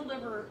 and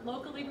deliver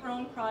locally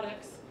grown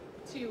products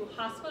to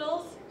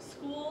hospitals,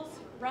 schools,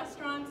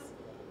 restaurants,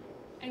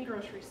 and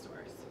grocery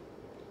stores.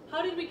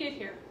 How did we get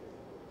here?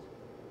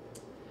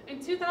 In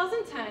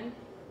 2010,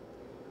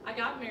 I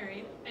got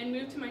married and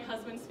moved to my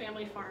husband's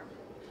family farm.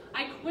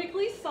 I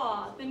quickly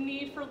saw the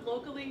need for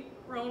locally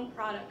grown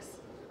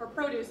products or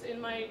produce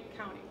in my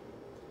county.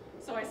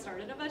 So I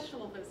started a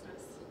vegetable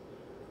business.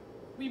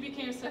 We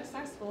became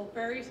successful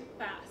very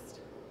fast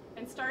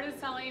and started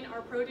selling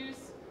our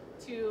produce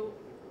to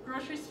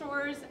grocery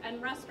stores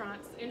and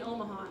restaurants in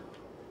Omaha.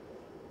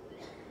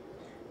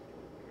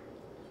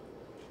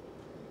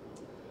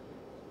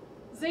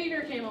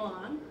 Xavier came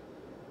along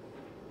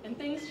and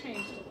things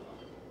changed a little.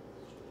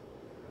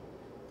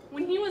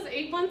 When he was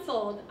 8 months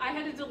old, I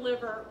had to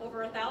deliver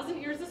over 1,000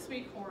 ears of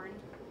sweet corn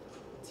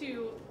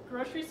to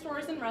grocery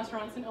stores and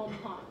restaurants in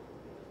Omaha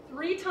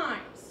 3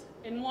 times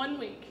in 1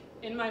 week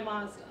in my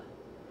Mazda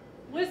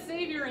with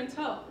Xavier in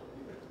tow.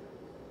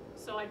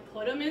 So I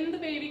put him in the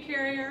baby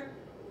carrier,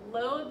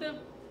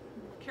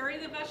 carry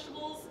the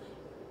vegetables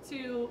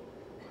to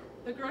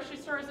the grocery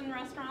stores and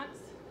restaurants.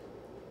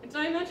 And did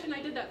I mention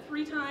I did that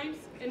 3 times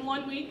in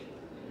 1 week?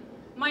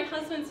 My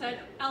husband said,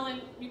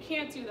 Ellen, you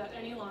can't do that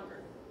any longer.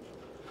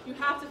 You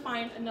have to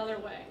find another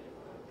way.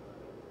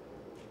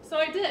 So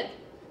I did.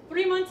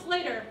 3 months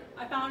later,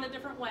 I found a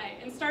different way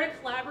and started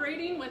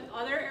collaborating with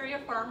other area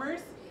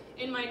farmers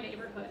in my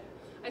neighborhood.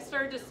 I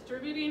started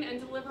distributing and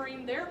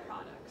delivering their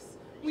products.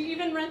 We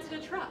even rented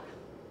a truck.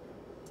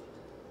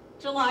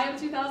 July of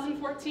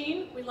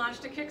 2014, we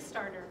launched a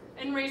Kickstarter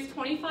and raised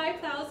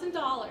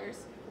 $25,000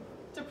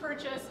 to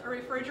purchase a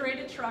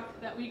refrigerated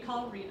truck that we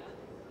call Rita.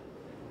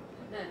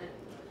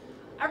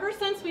 Ever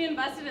since we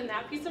invested in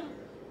that piece of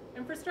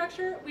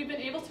infrastructure, we've been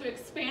able to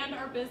expand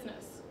our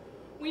business.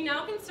 We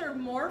now can serve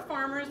more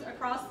farmers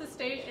across the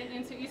state and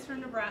into eastern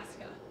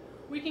Nebraska.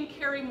 We can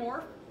carry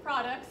more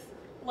products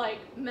like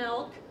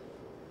milk,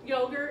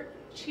 yogurt,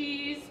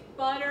 cheese,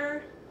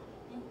 butter,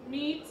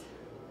 meat,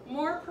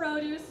 more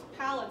produce,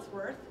 pallets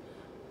worth,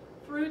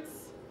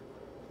 fruits,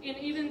 and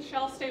even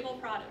shelf-stable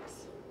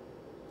products,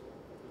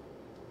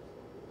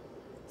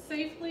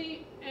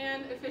 safely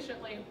and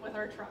efficiently with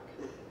our truck.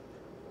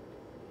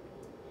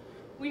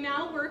 We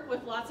now work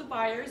with lots of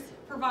buyers,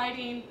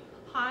 providing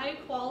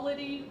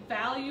high-quality,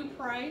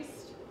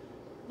 value-priced,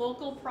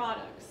 local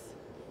products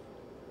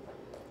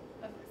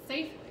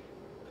safely,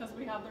 because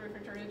we have the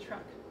refrigerated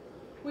truck.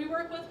 We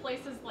work with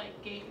places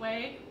like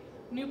Gateway,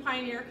 New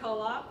Pioneer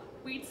Co-op,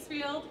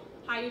 Wheatsfield,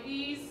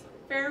 Hy-Vee's,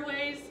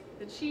 Fairways,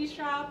 the Cheese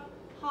Shop,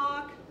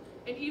 Hawk,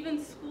 and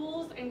even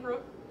schools and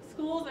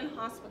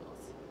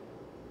hospitals.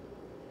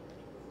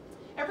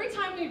 Every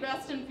time we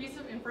invest in a piece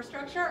of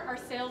infrastructure, our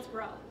sales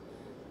grow.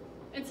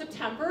 In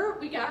September,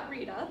 we got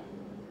Rita.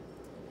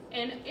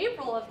 In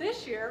April of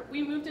this year,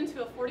 we moved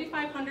into a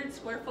 4,500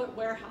 square foot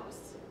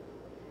warehouse.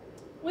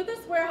 With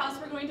this warehouse,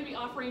 we're going to be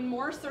offering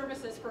more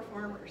services for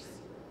farmers,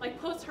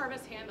 like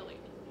post-harvest handling.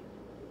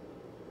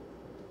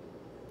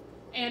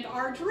 And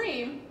our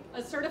dream,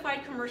 a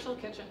certified commercial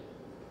kitchen.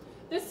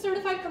 This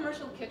certified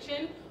commercial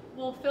kitchen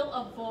will fill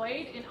a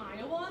void in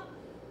Iowa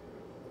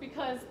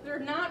because they're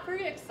not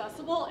very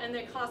accessible and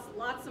they cost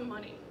lots of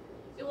money.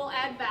 It will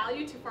add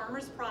value to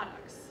farmers'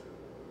 products.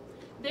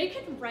 They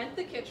can rent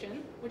the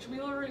kitchen, which we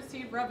will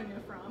receive revenue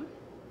from,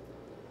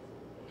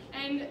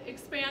 and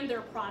expand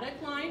their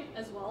product line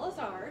as well as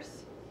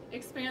ours,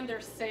 expand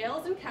their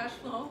sales and cash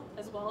flow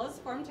as well as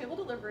farm-table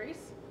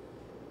deliveries,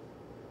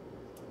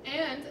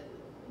 and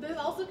this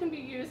also can be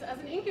used as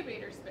an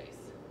incubator space.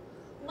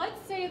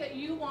 Let's say that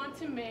you want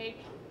to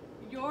make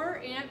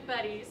your Aunt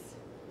Betty's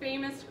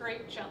famous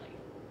grape jelly.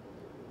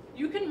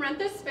 You can rent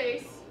this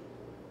space,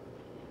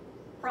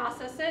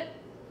 process it,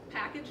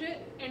 package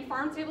it, and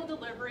farm-table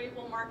delivery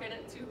will market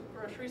it to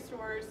grocery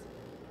stores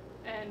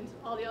and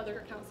all the other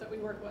accounts that we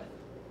work with.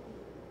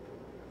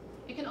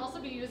 It can also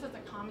be used as a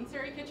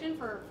commissary kitchen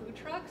for food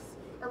trucks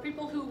or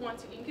people who want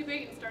to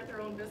incubate and start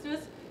their own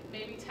business,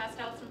 maybe test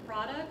out some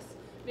products.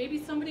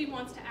 Maybe somebody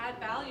wants to add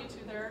value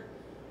to their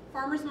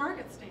farmer's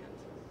market stand.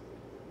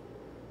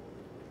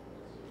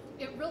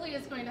 It really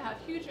is going to have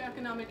huge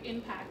economic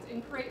impact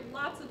and create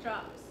lots of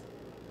jobs,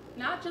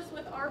 not just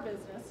with our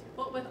business,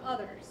 but with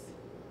others.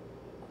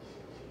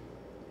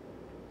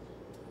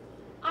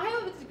 I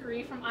have a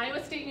degree from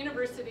Iowa State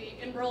University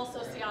in rural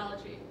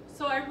sociology,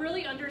 so I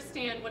really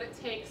understand what it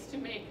takes to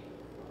make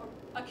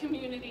a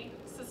community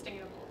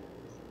sustainable.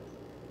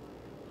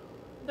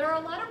 There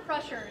are a lot of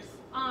pressures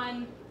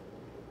on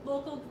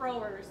local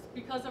growers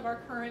because of our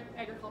current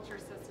agriculture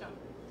system.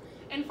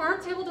 And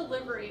farm-table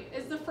delivery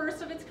is the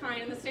first of its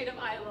kind in the state of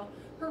Iowa,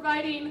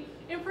 providing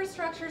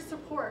infrastructure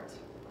support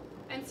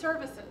and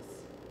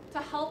services to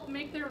help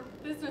make their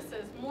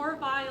businesses more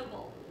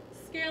viable,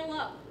 scale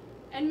up,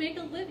 and make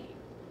a living.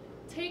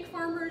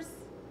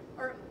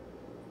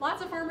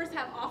 Lots of farmers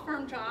have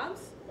off-farm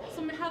jobs,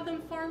 so have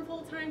them farm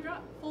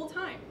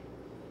full-time.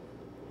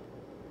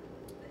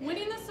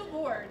 Winning this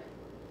award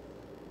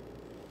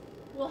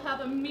will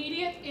have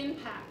immediate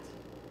impact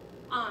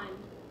on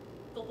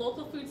the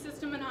local food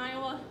system in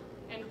Iowa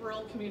and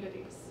rural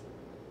communities.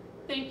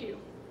 Thank you.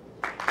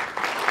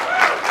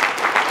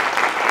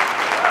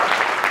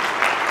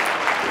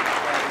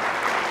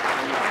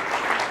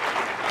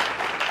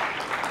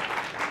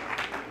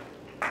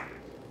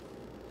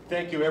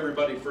 Thank you,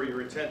 everybody, for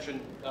your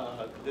attention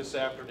this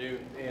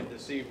afternoon and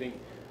this evening.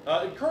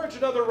 Encourage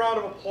another round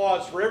of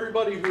applause for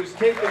everybody who's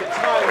taken the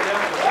time and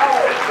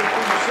effort for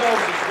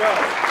themselves as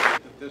well.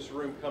 That this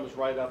room comes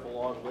right up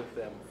along with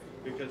them,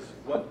 because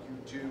what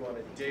you do on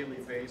a daily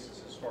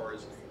basis as far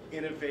as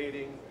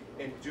innovating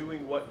and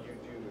doing what you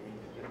do,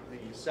 I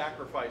mean, the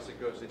sacrifice that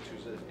goes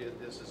into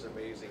this is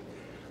amazing.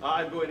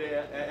 I'm going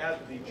to ask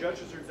the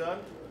judges are done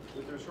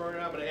with their swearing.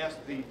 I'm going to ask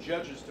the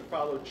judges to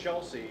follow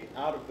Chelsea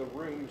out of the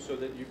room so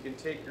that you can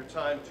take your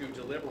time to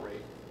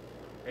deliberate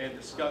and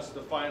discuss the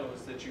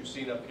finalists that you've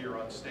seen up here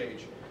on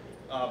stage.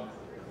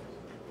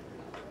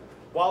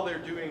 While they're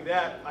doing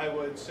that, I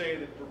would say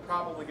that we're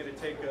probably going to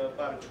take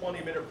about a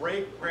 20-minute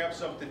break, grab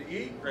something to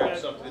eat, grab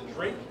something to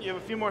drink. You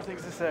have a few more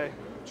things to say.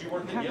 2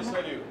 more things? Yes,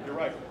 I do. You're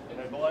right. And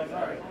I believe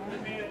that.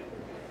 Right.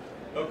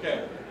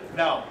 Okay.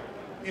 Now,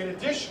 in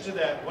addition to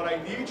that, what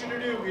I need you to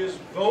do is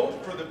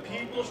vote for the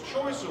People's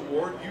Choice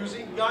Award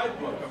using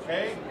Guidebook,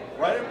 okay?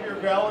 Right up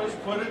your galleries,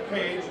 put a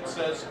page that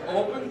says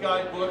Open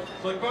Guidebook,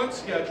 click on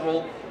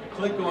Schedule,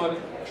 click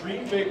on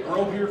Dream Big,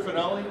 Grow Here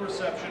finale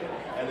reception,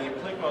 and then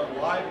click on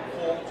Live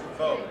Poll to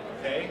vote,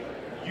 okay?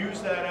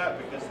 Use that app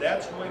because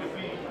that's going to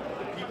be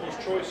the People's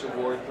Choice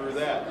Award through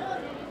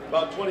that.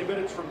 About 20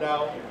 minutes from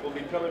now, we'll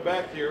be coming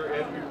back here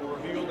and we will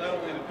reveal not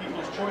only the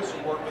People's Choice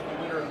Award, but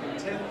the winner of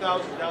the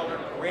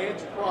 $10,000 grand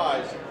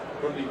prize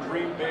from the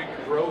Dream Big,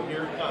 Grow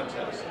Here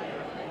contest.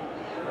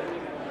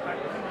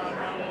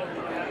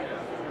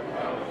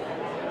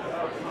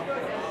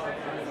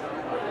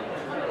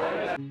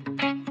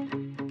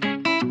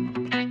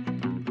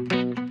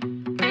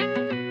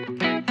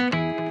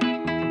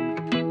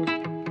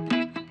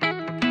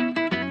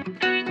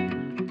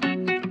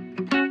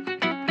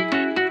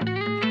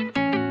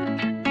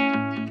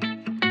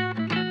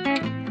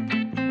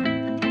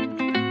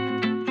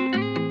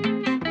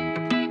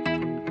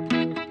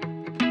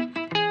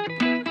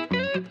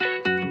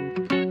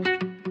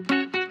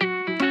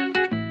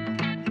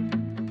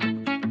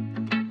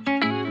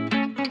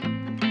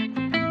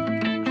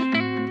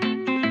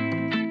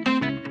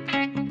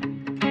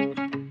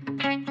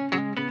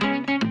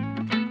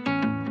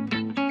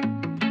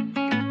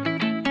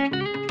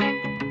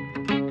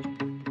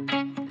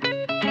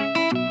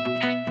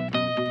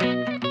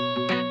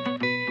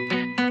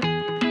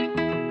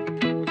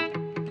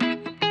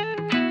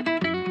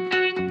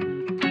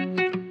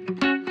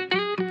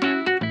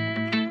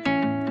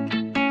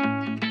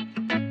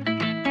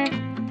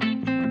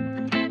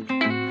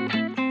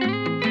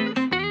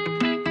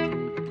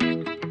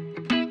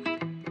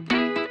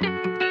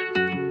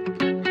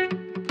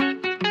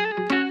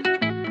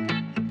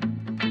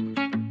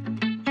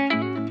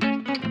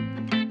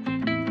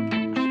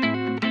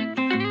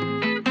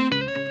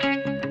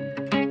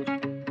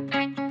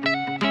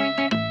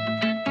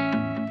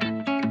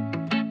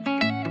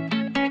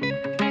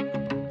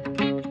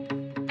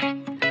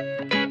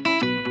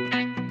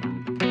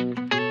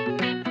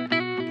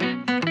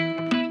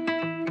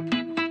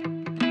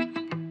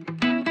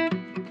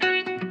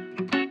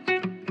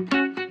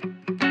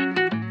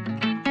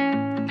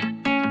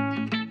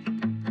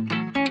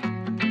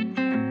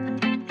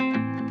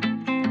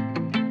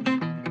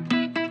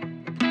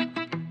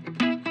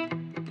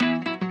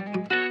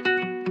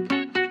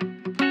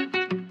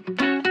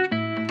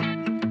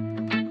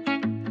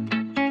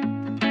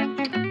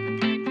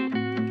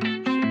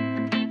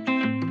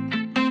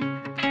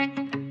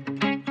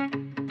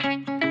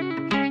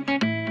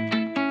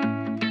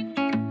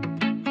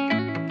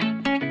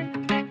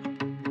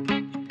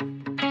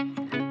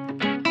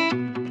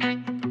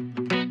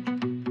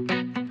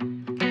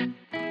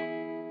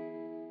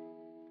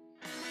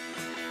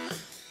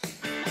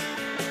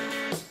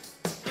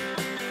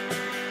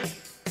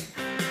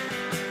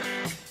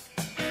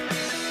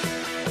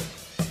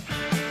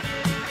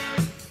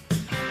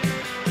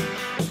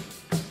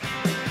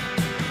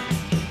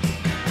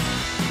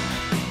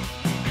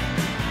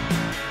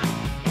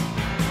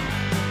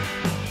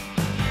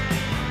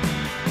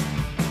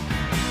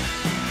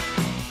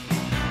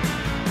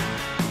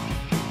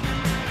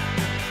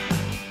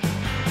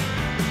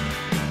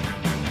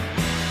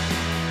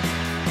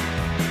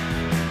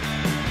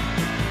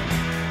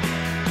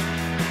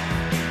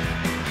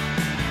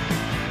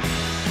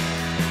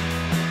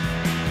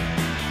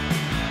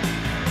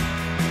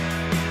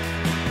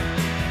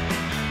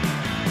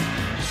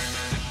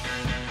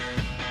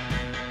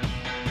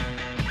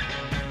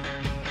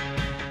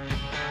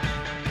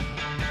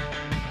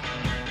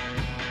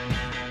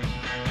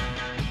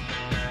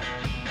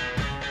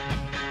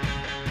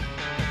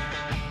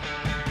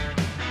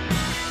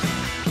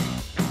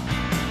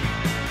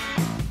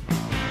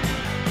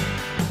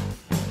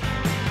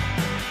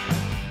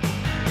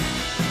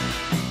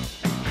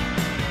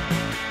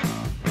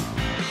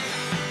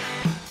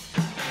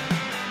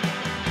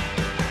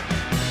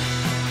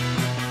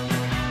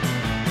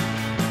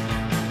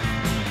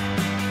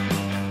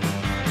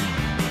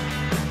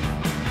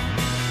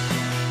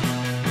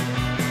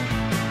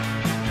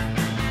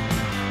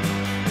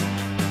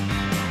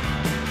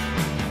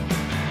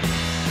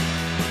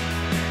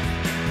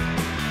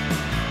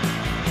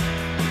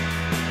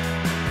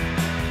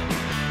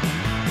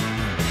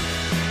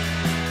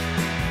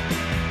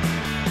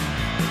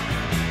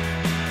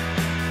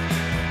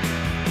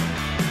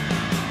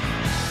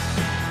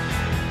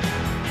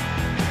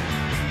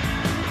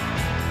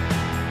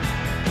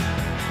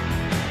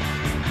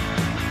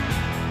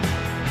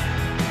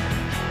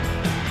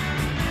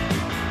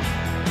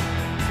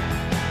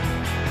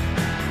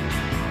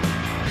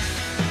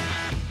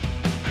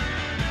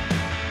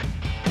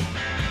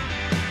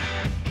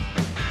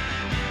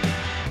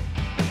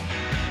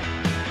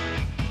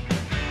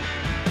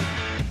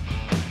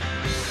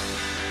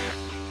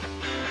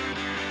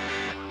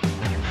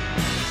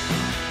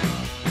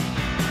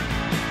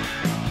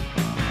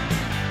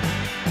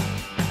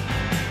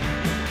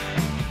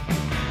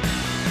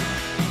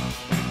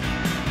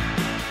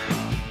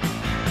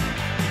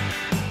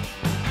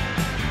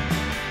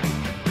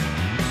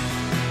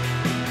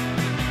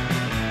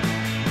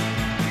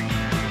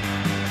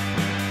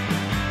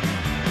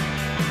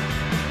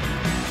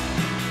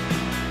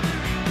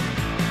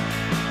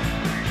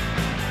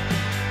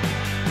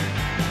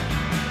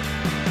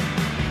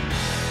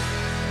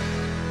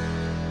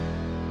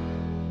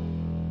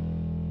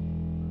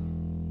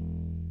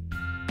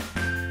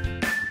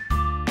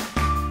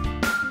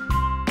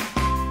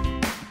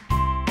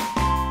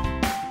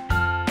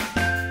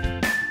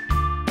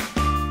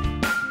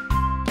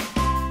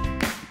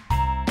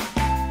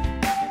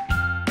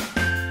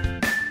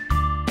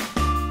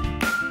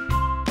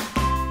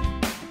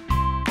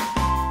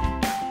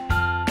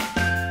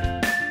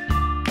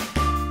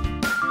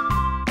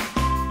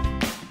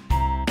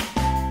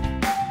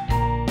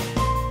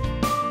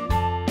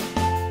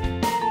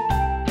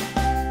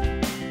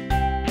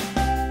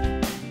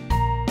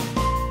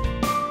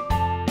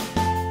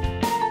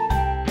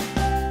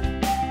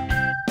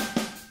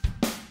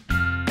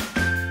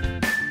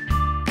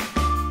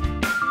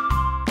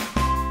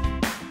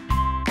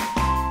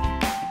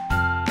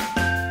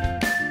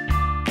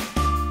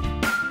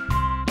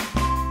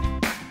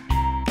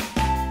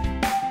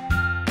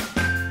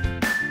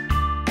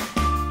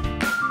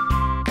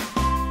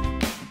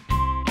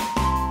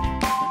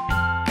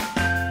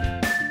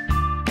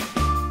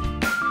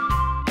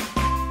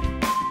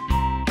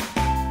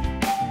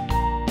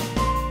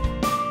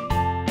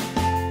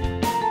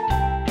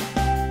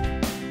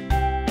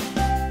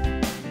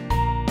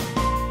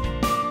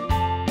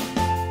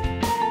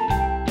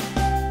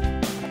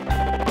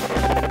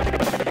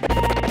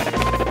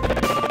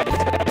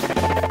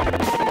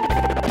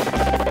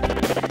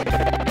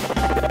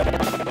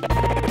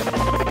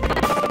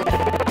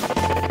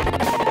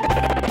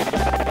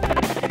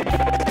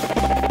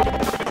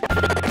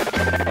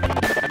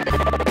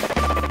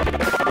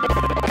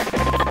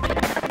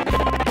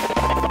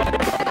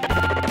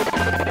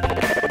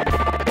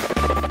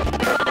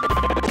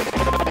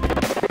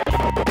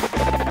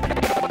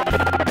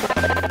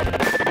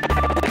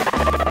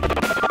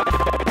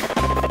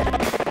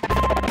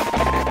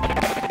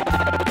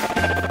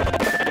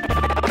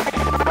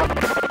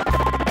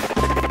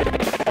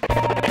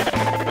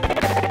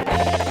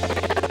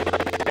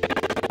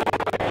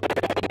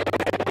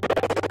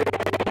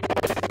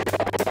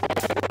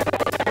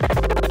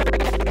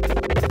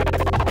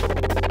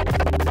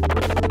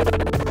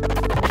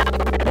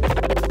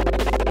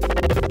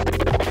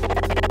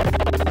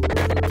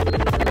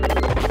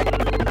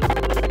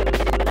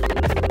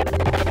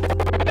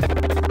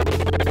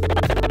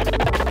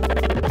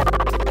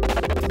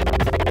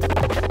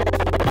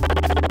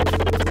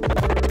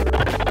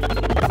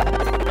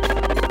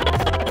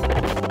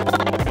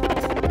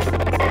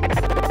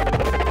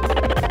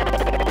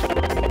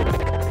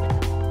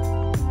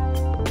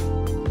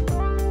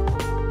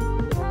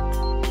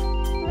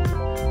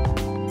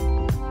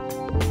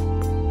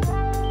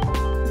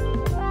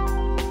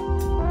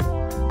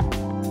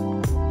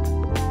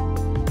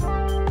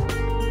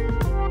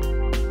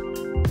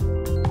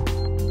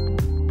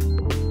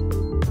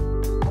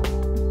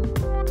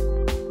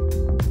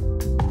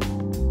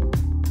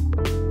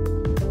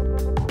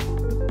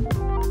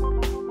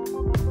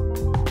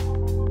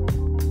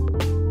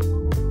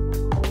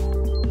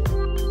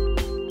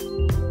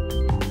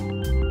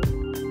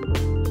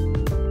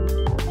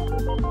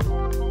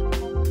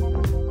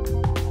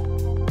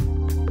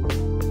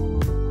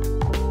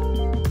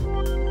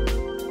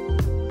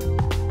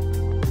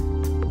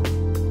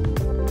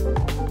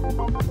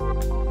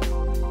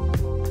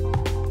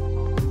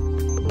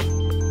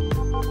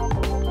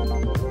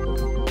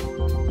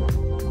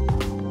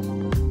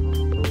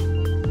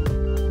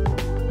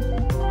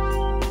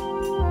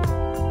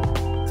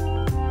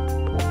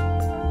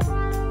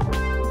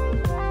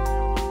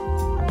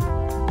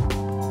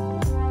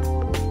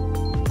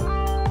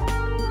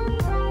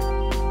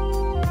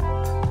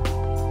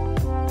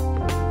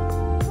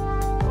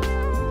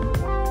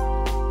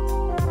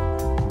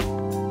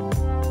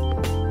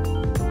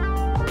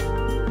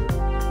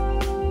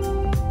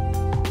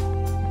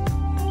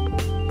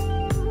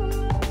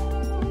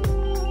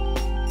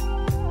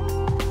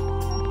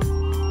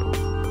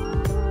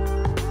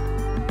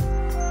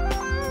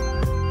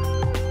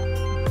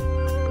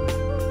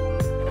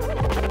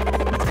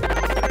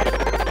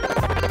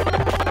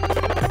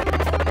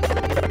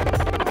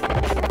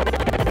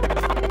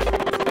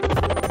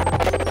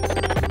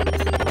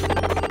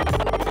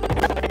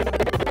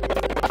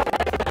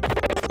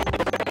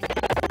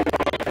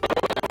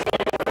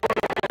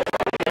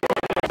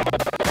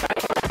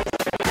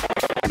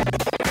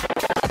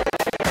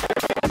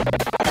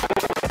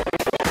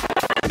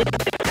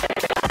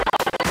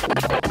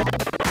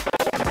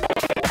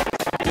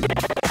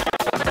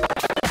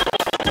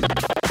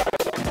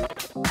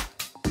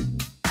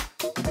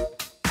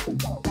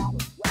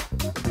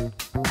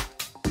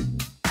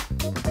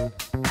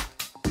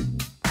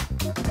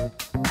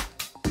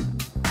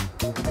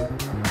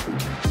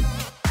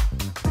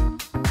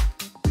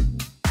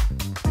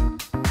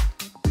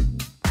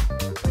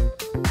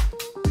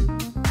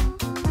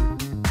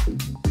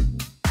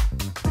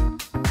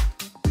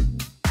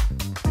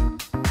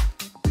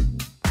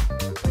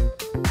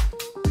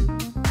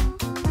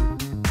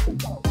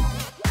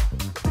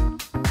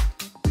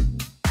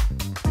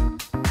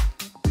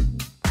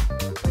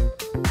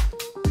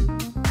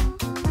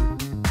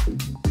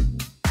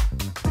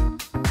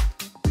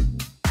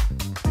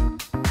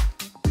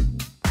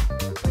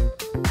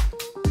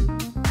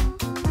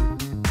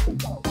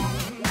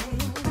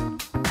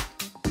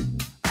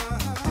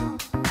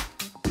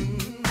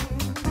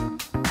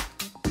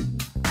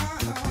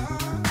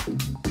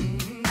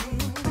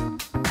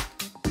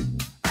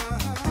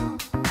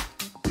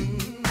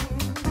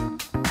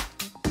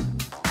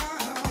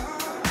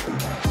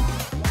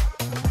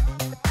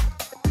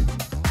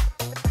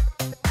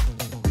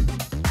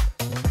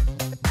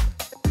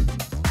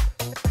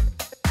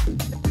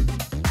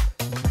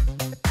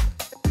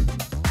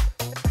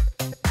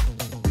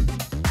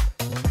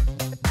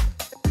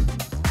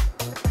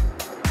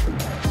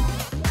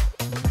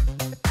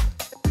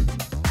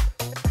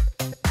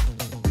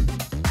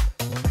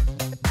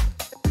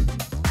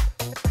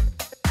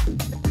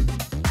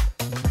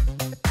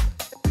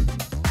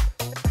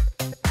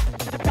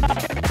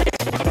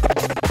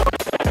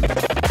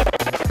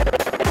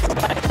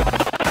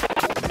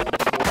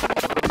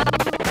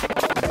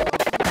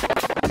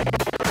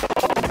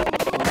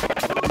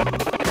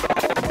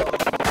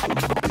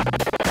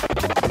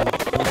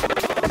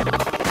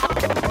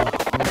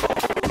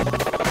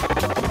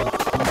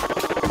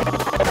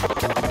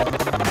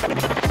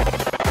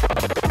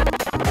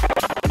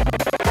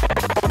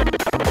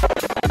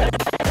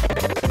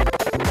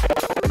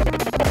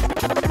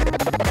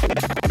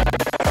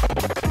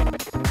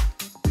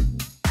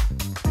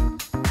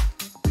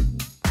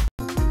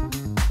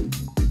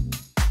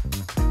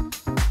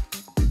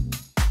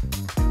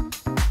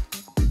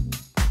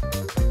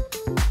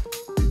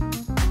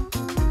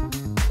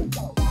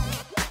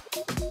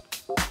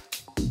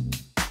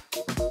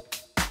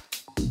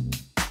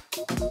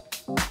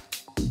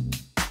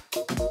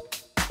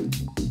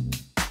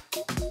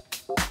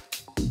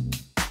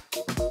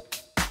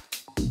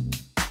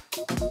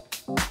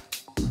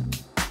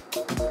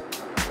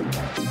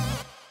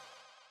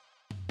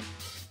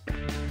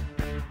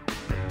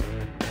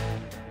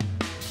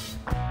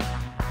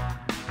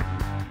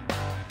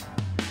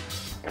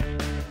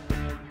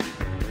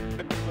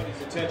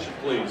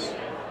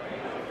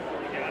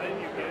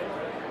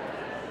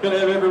 Can I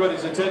have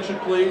everybody's attention,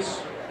 please?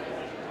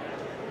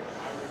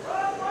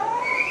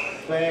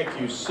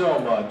 Thank you so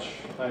much.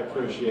 I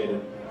appreciate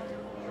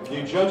it.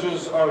 The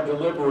judges are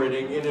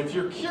deliberating, and if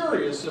you're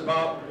curious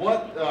about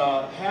what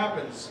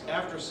happens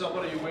after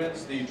somebody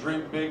wins the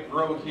Dream Big,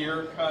 Grow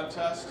Here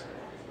contest,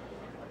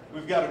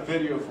 we've got a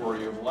video for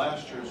you of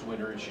last year's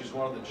winner, and she's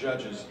one of the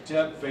judges,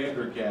 Deb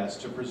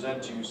Vandergast, to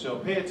present to you. So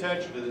pay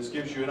attention to this,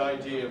 gives you an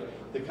idea of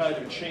the kind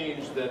of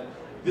change that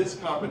this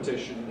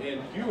competition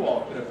and you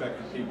all can affect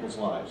in people's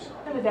lives.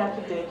 An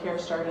adaptive daycare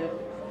started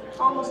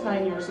almost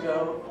 9 years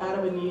ago out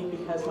of a need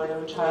because my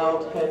own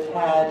child had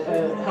had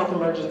a health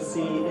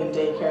emergency in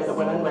daycare that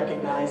went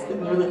unrecognized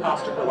that nearly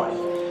cost her life.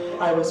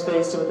 I was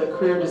faced with a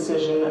career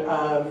decision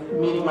of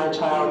meeting my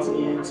child's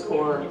needs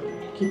or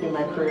keeping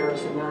my career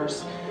as a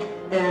nurse.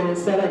 And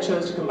instead I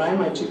chose to combine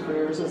my two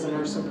careers as a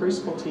nurse and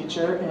preschool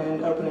teacher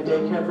and open a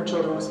daycare for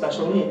children with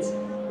special needs.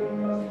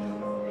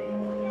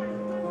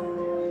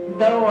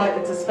 Though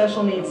it's a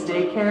special needs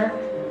daycare,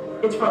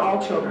 it's for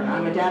all children.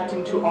 I'm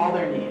adapting to all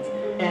their needs.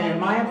 And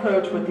my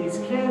approach with these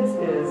kids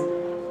is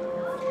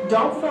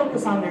don't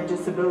focus on their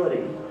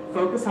disability,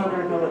 focus on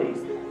their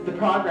abilities. The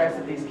progress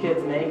that these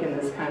kids make in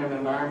this kind of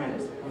environment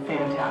is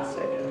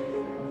fantastic.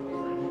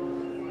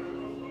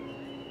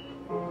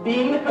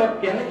 Being the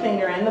cook and the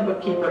cleaner and the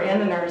bookkeeper and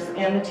the nurse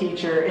and the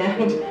teacher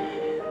and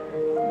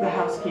the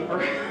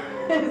housekeeper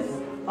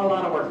is a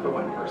lot of work for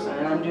one person,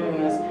 and I'm doing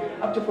this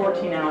up to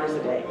 14 hours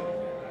a day.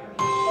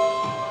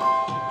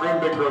 Dream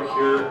Big Grow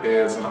Here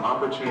is an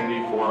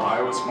opportunity for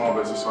Iowa small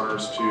business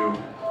owners to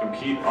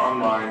compete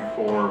online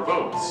for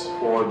votes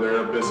for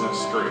their business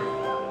stream.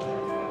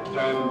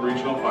 10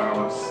 regional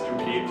finalists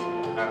compete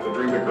at the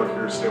Dream Big Grow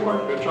Here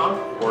statewide pitch off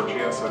for a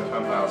chance at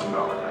 $10,000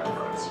 grant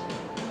prize.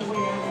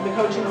 The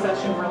coaching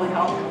session really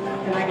helped,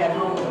 and I got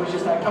home and was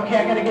just like, okay,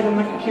 I gotta get in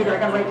my computer, I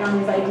gotta write down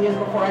these ideas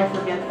before I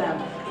forget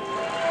them.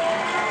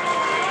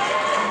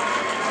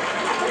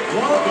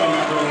 Welcome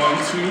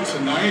everyone to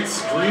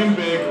tonight's Dream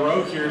Big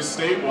Grow Here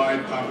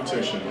statewide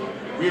competition.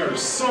 We are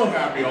so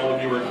happy all of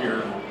you are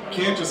here.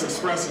 Can't just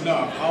express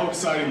enough how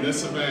exciting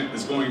this event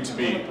is going to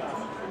be.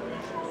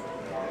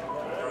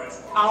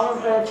 All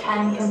of the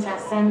 10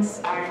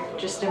 contestants are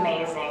just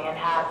amazing and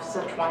have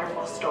such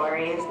wonderful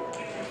stories.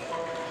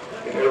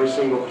 In every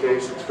single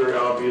case, it's very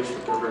obvious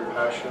that they're very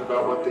passionate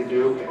about what they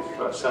do.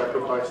 They've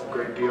sacrificed a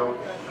great deal,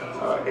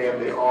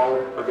 and they all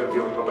are going to be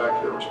able to go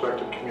back to their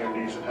respective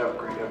communities and have a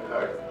great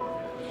impact.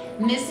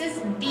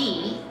 Mrs.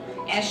 B,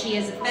 as she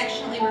is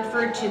affectionately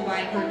referred to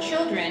by her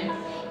children,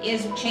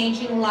 is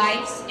changing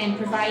lives and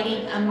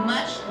providing a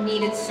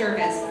much-needed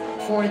service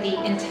for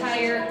the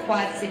entire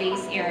Quad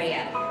Cities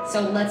area.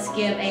 So let's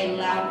give a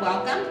loud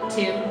welcome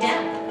to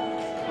Deb.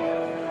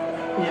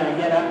 You know, I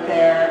get up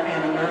there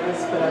and I'm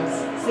nervous, but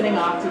I'm sitting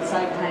off to the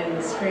side behind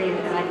the screen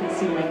and I can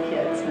see my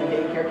kids, my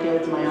daycare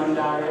kids, my own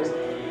daughters.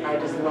 I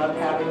just love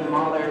having them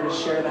all there to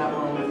share that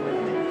moment with me.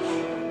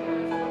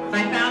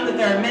 I found that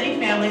there are many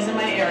families in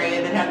my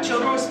area that have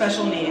children with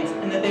special needs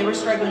and that they were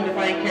struggling to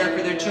find care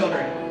for their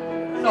children.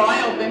 So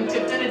I opened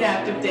Tipton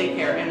Adaptive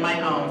Daycare in my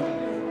home.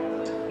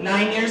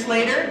 9 years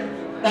later,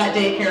 that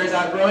daycare is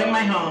outgrowing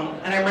my home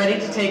and I'm ready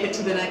to take it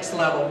to the next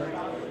level.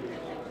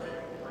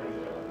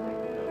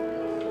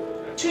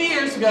 2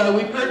 years ago,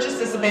 we purchased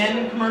this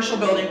abandoned commercial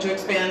building to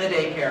expand the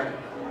daycare.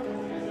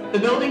 The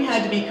building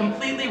had to be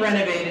completely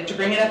renovated to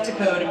bring it up to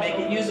code and make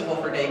it usable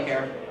for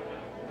daycare.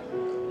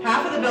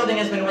 Half of the building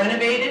has been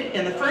renovated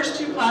and the first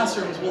 2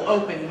 classrooms will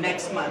open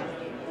next month.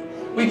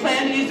 We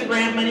plan to use the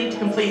grant money to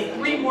complete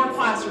 3 more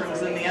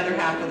classrooms in the other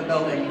half of the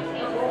building.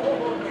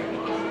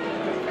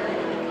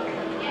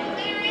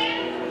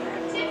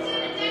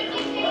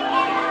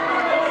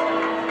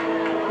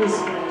 This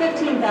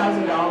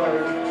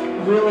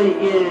 $15,000 really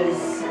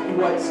is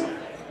what's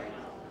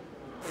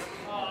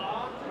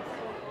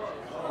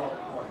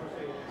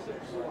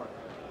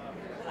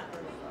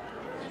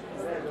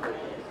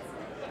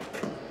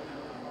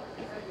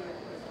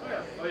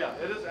Oh yeah,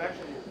 it is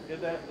actually,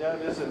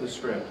 that is in the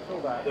script.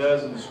 That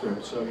is in the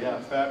script, so yeah,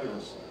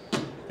 fabulous.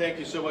 Thank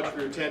you so much for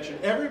your attention.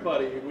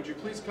 Everybody, would you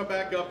please come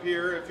back up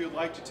here if you'd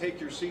like to take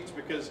your seats,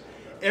 because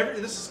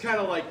this is kind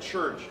of like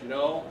church, you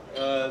know?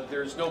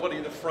 There's nobody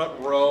in the front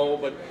row,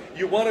 but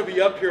you want to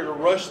be up here to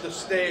rush the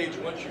stage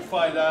once you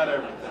find out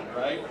everything,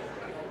 right?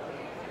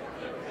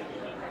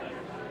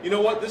 You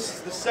know what? This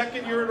is the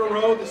 2nd year in a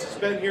row this has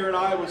been here in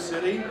Iowa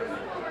City.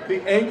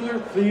 The Angler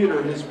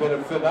Theater has been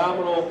a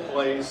phenomenal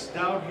place.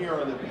 Down here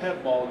on the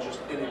Penn Mall,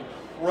 just an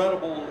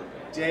incredible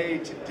day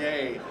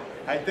today.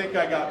 I think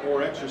I got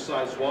more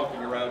exercise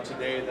walking around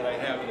today than I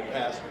have in the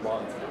past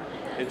month.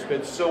 It's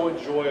been so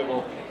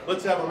enjoyable.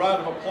 Let's have a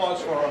round of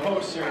applause for our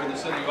hosts here in the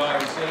city of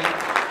Iowa City.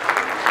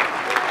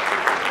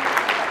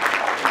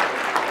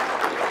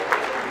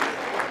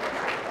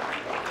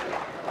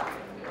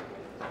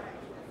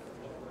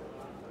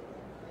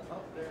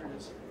 Oh, there it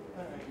is.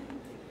 All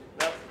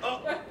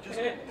right.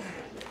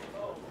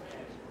 Now,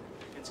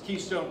 it's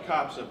Keystone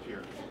Cops up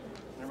here.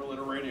 Never let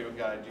a radio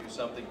guy do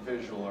something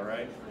visual, all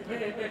right?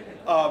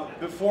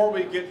 Before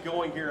we get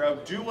going here, I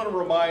do want to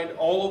remind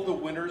all of the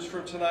winners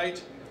from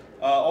tonight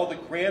all the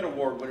grant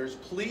award winners,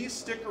 please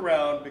stick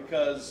around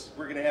because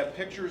we're going to have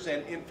pictures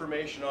and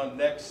information on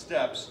next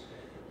steps.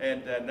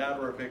 And now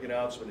to our big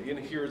announcement. In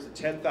here is the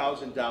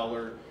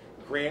 $10,000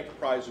 grant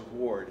prize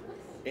award.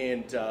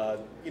 And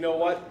you know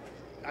what?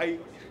 And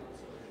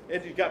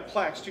you've got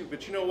plaques too,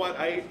 but you know what?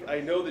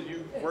 I know that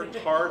you've worked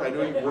hard. I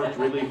know you've worked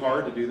really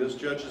hard to do this,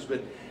 judges,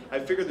 but I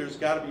figured there's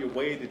got to be a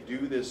way to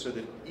do this so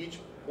that each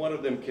one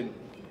of them can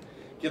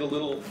get a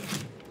little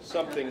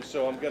something.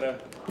 So I'm going to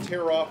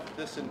tear off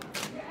this, and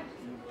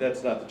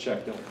that's not the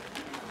check, no.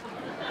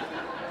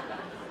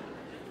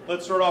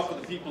 Let's start off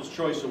with the People's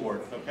Choice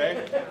Award,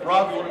 okay?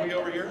 Rob, you want to be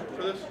over here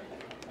for this?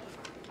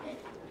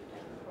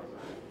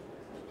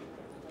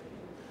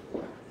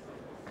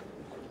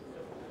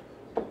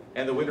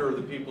 And the winner of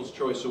the People's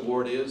Choice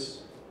Award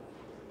is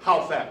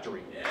How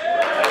Factory.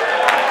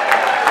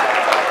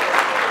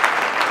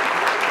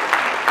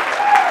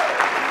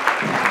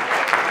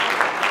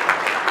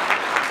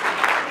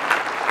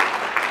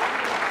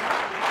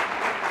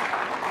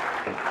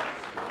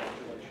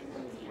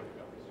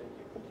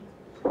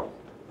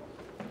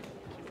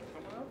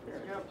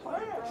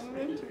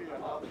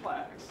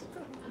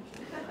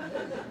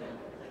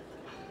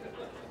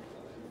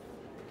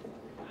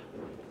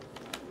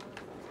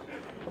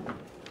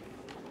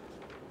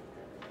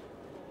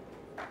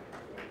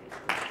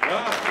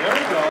 There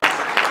we go. Some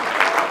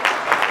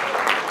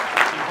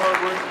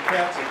hard-working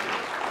cats up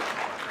here.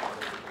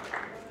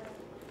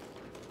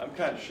 I'm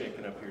kind of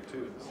shaking up here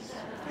too.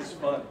 This is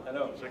fun. I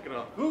know. Shaking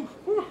up.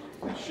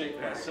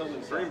 Shaking my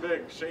cylinders. Dream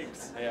big,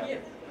 shakes. Yeah.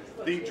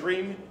 The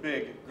Dream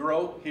Big,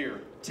 Grow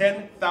Here,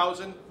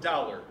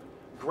 $10,000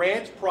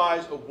 Grant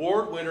Prize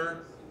Award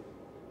winner,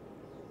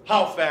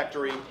 How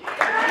Factory. Way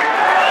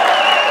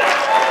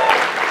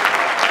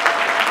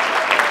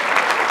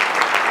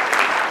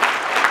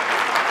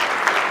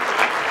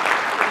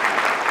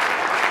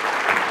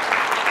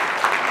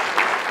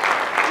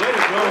to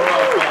go,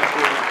 How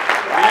Factory.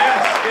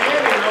 Yes,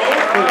 standing over.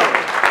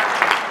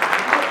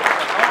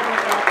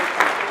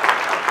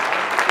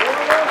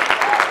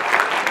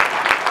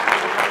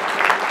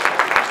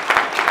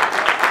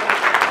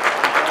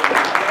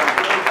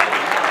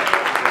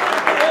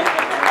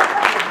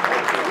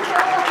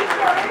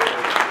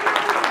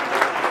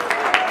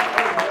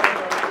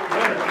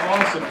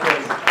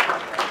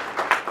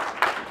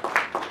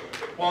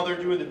 While they're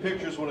doing the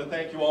pictures, I want to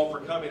thank you all for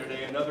coming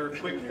today. Another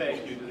quick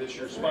thank you to this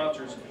year's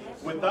sponsors,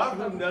 without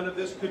whom none of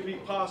this could be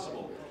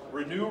possible.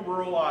 Renew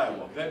Rural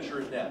Iowa,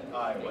 VentureNet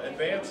Iowa,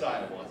 Advance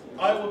Iowa,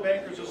 Iowa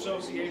Bankers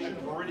Association,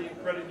 Meridian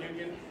Credit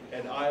Union,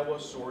 and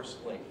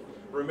IASourceLink.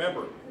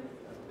 Remember,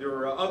 there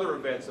are other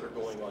events that are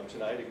going on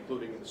tonight,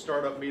 including the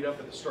Startup Meetup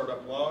at the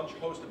Startup Lounge,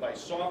 hosted by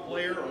Soft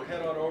Layer, or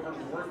head on over to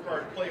the Work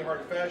Hard, Play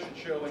Hard Fashion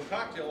Show and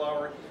Cocktail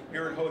Hour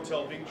here at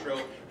Hotel Vitro.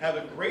 Have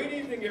a great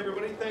evening,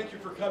 everybody. Thank you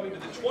for coming to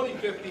the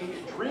 2015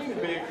 Dream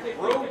Big,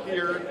 Grow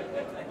Here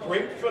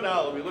Great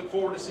Finale. We look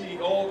forward to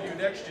seeing all of you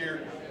next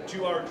year.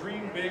 To our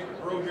Dream Big,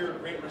 Grow Here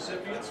great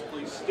recipients,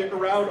 please stick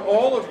around,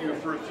 all of you,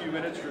 for a few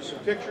minutes for some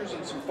pictures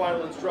and some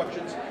final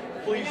instructions.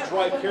 Please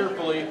drive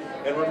carefully,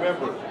 and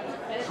remember,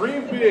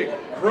 Dream Big,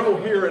 Grow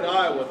Here in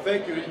Iowa.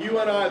 Thank you to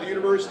UNI, the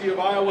University of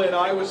Iowa, and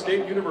Iowa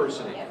State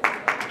University.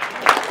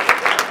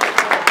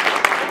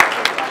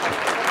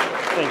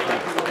 Thank you.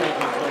 Thank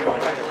you so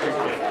much. I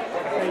appreciate it.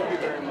 Thank you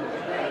very much.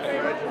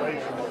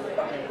 Congratulations.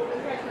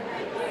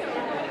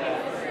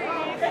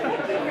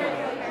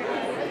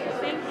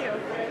 Thank you.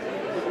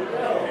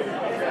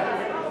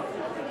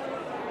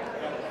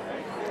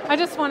 I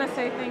just want to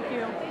say thank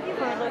you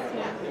for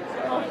listening.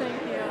 Oh, thank you.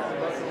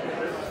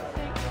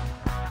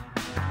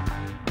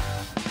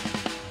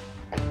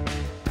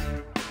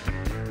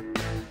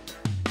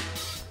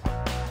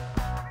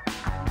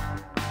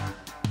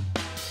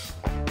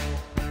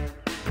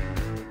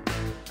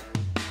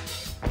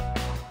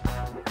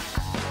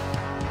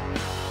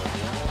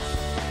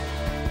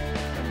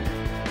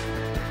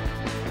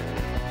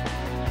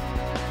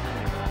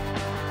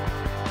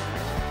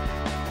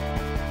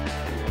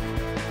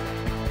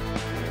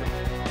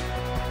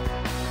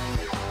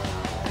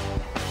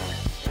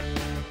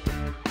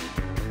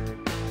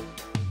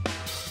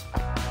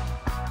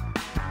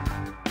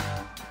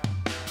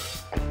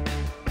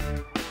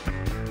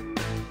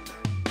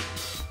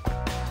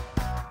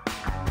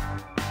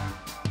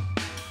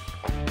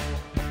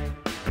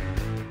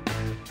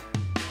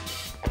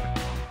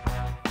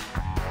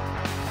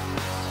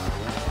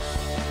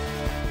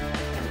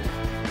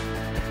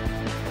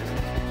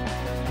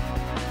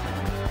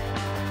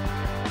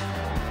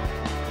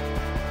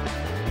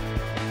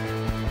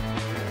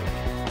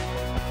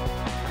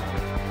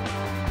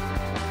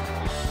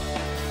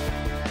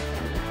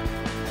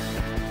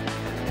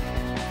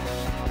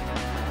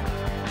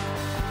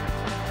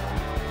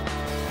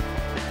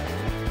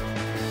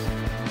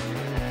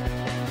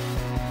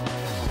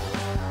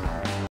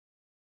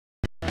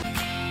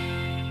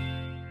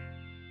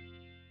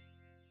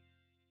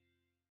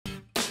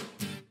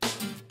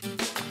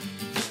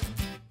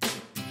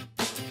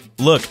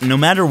 Look, no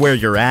matter where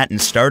you're at in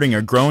starting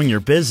or growing your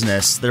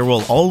business, there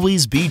will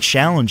always be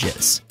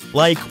challenges.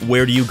 Like,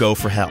 where do you go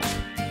for help?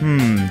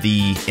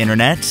 The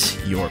internet,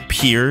 your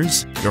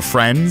peers, your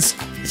friends.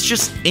 It's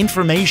just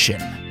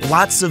information.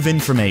 Lots of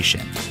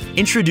information.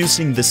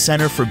 Introducing the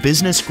Center for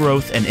Business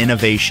Growth and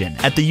Innovation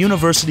at the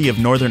University of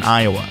Northern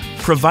Iowa,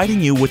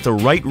 providing you with the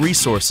right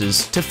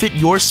resources to fit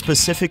your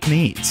specific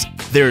needs.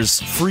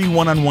 There's free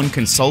one-on-one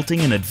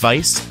consulting and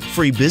advice,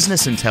 free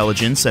business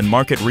intelligence and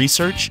market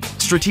research,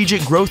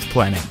 strategic growth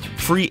planning,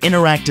 free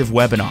interactive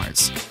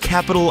webinars,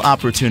 capital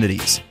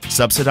opportunities,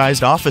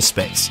 subsidized office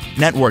space,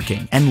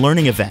 networking and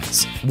learning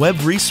events, web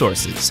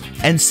resources,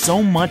 and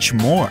so much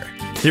more.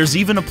 There's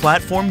even a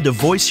platform to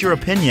voice your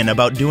opinion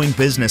about doing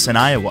business in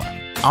Iowa.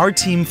 Our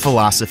team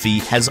philosophy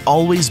has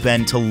always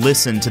been to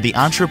listen to the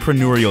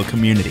entrepreneurial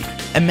community.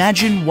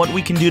 Imagine what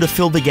we can do to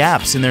fill the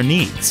gaps in their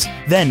needs.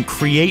 Then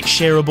create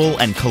shareable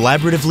and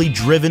collaboratively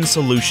driven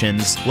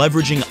solutions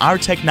leveraging our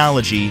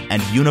technology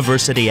and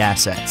university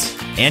assets.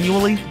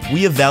 Annually,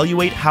 we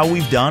evaluate how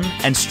we've done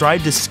and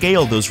strive to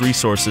scale those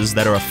resources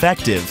that are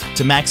effective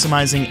to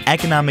maximizing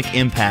economic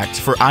impact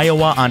for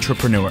Iowa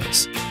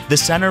entrepreneurs. The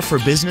Center for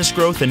Business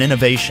Growth and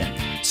Innovation,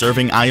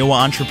 serving Iowa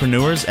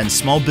entrepreneurs and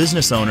small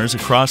business owners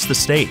across the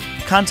state.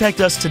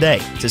 Contact us today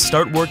to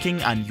start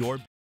working on your